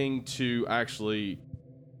not getting to actually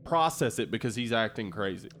process it because he's acting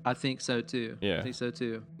crazy. I think so too. Yeah. I think so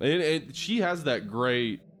too. She has that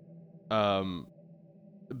great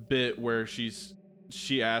bit where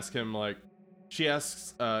she asks him, like, she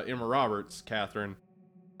asks Emma Roberts, Catherine,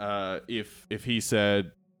 if he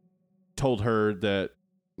told her that,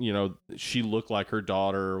 you know, she looked like her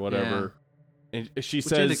daughter or whatever. And she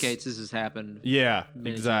says, which indicates this has happened. Yeah,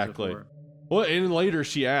 exactly. Well, and later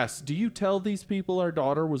she asks, do you tell these people our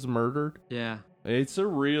daughter was murdered? Yeah. It's a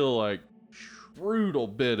real, like, brutal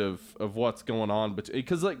bit of what's going on,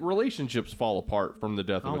 because, like, relationships fall apart from the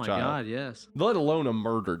death of a child. Oh my God, yes. Let alone a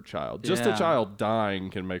murdered child. Just a child dying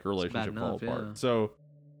can make a relationship fall apart. Yeah. So,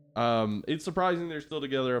 it's surprising they're still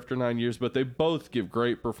together after 9 years, but they both give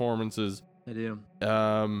great performances. They do.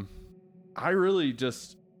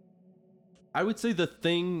 I would say the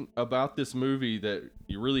thing about this movie that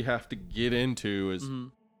you really have to get into is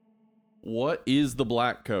what is the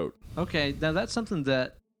black coat? Okay, now that's something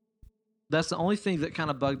that's the only thing that kind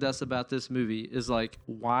of bugged us about this movie is, like,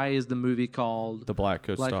 why is the movie called The Black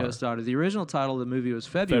Coat's Daughter? The original title of the movie was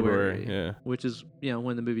February, which is, you know,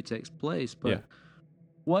 when the movie takes place. But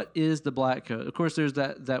what is the black coat? Of course, there's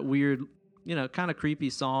that weird, you know, kind of creepy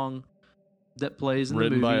song that plays in the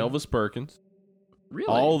movie. Written by Elvis Perkins. Really?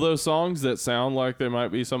 All those songs that sound like they might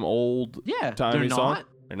be some old timey song.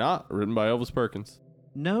 They're not. Written by Elvis Perkins.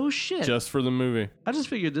 No shit. Just for the movie. I just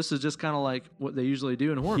figured this is just kind of like what they usually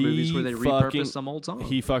do in horror movies where they repurpose some old song.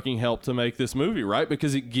 He fucking helped to make this movie, right?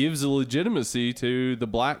 Because it gives a legitimacy to the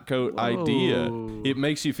black coat idea. It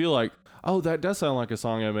makes you feel like, oh, that does sound like a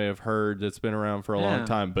song I may have heard that's been around for a long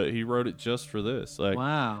time, but he wrote it just for this. Like,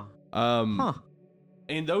 wow.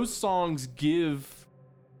 And those songs give...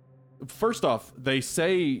 First off, they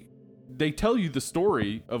tell you the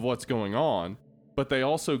story of what's going on, but they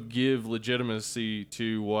also give legitimacy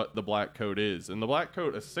to what the black coat is. And the black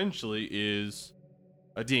coat essentially is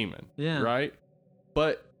a demon, right?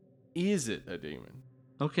 But is it a demon?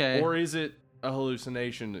 Okay. Or is it a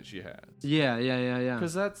hallucination that she has? Yeah.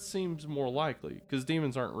 Because that seems more likely, because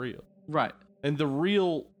demons aren't real. Right. And the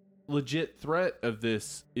real legit threat of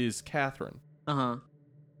this is Catherine. Uh-huh.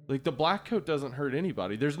 Like, the black coat doesn't hurt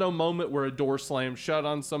anybody. There's no moment where a door slams shut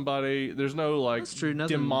on somebody. There's no, like, that's true.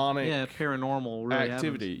 Nothing, demonic paranormal really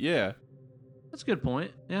activity. Happens. Yeah. That's a good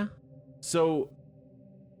point. Yeah. So,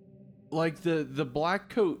 like, the black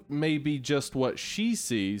coat may be just what she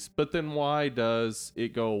sees, but then why does it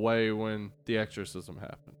go away when the exorcism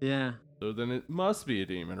happens? Yeah. So then it must be a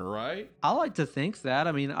demon, right? I like to think that.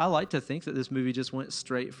 I mean, I like to think that this movie just went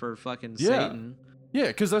straight for fucking Satan. Yeah,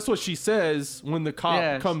 because that's what she says when the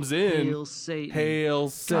cop comes in. Hail Satan. Hail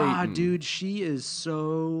Satan. God, dude, she is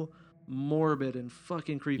so morbid and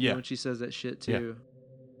fucking creepy when she says that shit, too.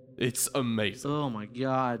 Yeah. It's amazing. Oh, my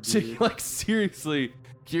God, dude. She, like, seriously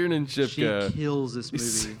Kiernan Shipka. She kills this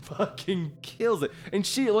movie. Fucking kills it. And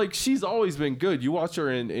she's always been good. You watch her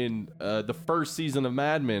in the first season of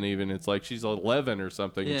Mad Men even. It's like she's 11 or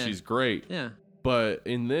something and she's great. Yeah. But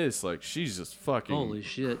in this, like, she's just fucking holy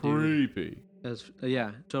shit, creepy.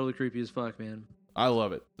 Dude. Totally creepy as fuck, man. I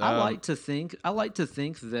love it. I like to think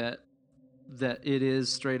that it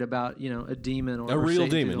is straight about, a demon or a real Satan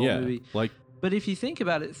demon, yeah. Movie. Like, but if you think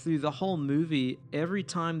about it through the whole movie, every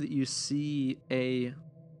time that you see a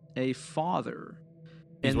father,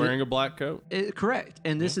 he's wearing a black coat. Correct.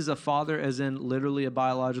 And this is a father as in literally a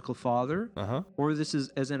biological father, or this is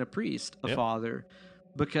as in a priest, father,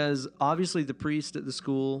 because obviously the priest at the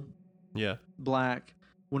school, black.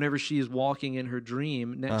 Whenever she is walking in her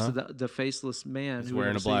dream next to the faceless man who's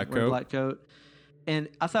wearing a black coat. And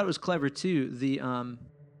I thought it was clever too. The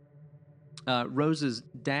Rose's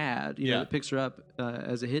dad, that picks her up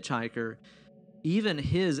as a hitchhiker. Even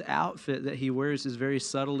his outfit that he wears is very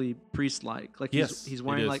subtly priest-like. Like he's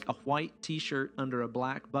wearing like a white T-shirt under a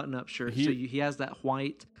black button-up shirt. So he has that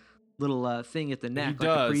white little thing at the neck. He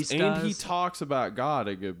like does, a priest and does. he talks about God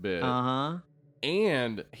a good bit.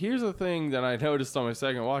 And here's the thing that I noticed on my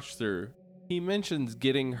second watch through. He mentions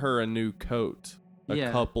getting her a new coat a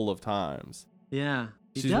couple of times. Yeah.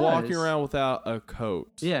 She's walking around without a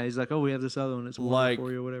coat. Yeah, he's like, oh, we have this other one. It's warm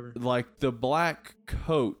for you or whatever. Like the black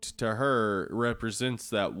coat to her represents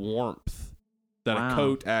that warmth that a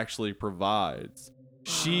coat actually provides.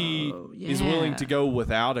 She is willing to go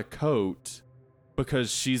without a coat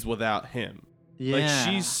because she's without him. Yeah. Like,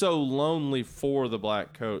 she's so lonely for the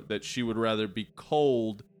black coat that she would rather be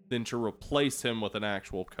cold than to replace him with an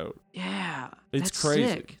actual coat. Yeah. It's crazy.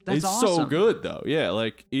 Sick. That's awesome. So good, though. Yeah,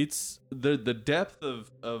 like, it's the depth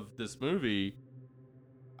of this movie.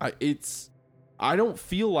 I don't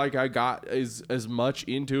feel like I got as much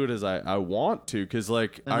into it as I want to, because,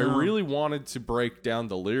 like, I really wanted to break down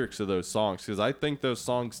the lyrics of those songs, because I think those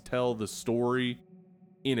songs tell the story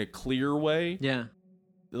in a clear way. Yeah.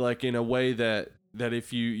 Like, in a way that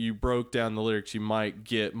if you broke down the lyrics, you might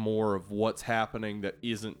get more of what's happening that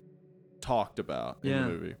isn't talked about in the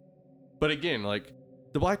movie. But again, like,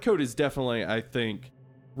 the black coat is definitely, I think,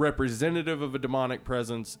 representative of a demonic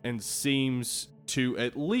presence and seems to,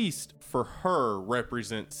 at least for her,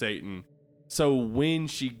 represent Satan. So when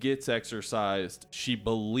she gets exorcised, she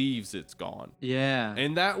believes it's gone. Yeah.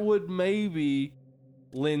 And that would maybe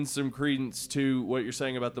lend some credence to what you're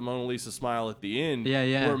saying about the Mona Lisa smile at the end.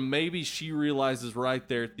 Yeah. Where maybe she realizes right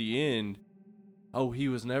there at the end, oh, he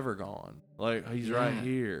was never gone. Like, he's right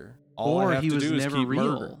here. All I have to do is keep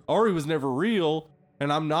murder. Or he was never real,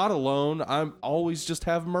 and I'm not alone. I'm always just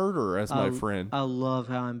have murder as my friend. I love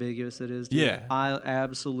how ambiguous it is, dude. Yeah. I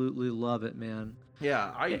absolutely love it, man.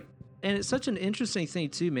 Yeah, and it's such an interesting thing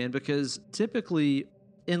too, man, because typically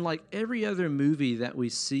in like every other movie that we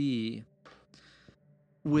see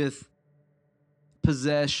with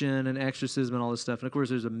possession and exorcism and all this stuff, and of course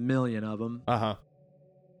there's a million of them.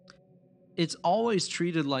 It's always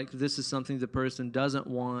treated like this is something the person doesn't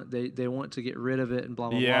want. They want to get rid of it and blah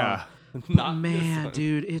blah blah. Not man,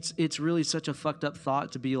 dude, it's really such a fucked up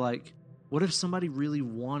thought to be like, what if somebody really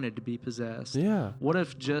wanted to be possessed? Yeah. What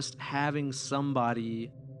if just having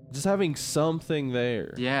somebody, just having something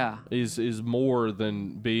there, is more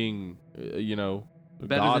than being, better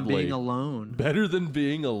godly. than being alone. Better than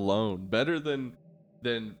being alone. Better than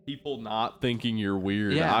people not thinking you're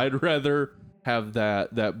weird. Yeah. I'd rather have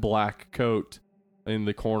that black coat in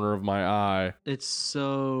the corner of my eye. It's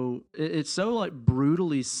so like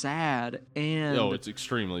brutally sad and it's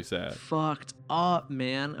extremely sad. Fucked up,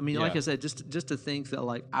 man. I mean, like I said, just to think that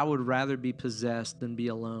like I would rather be possessed than be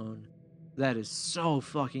alone. That is so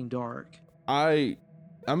fucking dark. I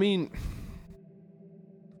mean,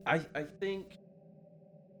 I think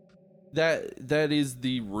that is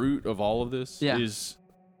the root of all of this. Yeah.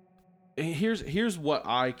 Here's what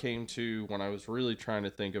I came to when I was really trying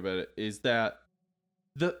to think about it, is that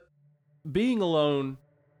the being alone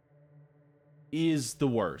is the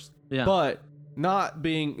worst. Yeah. But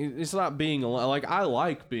it's not being alone. Like, I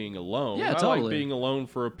like being alone. Yeah, I totally. like being alone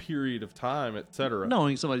for a period of time, etc.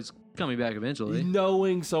 Knowing somebody's coming back eventually.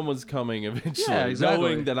 Knowing someone's coming eventually. Yeah, exactly.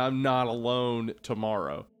 Knowing that I'm not alone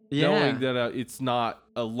tomorrow. Yeah. Knowing that it's not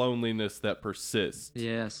a loneliness that persists.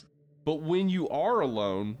 Yes. But when you are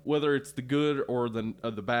alone, whether it's the good or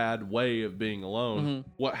the bad way of being alone,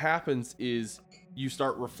 what happens is you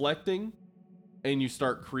start reflecting and you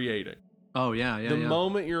start creating. Oh, yeah. The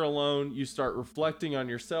moment you're alone, you start reflecting on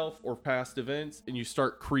yourself or past events, and you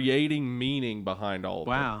start creating meaning behind all of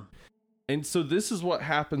them. Wow. And so this is what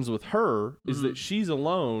happens with her, is that she's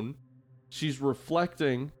alone, she's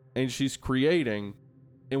reflecting, and she's creating,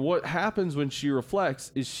 And what happens when she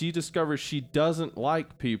reflects is she discovers she doesn't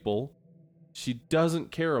like people. She doesn't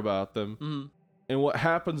care about them. Mm-hmm. And what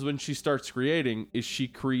happens when she starts creating is she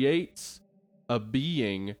creates a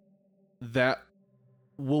being that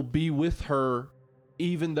will be with her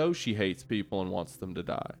even though she hates people and wants them to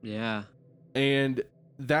die. Yeah. And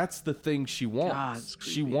that's the thing she wants. God, it's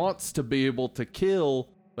creepy. She wants to be able to kill,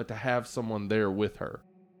 but to have someone there with her.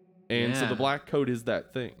 And so Yeah. the black coat is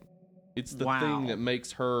that thing. It's the Wow. thing that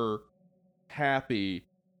makes her happy.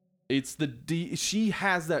 It's she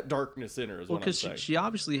has that darkness in her, is Well, what I'm because saying. she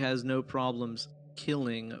obviously has no problems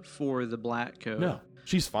killing for the black coat. No,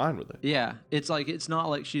 she's fine with it. Yeah, it's not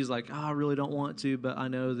like she's like, oh, I really don't want to, but I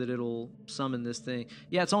know that it'll summon this thing.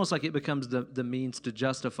 Yeah, it's almost like it becomes the means to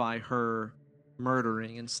justify her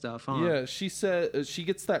murdering and stuff, huh? Yeah, she said she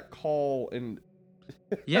gets that call and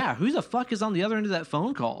Yeah, who the fuck is on the other end of that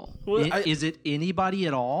phone call? Well, Is it anybody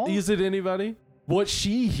at all? is it anybody? What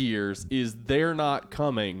she hears is they're not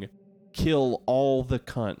coming. Kill all the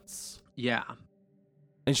cunts. Yeah.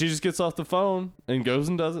 And she just gets off the phone and goes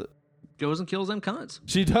and does it. Goes and kills them cunts.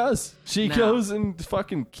 She does. She Now- goes and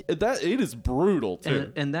fucking that. It is brutal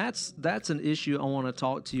too. And that's an issue I want to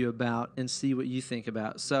talk to you about and see what you think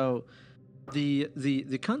about. So the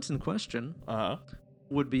cunts in question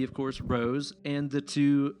would be, of course, Rose and the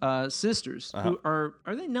two sisters who are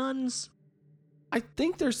they nuns? I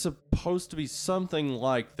think they're supposed to be something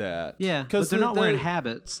like that. Yeah, but they're not wearing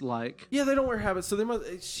habits like. Yeah, they don't wear habits, so they must.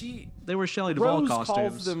 They wear Shelley Duvall Rose costumes.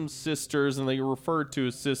 calls them sisters, and they referred to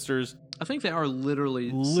as sisters. I think they are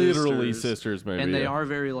literally sisters, maybe, and they are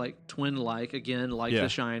very like twin-like, again, like The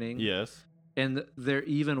Shining. Yes, and they're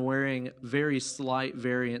even wearing very slight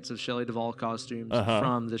variants of Shelley Duvall costumes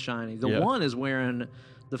from The Shining. The one is wearing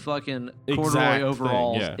the fucking corduroy Exact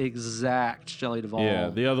overalls, thing, yeah. exact Shelley Duvall. Yeah,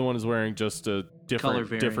 the other one is wearing just a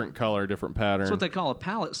different color, different pattern. That's what they call a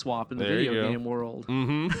palette swap in the video game world.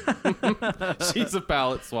 Mm-hmm. She's a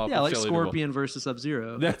palette swap. Yeah, like Shelley Scorpion Duvall. versus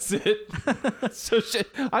Sub-Zero. That's it. So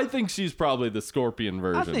I think she's probably the Scorpion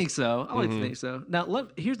version. I think so. I like to think so. Now,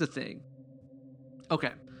 here's the thing.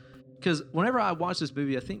 Okay. Because whenever I watched this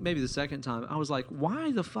movie, I think maybe the second time, I was like,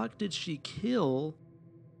 why the fuck did she kill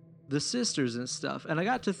the sisters and stuff? And I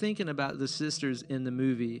got to thinking about the sisters in the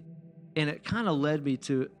movie, and it kind of led me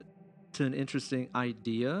to an interesting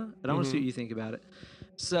idea. And I want to see what you think about it.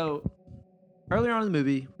 So earlier on in the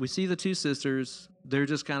movie, we see the two sisters. They're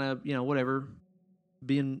just kind of, whatever,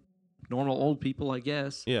 being normal old people, I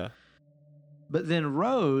guess. Yeah. But then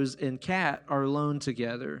Rose and Kat are alone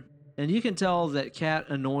together. And you can tell that Kat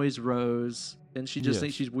annoys Rose, and she just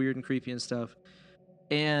thinks she's weird and creepy and stuff.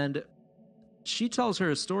 And she tells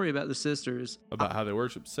her a story about the sisters. About how they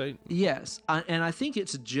worship Satan. Yes. And I think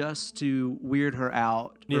it's just to weird her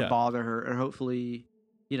out or bother her or hopefully,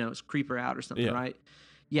 creep her out or something, right?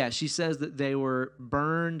 Yeah, she says that they were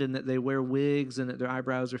burned and that they wear wigs and that their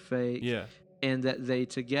eyebrows are fake. Yeah. And that they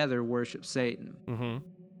together worship Satan. Mm-hmm.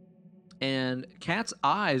 And Kat's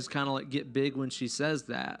eyes kind of like get big when she says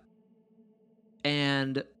that.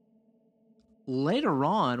 And later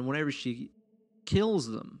on, whenever she kills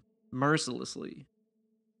them mercilessly,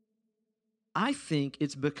 I think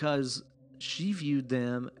it's because she viewed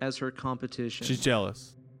them as her competition. She's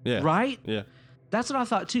jealous. Yeah. Right? Yeah. That's what I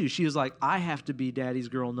thought too. She was like, I have to be daddy's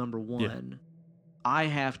girl number one. Yeah. I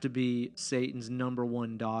have to be Satan's number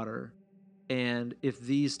one daughter. And if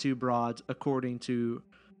these two broads, according to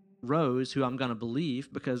Rose, who I'm going to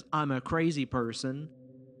believe because I'm a crazy person,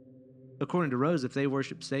 according to Rose, if they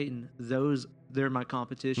worship Satan, they're my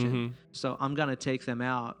competition. Mm-hmm. So I'm going to take them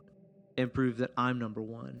out and prove that I'm number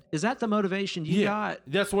one. Is that the motivation you got?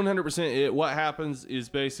 That's 100% it. What happens is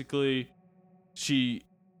basically she,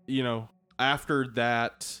 after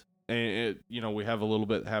that, and we have a little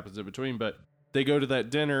bit that happens in between, but they go to that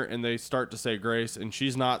dinner and they start to say grace, and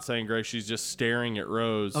she's not saying grace. She's just staring at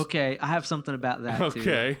Rose. Okay, I have something about that too.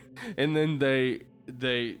 Okay. And then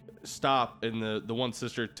they stop, and the one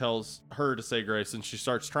sister tells her to say grace, and she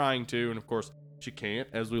starts trying to, and of course she can't,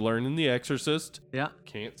 as we learn in The Exorcist. Yeah.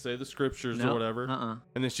 Can't say the scriptures or whatever.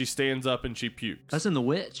 And then she stands up and she pukes. That's in The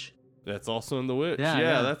Witch. That's also in The Witch.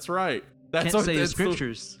 Yeah. That's right. Can't say the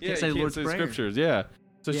scriptures. Can't say the Lord's Prayer. Scriptures. Yeah.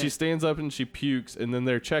 So she stands up and she pukes, and then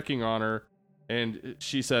they're checking on her, and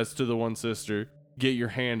she says to the one sister, "Get your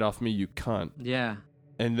hand off me, you cunt." Yeah.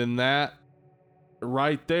 And then that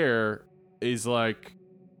right there is like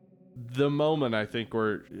the moment, I think,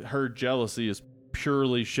 where her jealousy is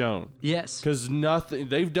purely shown. Yes. Because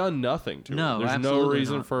they've done nothing to No, her. There's no absolutely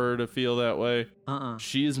reason not. for her to feel that way.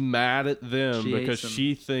 She's mad at them She because hates them.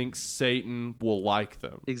 she thinks Satan will like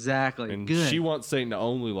them. Exactly. And Good. she wants Satan to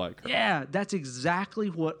only like her. Yeah, that's exactly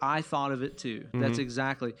what I thought of it too. That's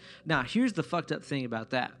exactly. Now, here's the fucked up thing about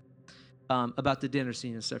that, about the dinner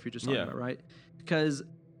scene and stuff you're just talking about, right? Because,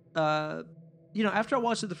 after I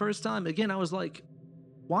watched it the first time, again, I was like,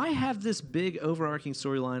 why have this big overarching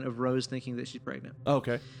storyline of Rose thinking that she's pregnant?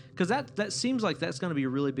 Okay. Because that seems like that's going to be a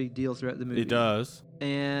really big deal throughout the movie. It does.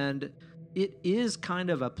 And it is kind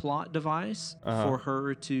of a plot device for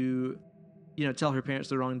her to, tell her parents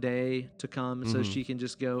the wrong day to come so she can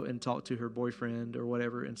just go and talk to her boyfriend or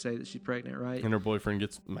whatever and say that she's pregnant, right? And her boyfriend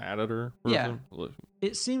gets mad at her. Yeah.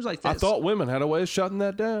 It seems like that's... I thought women had a way of shutting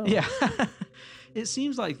that down. Yeah. It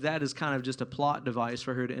seems like that is kind of just a plot device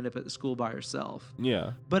for her to end up at the school by herself.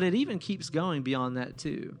 Yeah. But it even keeps going beyond that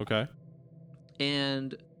too. Okay.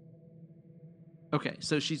 And... Okay,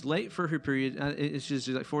 so she's late for her period. She's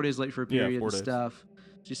like 4 days late for her period and stuff.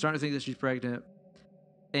 She's starting to think that she's pregnant.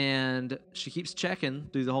 And she keeps checking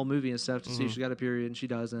through the whole movie and stuff to see if she's got a period, and she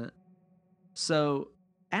doesn't. So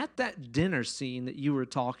at that dinner scene that you were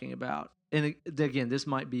talking about, and again, this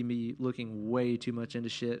might be me looking way too much into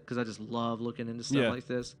shit because I just love looking into stuff like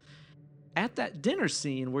this. At that dinner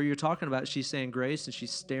scene where you're talking about she's saying grace and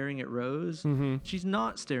she's staring at Rose, she's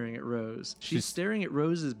not staring at Rose. She's staring at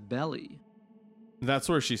Rose's belly. That's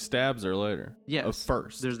where she stabs her later. Yes.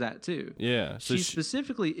 First. There's that too. Yeah. So she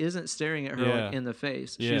specifically isn't staring at her like in the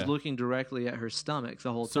face. She's looking directly at her stomach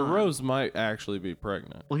the whole time. So Rose might actually be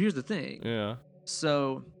pregnant. Well, here's the thing. Yeah.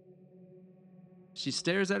 So she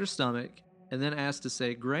stares at her stomach and then asks to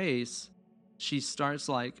say grace. She starts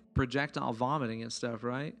like projectile vomiting and stuff,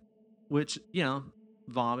 right? Which,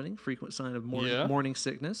 vomiting, frequent sign of morning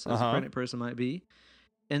sickness, as a pregnant person might be.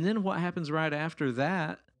 And then what happens right after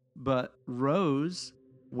that? But Rose,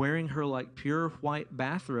 wearing her like pure white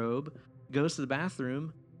bathrobe, goes to the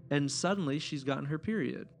bathroom, and suddenly she's gotten her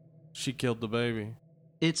period. She killed the baby.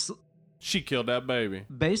 She killed that baby.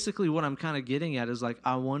 Basically, what I'm kind of getting at is like,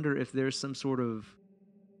 I wonder if there's some sort of,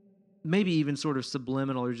 maybe even sort of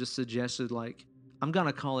subliminal or just suggested, like, I'm going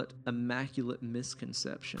to call it immaculate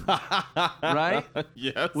misconception. Right?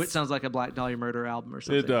 Yes. Which sounds like a Black Dahlia Murder album or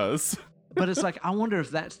something. It does. But it's like, I wonder if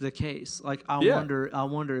that's the case. Like, I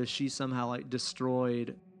wonder if she somehow like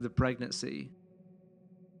destroyed the pregnancy.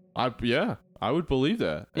 I would believe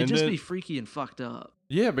that. It'd just be freaky and fucked up.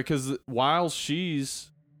 Yeah, because while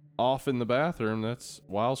she's off in the bathroom, that's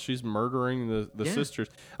while she's murdering the sisters.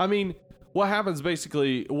 I mean, what happens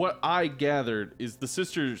basically, what I gathered is the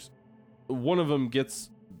sisters, one of them gets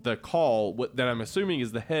the call that I'm assuming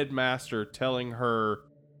is the headmaster telling her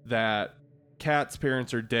that Kat's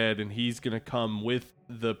parents are dead and he's going to come with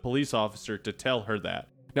the police officer to tell her that.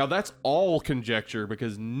 Now, that's all conjecture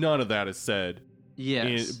because none of that is said.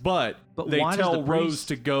 Yes. But they tell Rose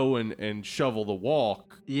to go and shovel the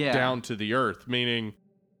walk down to the earth, meaning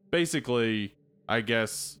basically, I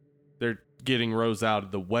guess they're getting Rose out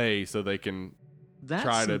of the way so they can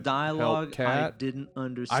try to dialogue help Kat. I didn't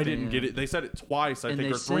understand. I didn't get it. They said it twice, I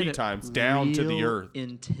think, or three times, down to the earth.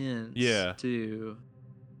 Intense, too.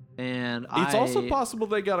 And it's also possible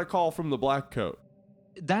they got a call from the Black Coat.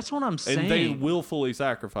 That's what I'm saying. And they willfully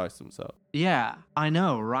sacrificed themselves. Yeah, I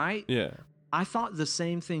know, right? Yeah. I thought the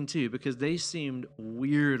same thing too, because they seemed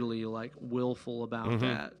weirdly like willful about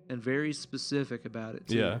that and very specific about it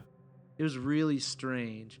too. Yeah. It was really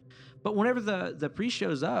strange. But whenever the priest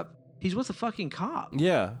shows up, he's with a fucking cop.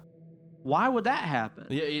 Yeah. Why would that happen?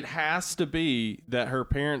 Yeah, it has to be that her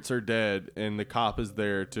parents are dead and the cop is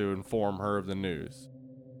there to inform her of the news.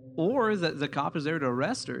 Or that the cop is there to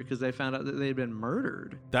arrest her because they found out that they'd been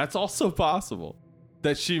murdered. That's also possible.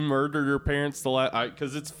 That she murdered her parents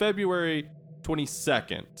because it's February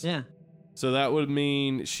 22nd. Yeah. So that would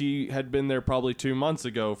mean she had been there probably 2 months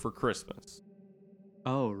ago for Christmas.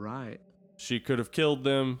 Oh, right. She could have killed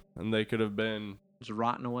them and they could have been just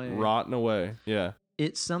rotting away. Yeah.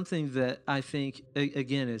 It's something that I think,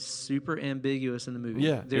 again, is super ambiguous in the movie.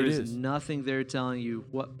 Yeah, there is nothing there telling you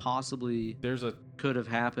what possibly could have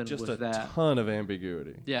happened with that. Just a ton of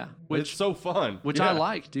ambiguity. Yeah. It's so fun. Which I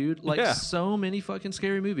like, dude. Like, so many fucking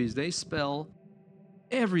scary movies, they spell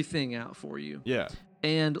everything out for you. Yeah.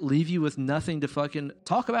 And leave you with nothing to fucking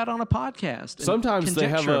talk about on a podcast. Sometimes they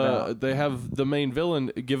have the main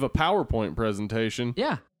villain give a PowerPoint presentation.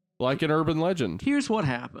 Yeah. Like an urban legend. Here's what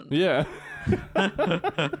happened. Yeah.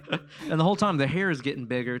 And the whole time the hair is getting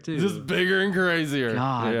bigger too. Just bigger and crazier.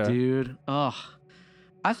 God, dude. Ugh.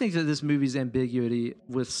 I think that this movie's ambiguity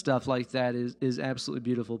with stuff like that is absolutely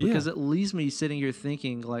beautiful because it leaves me sitting here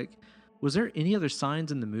thinking like, was there any other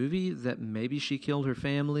signs in the movie that maybe she killed her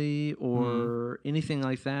family or anything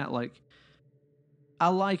like that? Like, I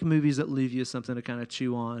like movies that leave you something to kind of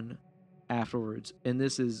chew on afterwards, and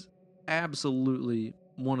this is absolutely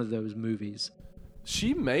one of those movies.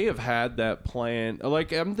 She may have had that plan.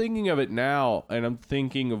 Like, I'm thinking of it now, and I'm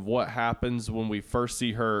thinking of what happens when we first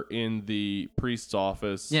see her in the priest's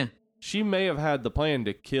office. Yeah. She may have had the plan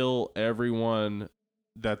to kill everyone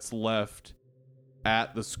that's left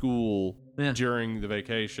at the school during the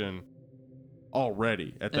vacation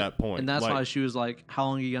already at that point. And that's why she was like, how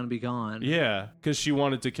long are you going to be gone? Yeah, because she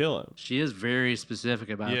wanted to kill him. She is very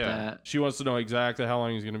specific about that. She wants to know exactly how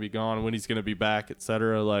long he's going to be gone, when he's going to be back,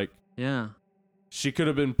 etc. Like, yeah. She could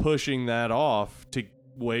have been pushing that off to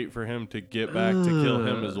wait for him to get back to kill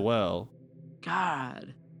him as well.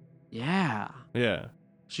 God. Yeah. Yeah.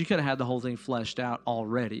 She could have had the whole thing fleshed out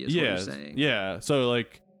already, is what you're saying. Yeah. So,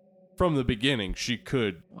 like, from the beginning, she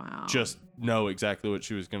could wow. just know exactly what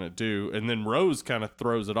she was going to do. And then Rose kind of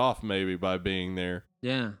throws it off maybe by being there.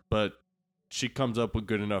 Yeah. But she comes up with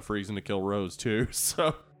good enough reason to kill Rose, too.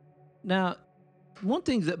 So now, one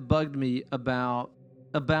thing that bugged me about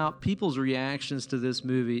people's reactions to this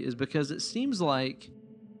movie is because it seems like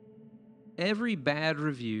every bad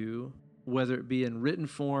review, whether it be in written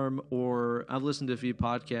form or I've listened to a few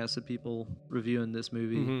podcasts of people reviewing this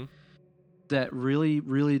movie that really,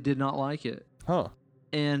 really did not like it. Huh.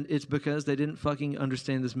 And it's because they didn't fucking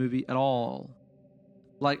understand this movie at all.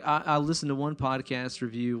 Like, I listened to one podcast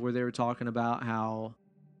review where they were talking about how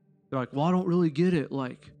they're like, well, I don't really get it.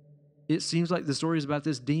 Like, it seems like the story is about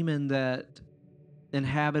this demon that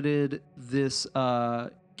inhabited this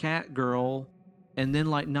cat girl, and then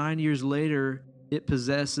like 9 years later it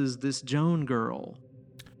possesses this Joan girl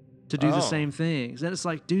to do the same things. And it's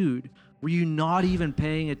like, dude, were you not even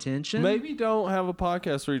paying attention? Maybe don't have a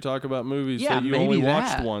podcast where you talk about movies that you only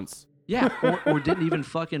watched once. Yeah, or didn't even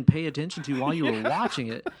fucking pay attention to while you were watching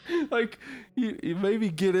it. Like, you maybe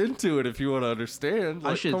get into it if you want to understand.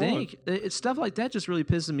 Like, I should think. It's stuff like that just really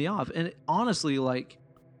pisses me off. And honestly, like,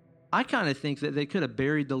 I kind of think that they could have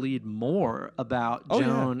buried the lead more about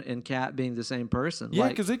Joan and Kat being the same person. Yeah,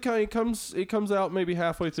 because it comes out maybe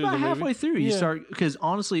halfway through the movie. Halfway through, you start, because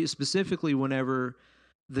honestly, specifically whenever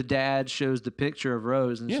the dad shows the picture of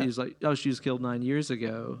Rose and she's like, oh, she was killed 9 years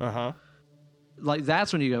ago. Like,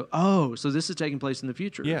 that's when you go, oh, so this is taking place in the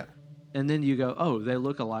future. Yeah. And then you go, oh, they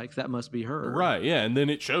look alike. That must be her. Right, yeah. And then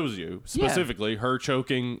it shows you specifically her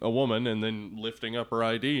choking a woman and then lifting up her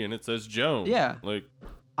ID and it says Joan. Yeah. Like,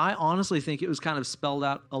 I honestly think it was kind of spelled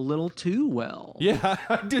out a little too well. Yeah,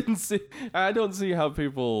 I don't see how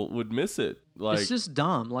people would miss it. Like, it's just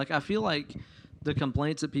dumb. Like, I feel like the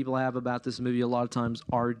complaints that people have about this movie a lot of times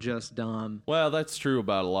are just dumb. Well, that's true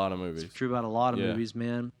about a lot of movies. It's true about a lot of movies,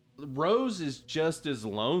 man. Rose is just as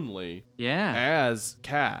lonely as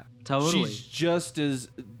Kat. Totally. She's just as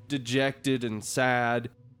dejected and sad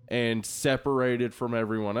and separated from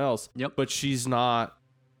everyone else. Yep. But she's not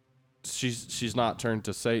turned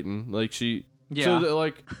to Satan. Like, so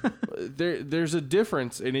like there's a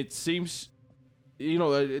difference, and it seems,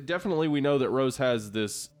 definitely we know that Rose has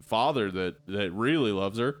this father that really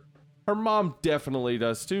loves her. Her mom definitely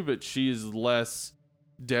does too, but she's less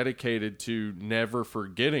dedicated to never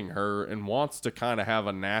forgetting her and wants to kind of have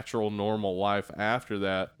a natural, normal life after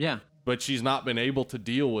that. Yeah. But she's not been able to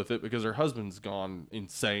deal with it because her husband's gone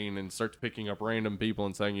insane and starts picking up random people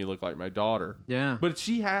and saying, you look like my daughter. Yeah. But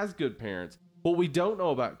she has good parents. What we don't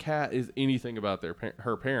know about Kat is anything about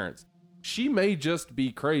her parents. She may just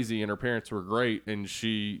be crazy and her parents were great and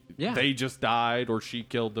they just died or she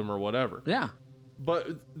killed them or whatever. Yeah. But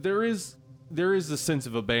there is a sense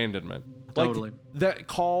of abandonment. Totally. Like, that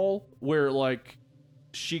call where, like,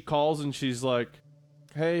 she calls and she's like,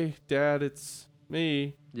 hey, Dad, it's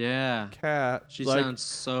me. Yeah. Kat. She sounds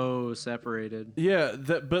so separated. Yeah,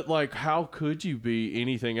 but, like, how could you be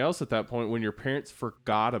anything else at that point when your parents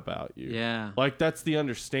forgot about you? Yeah. Like, that's the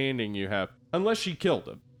understanding you have. Unless she killed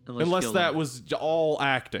him. Unless that was all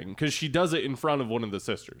acting, because she does it in front of one of the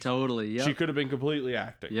sisters. Totally, yep. She could have been completely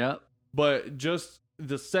acting. Yep. But just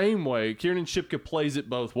the same way, Kiernan Shipka plays it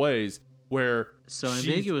both ways, where so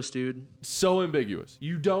ambiguous, dude. So ambiguous.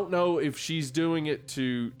 You don't know if she's doing it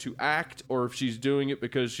to act or if she's doing it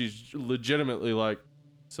because she's legitimately like,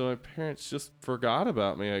 so my parents just forgot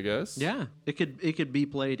about me, I guess. Yeah. It could be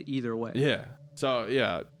played either way. Yeah. So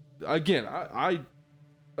yeah. Again, I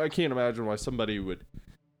can't imagine why somebody would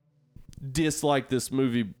dislike this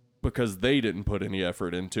movie because they didn't put any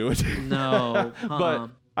effort into it. No. But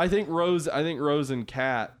I think Rose and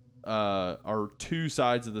Kat are two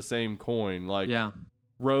sides of the same coin. Like,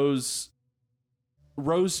 Rose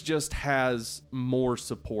Rose just has more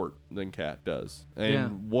support than Kat does.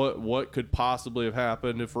 And what could possibly have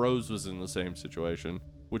happened if Rose was in the same situation?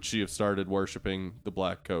 Would she have started worshiping the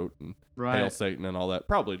black coat and Hail Satan and all that?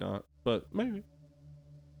 Probably not, but maybe.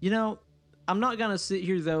 You know, I'm not going to sit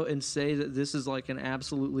here, though, and say that this is like an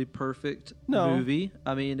absolutely perfect movie.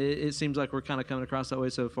 I mean, it seems like we're kind of coming across that way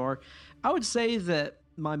so far. I would say that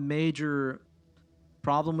my major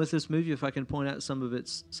problem with this movie, if I can point out some of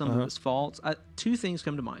its faults, two things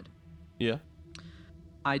come to mind. Yeah.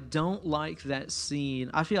 I don't like that scene.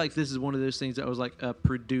 I feel like this is one of those things that was like a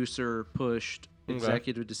producer pushed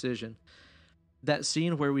executive decision. That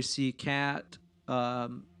scene where we see Kat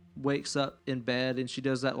wakes up in bed and she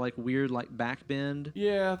does that like weird like back bend.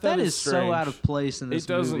 Yeah, that is strange. so out of place in this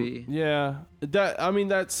movie. Yeah,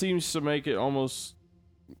 that seems to make it almost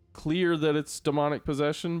clear that it's demonic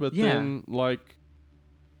possession, but then like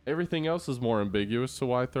everything else is more ambiguous, so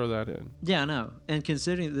why throw that in? Yeah, I know. And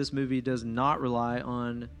considering that this movie does not rely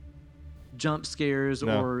on jump scares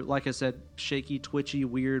or, like I said, shaky, twitchy,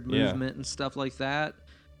 weird movement and stuff like that,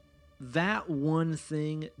 that one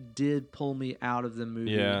thing did pull me out of the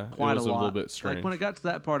movie quite a lot. A little bit strange. Like when it got to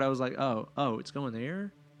that part, I was like, oh, it's going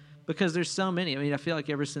there? Because there's so many. I mean, I feel like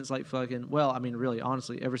ever since like really,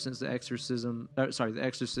 honestly, ever since the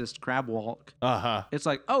Exorcist crab walk, it's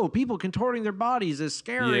like, people contorting their bodies is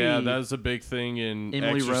scary. Yeah, that was a big thing in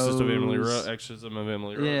Exorcism of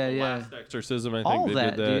Emily Rose. Yeah. Last Exorcism, I think all they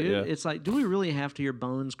that, did that. Dude. Yeah. It's like, do we really have to hear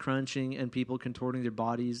bones crunching and people contorting their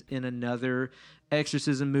bodies in another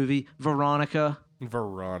Exorcism movie? Veronica.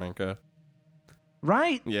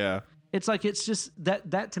 Right? Yeah. It's like, it's just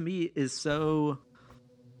that to me is so.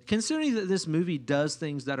 Considering that this movie does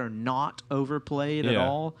things that are not overplayed at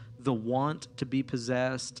all, the want to be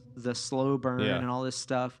possessed, the slow burn, and all this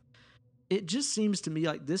stuff, it just seems to me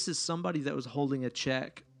like this is somebody that was holding a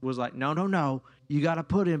check, was like, no, you got to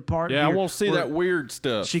put in part. Yeah, I won't see that weird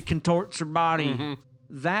stuff. She contorts her body. Mm-hmm.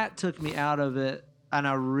 That took me out of it, and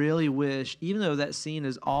I really wish, even though that scene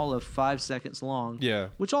is all of 5 seconds long,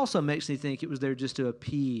 which also makes me think it was there just to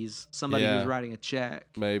appease somebody who was writing a check.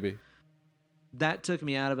 Maybe. That took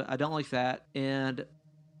me out of it. I don't like that. And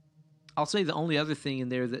I'll say the only other thing in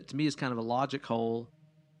there that to me is kind of a logic hole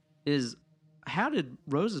is how did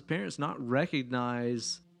Rose's parents not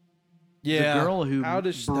recognize the girl who how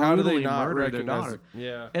do they not murdered their daughter?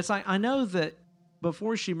 Yeah. It's like, I know that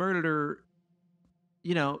before she murdered her,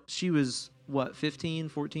 she was, 15,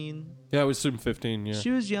 14? Yeah, I would assume 15, yeah.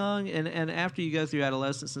 She was young, and after you go through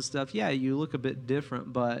adolescence and stuff, you look a bit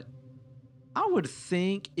different, but I would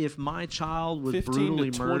think if my child was 15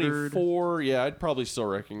 brutally to 24, murdered, I'd probably still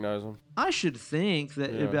recognize him. I should think that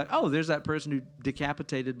it'd be like, there's that person who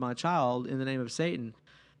decapitated my child in the name of Satan.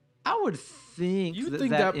 I would think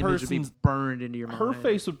that image would be burned into your mind. Her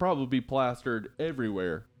face would probably be plastered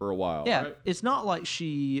everywhere for a while. Yeah, right? It's not like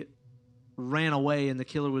she ran away and the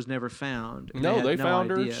killer was never found. No, they found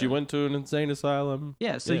her. She went to an insane asylum.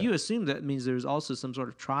 Yeah, so you assume that means there's also some sort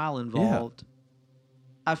of trial involved. Yeah.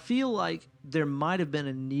 I feel like there might have been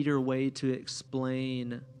a neater way to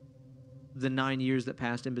explain the 9 years that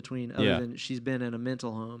passed in between other than she's been in a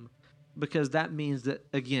mental home. Because that means that,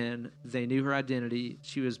 again, they knew her identity.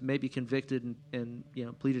 She was maybe convicted and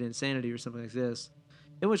pleaded insanity or something like this.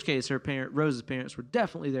 In which case, Rose's parents were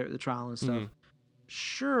definitely there at the trial and stuff. Mm-hmm.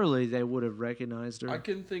 Surely they would have recognized her. I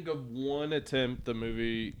can think of one attempt the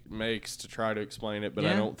movie makes to try to explain it, but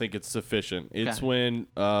I don't think it's sufficient. It's when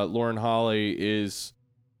Lauren Holly is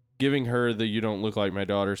giving her the "you don't look like my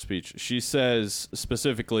daughter" speech. She says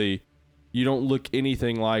specifically, "You don't look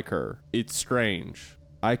anything like her. It's strange.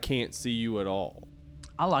 I can't see you at all."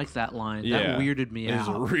 I like that line. That weirded me out. It's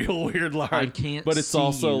a real weird line. I can't but it's see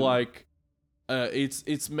also you. Like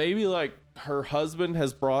it's maybe like her husband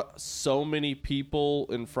has brought so many people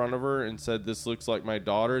in front of her and said, "This looks like my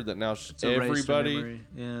daughter," that now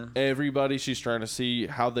everybody she's trying to see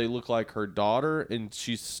how they look like her daughter, and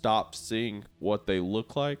she's stopped seeing what they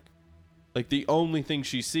look like. Like the only thing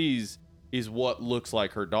she sees is what looks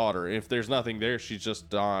like her daughter. If there's nothing there, she's just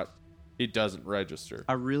not. It doesn't register.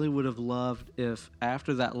 I really would have loved if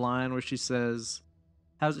after that line where she says,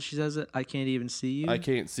 "How's it?" She says it. "I can't even see you. I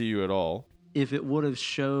can't see you at all." If it would have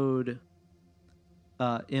showed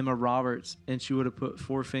Emma Roberts and she would have put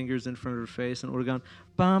 4 fingers in front of her face and it would have gone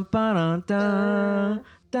bum ba dun dun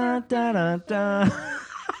dun dun dun dun.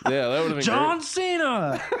 Yeah, that would have been John great.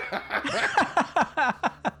 Cena.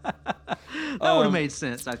 That would have made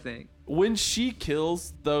sense, I think. When she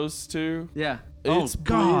kills those two, it's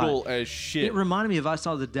brutal as shit. It reminded me of I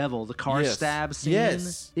Saw the Devil, the car stab scene.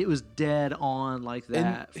 Yes. It was dead on like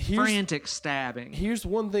that. Frantic stabbing. Here's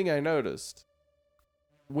one thing I noticed.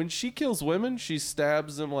 when she kills women, she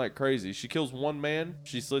stabs them like crazy. She kills one man,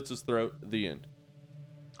 she slits his throat. The end.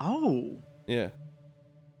 Oh. Yeah.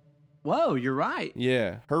 Whoa, you're right.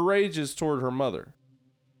 Yeah. Her rage is toward her mother.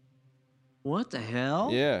 What the hell?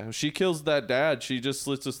 Yeah. She kills that dad. She just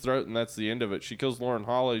slits his throat, and that's the end of it. She kills Lauren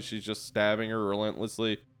Holly. She's just stabbing her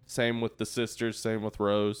relentlessly. Same with the sisters. Same with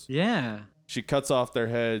Rose. Yeah. She cuts off their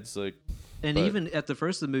heads. And even at the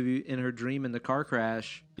first of the movie, in her dream in the car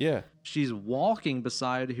crash, yeah, she's walking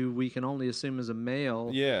beside who we can only assume is a male.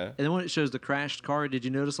 Yeah. And then when it shows the crashed car, did you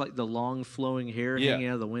notice like the long flowing hair hanging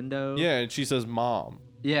out of the window? Yeah, and she says mom.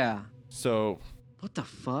 Yeah. So what the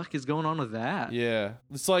fuck is going on with that? Yeah.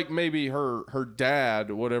 It's like maybe her dad,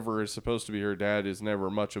 whatever is supposed to be her dad, is never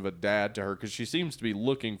much of a dad to her because she seems to be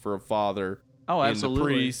looking for a father. Oh, absolutely. In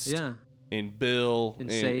the priest. Yeah. In Bill. In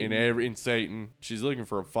Satan. In Satan. She's looking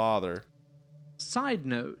for a father. Side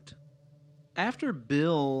note, after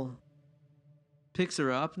Bill picks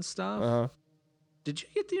her up and stuff, did you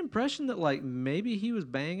get the impression that like maybe he was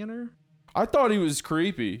banging her? I thought he was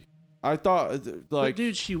creepy. I thought but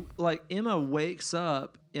dude, Emma wakes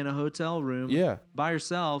up in a hotel room by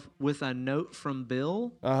herself with a note from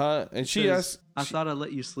Bill. And she asks, I thought I'd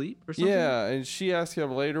let you sleep or something. Yeah, and she asks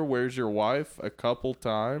him later, where's your wife? A couple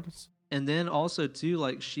times. And then also, too,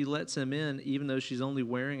 like, she lets him in even though she's only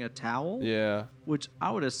wearing a towel. Yeah. Which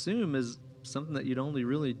I would assume is something that you'd only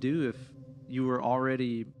really do if you were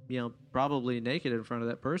already, probably naked in front of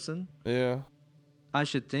that person. Yeah. I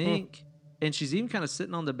should think. And she's even kind of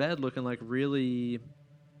sitting on the bed looking like really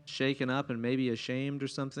shaken up and maybe ashamed or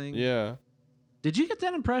something. Yeah. Did you get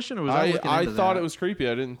that impression, or was I looking I into thought that? it was creepy.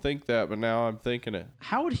 I didn't think that, but now I'm thinking it.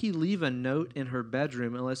 How would he leave a note in her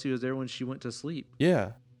bedroom unless he was there when she went to sleep?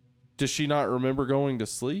 Yeah. Does she not remember going to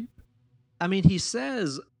sleep? I mean, he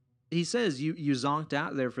says you zonked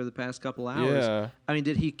out there for the past couple hours. Yeah. I mean,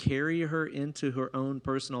 did he carry her into her own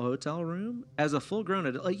personal hotel room as a full-grown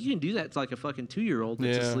adult? Like, you can do that to like a fucking 2-year-old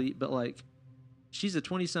that's asleep, but like, she's a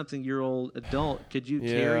 20-something-year-old adult. Could you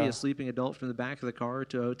carry a sleeping adult from the back of the car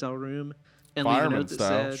to a hotel room and leave a note that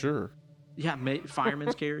said, sure. Yeah,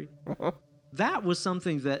 fireman's carry. That was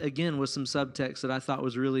something that, again, was some subtext that I thought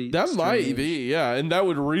was really That strange. might be, yeah. And that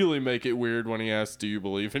would really make it weird when he asked, do you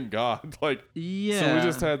believe in God? Like, yeah. So we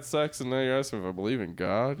just had sex and now you're asking if I believe in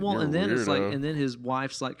God? Well, You're and then weirdo. it's like, and then his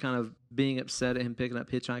wife's like kind of being upset at him picking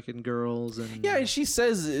up hitchhiking girls. And yeah, and she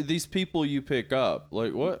says, these people you pick up.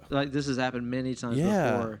 Like, what? Like, this has happened many times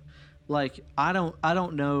before. Like, I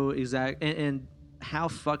don't know exactly. And how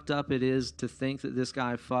fucked up it is to think that this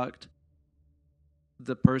guy fucked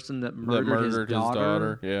the person that murdered his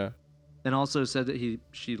daughter. Yeah. And also said that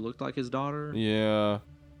she looked like his daughter. Yeah.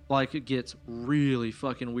 Like, it gets really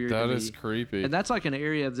fucking weird. That is creepy. And that's like an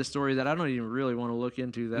area of the story that I don't even really want to look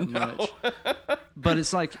into that much. But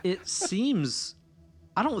it's like, it seems,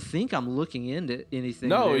 I don't think I'm looking into anything.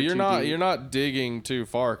 No, you're not. You're not digging too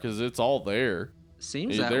far because it's all there.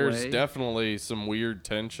 Seems that There's way. definitely some weird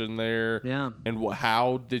tension there. Yeah. And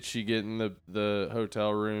how did she get in the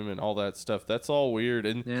hotel room and all that stuff? That's all weird.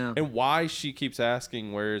 And and why she keeps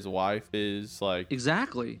asking where his wife is, like,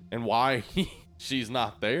 exactly. And why she's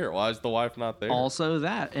not there. Why is the wife not there? Also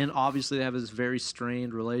that, and obviously they have this very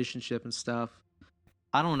strained relationship and stuff.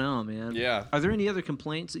 I don't know, man. Yeah. Are there any other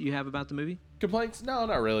complaints that you have about the movie? Complaints? No,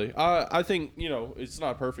 not really. I think it's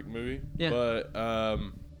not a perfect movie. Yeah. But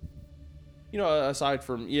aside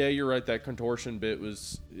from, you're right, that contortion bit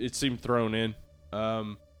it seemed thrown in. I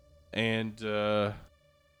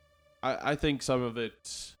think some of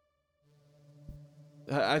it,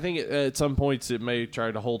 I think at some points it may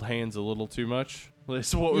try to hold hands a little too much.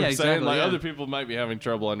 That's what we're saying. Like, other people might be having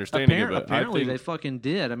trouble understanding it. But apparently they fucking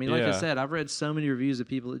did. I mean, like I said, I've read so many reviews of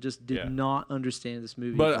people that just did not understand this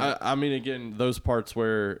movie. But I mean, again, those parts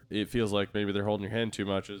where it feels like maybe they're holding your hand too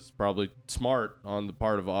much is probably smart on the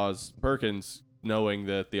part of Oz Perkins, knowing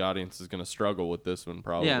that the audience is going to struggle with this one,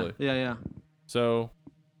 probably. Yeah. So,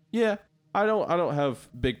 I don't have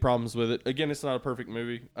big problems with it. Again, it's not a perfect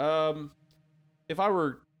movie. If I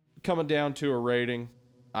were coming down to a rating,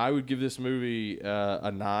 I would give this movie a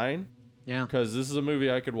 9. Yeah. Because this is a movie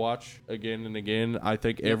I could watch again and again. I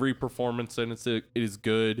think every performance in it is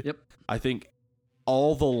good. Yep. I think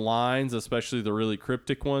all the lines, especially the really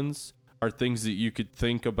cryptic ones, are things that you could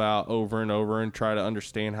think about over and over and try to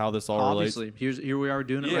understand how this all relates. Obviously. Here we are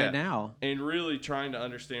doing it right now. And really trying to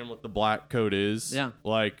understand what the black coat is. Yeah.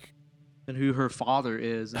 Like, and who her father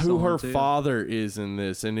is. And who her father is in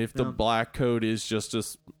this. And if the black coat is just a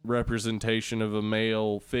representation of a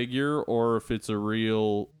male figure, or if it's a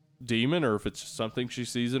real demon, or if it's something she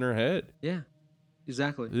sees in her head. Yeah.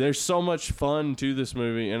 exactly. There's so much fun to this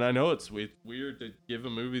movie, and I know it's weird to give a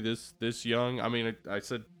movie this young. I mean, I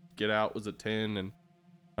said Get Out was a 10, and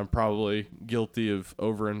I'm probably guilty of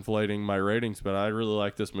overinflating my ratings, but I really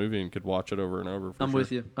like this movie and could watch it over and over. I'm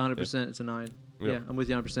with you 100%. Yeah. It's a 9. Yeah, I'm with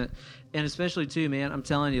you 100%. And especially too, man, I'm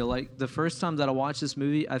telling you, like the first time that I watched this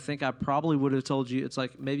movie, I think I probably would have told you it's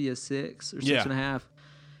like maybe a 6 or 6.5.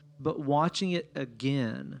 But watching it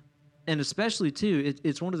again, and especially too,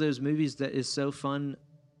 it's one of those movies that is so fun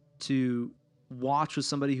to watch with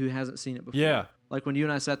somebody who hasn't seen it before. Yeah. Like when you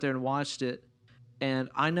and I sat there and watched it, and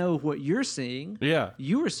I know what you're seeing. Yeah.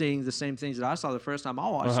 You were seeing the same things that I saw the first time I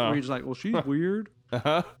watched it, where you're just like, well, she's weird.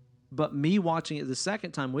 But me watching it the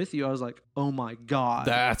second time with you, I was like, oh my God.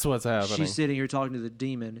 That's what's happening. She's sitting here talking to the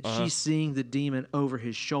demon. She's seeing the demon over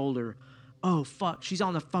his shoulder. Oh, fuck. She's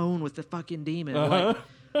on the phone with the fucking demon.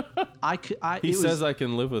 Like, he says I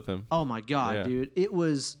can live with him. Oh my God, dude. It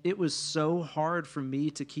was so hard for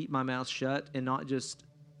me to keep my mouth shut and not just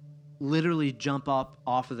literally jump up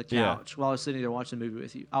off of the couch while I was sitting there watching the movie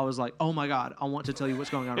with you. I was like, oh my God, I want to tell you what's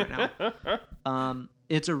going on right now.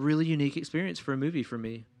 It's a really unique experience for a movie for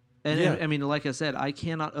me. And I mean, like I said, I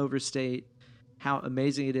cannot overstate how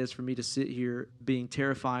amazing it is for me to sit here being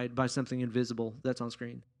terrified by something invisible that's on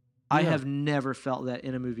screen. I have never felt that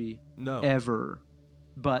in a movie ever.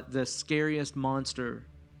 But the scariest monster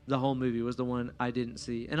the whole movie was the one I didn't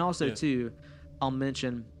see. And also, too, I'll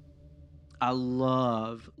mention I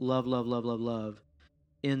love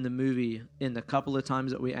in the movie, in the couple of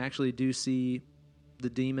times that we actually do see the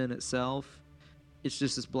demon itself, it's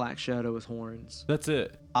just this black shadow with horns. That's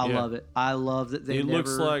it. I love it. I love that they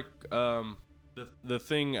looks like the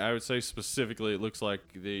thing I would say specifically, it looks like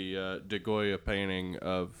the De Goya painting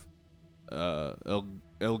of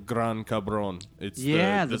El Gran Cabron. It's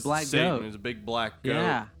the black Satan. goat. It's a big black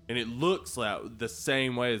goat, and it looks like the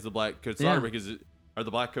same way as the black coat. Or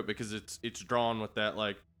the black coat, because it's drawn with that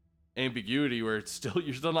like ambiguity where it's still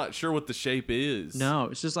you're still not sure what the shape is. No,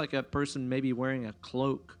 it's just like a person maybe wearing a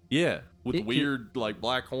cloak. Yeah, with weird like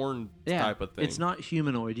black horn type of thing. It's not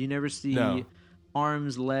humanoid. You never see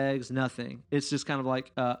arms, legs, nothing. It's just kind of like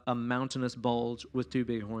a mountainous bulge with two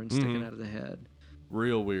big horns sticking out of the head.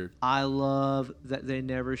 Real weird. I love that they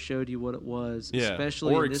never showed you what it was,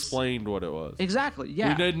 especially or explained what it was. Exactly. Yeah,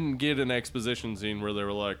 we didn't get an exposition scene where they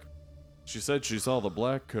were like, she said she saw the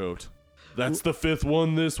black coat. That's the 5th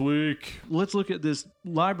one this week. Let's look at this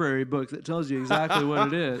library book that tells you exactly what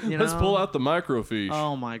it is. You know? Let's pull out the microfiche.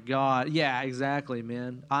 Oh my God. Yeah, exactly,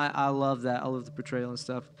 man. I love that. I love the portrayal and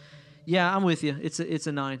stuff. Yeah, I'm with you. It's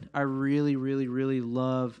a 9. I really, really, really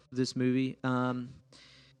love this movie.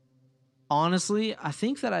 Honestly, I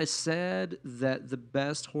think that I said that the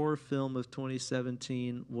best horror film of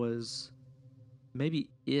 2017 was maybe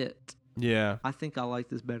It. Yeah. I think I like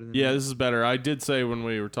this better than that. This is better. I did say when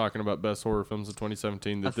we were talking about best horror films of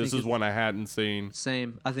 2017 that this is one I hadn't seen.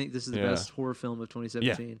 Same. I think this is the best horror film of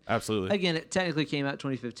 2017. Yeah, absolutely. Again, it technically came out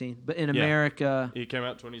 2015, but in America... It came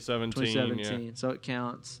out 2017. So it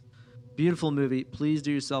counts. Beautiful movie. Please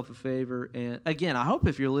do yourself a favor. And again, I hope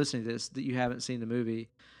if you're listening to this that you haven't seen the movie.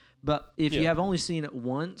 But if you have only seen it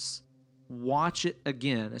once, watch it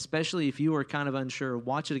again. Especially if you are kind of unsure.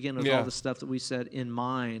 Watch it again with all the stuff that we said in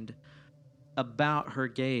mind about her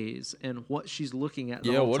gaze and what she's looking at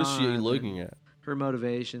the whole what time, is she looking at? Her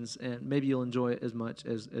motivations, and maybe you'll enjoy it as much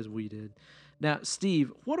as we did. Now,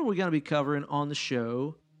 Steve, what are we going to be covering on the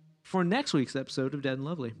show for next week's episode of Dead and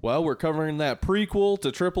Lovely? Well, we're covering that prequel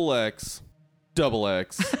to Triple X, Double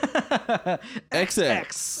X,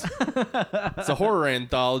 XX. It's a horror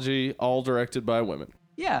anthology, all directed by women.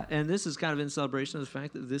 Yeah, and this is kind of in celebration of the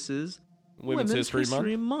fact that this is Women's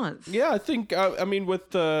History Month. Yeah, I think, I mean,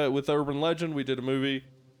 with Urban Legend, we did a movie,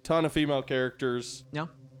 ton of female characters. Yeah.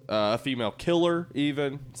 A female killer,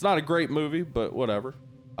 even. It's not a great movie, but whatever.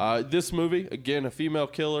 This movie, again, a female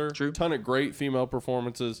killer. True. Ton of great female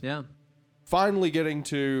performances. Yeah. Finally getting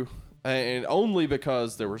to, and only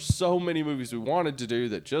because there were so many movies we wanted to do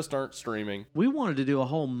that just aren't streaming. We wanted to do a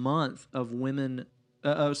whole month of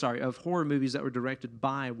of horror movies that were directed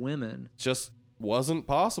by women. Just wasn't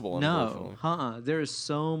possible, unfortunately. No, there is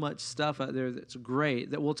so much stuff out there that's great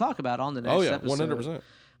that we'll talk about on the next episode. 100%.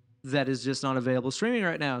 That is just not available streaming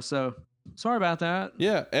right now, so sorry about that.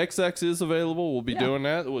 Yeah, XX is available. We'll be doing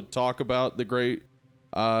that. We'll talk about the great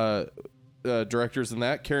directors in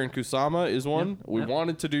that. Karen Kusama is one. We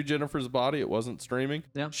wanted to do Jennifer's Body. It wasn't streaming.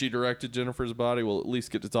 Yeah. She directed Jennifer's Body. We'll at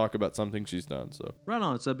least get to talk about something she's done. So right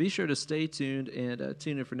on. So be sure to stay tuned and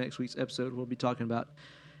tune in for next week's episode. We'll be talking about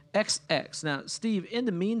XX. Now, Steve, in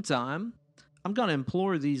the meantime, I'm going to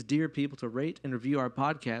implore these dear people to rate and review our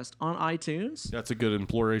podcast on iTunes. That's a good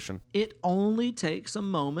imploration. It only takes a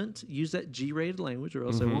moment. Use that G-rated language or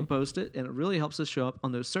else I won't post it. And it really helps us show up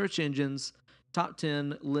on those search engines, top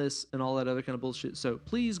 10 lists, and all that other kind of bullshit. So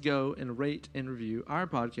please go and rate and review our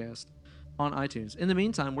podcast on iTunes. In the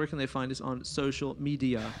meantime, where can they find us on social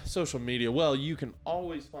media? Social media. Well, you can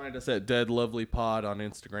always find us at Dead Lovely Pod on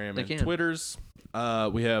Instagram and Twitters.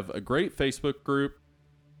 We have a great Facebook group.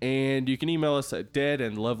 And you can email us at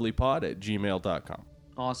deadandlovelypod@gmail.com.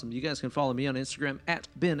 Awesome. You guys can follow me on Instagram at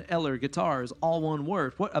Ben Eller Guitars, all one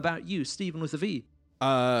word. What about you, Steven with a V?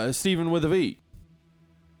 Steven with a V.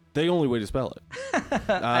 The only way to spell it.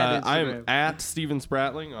 I'm at Steven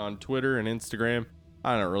Spratling on Twitter and Instagram.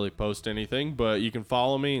 I don't really post anything, but you can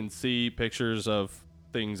follow me and see pictures of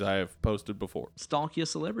things I have posted before. Stalk you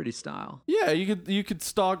celebrity style. Yeah, you could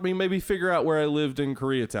stalk me, maybe figure out where I lived in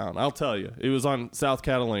Koreatown. I'll tell you. It was on South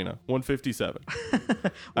Catalina, 157.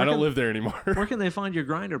 I don't live there anymore. Where can they find your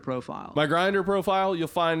Grindr profile? My Grindr profile, you'll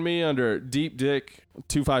find me under Deep Dick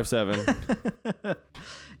 257.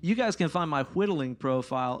 You guys can find my whittling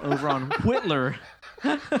profile over on Whittler.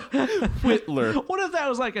 Whittler. What if that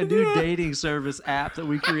was like a new dating service app that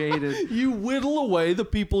we created? You whittle away the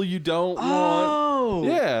people you don't want. Oh.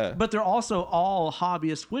 Yeah. But they're also all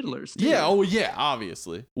hobbyist whittlers, too. Yeah. Oh, yeah,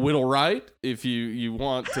 obviously. Whittle right if you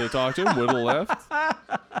want to talk to him. Whittle left.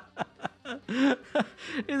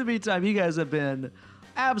 In the meantime, you guys have been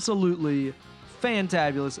absolutely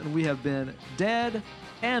fantabulous, and we have been dead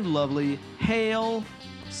and lovely. Hail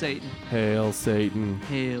Satan. Hail Satan.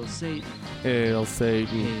 Hail Satan. Hail Satan.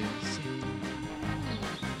 Hail Satan.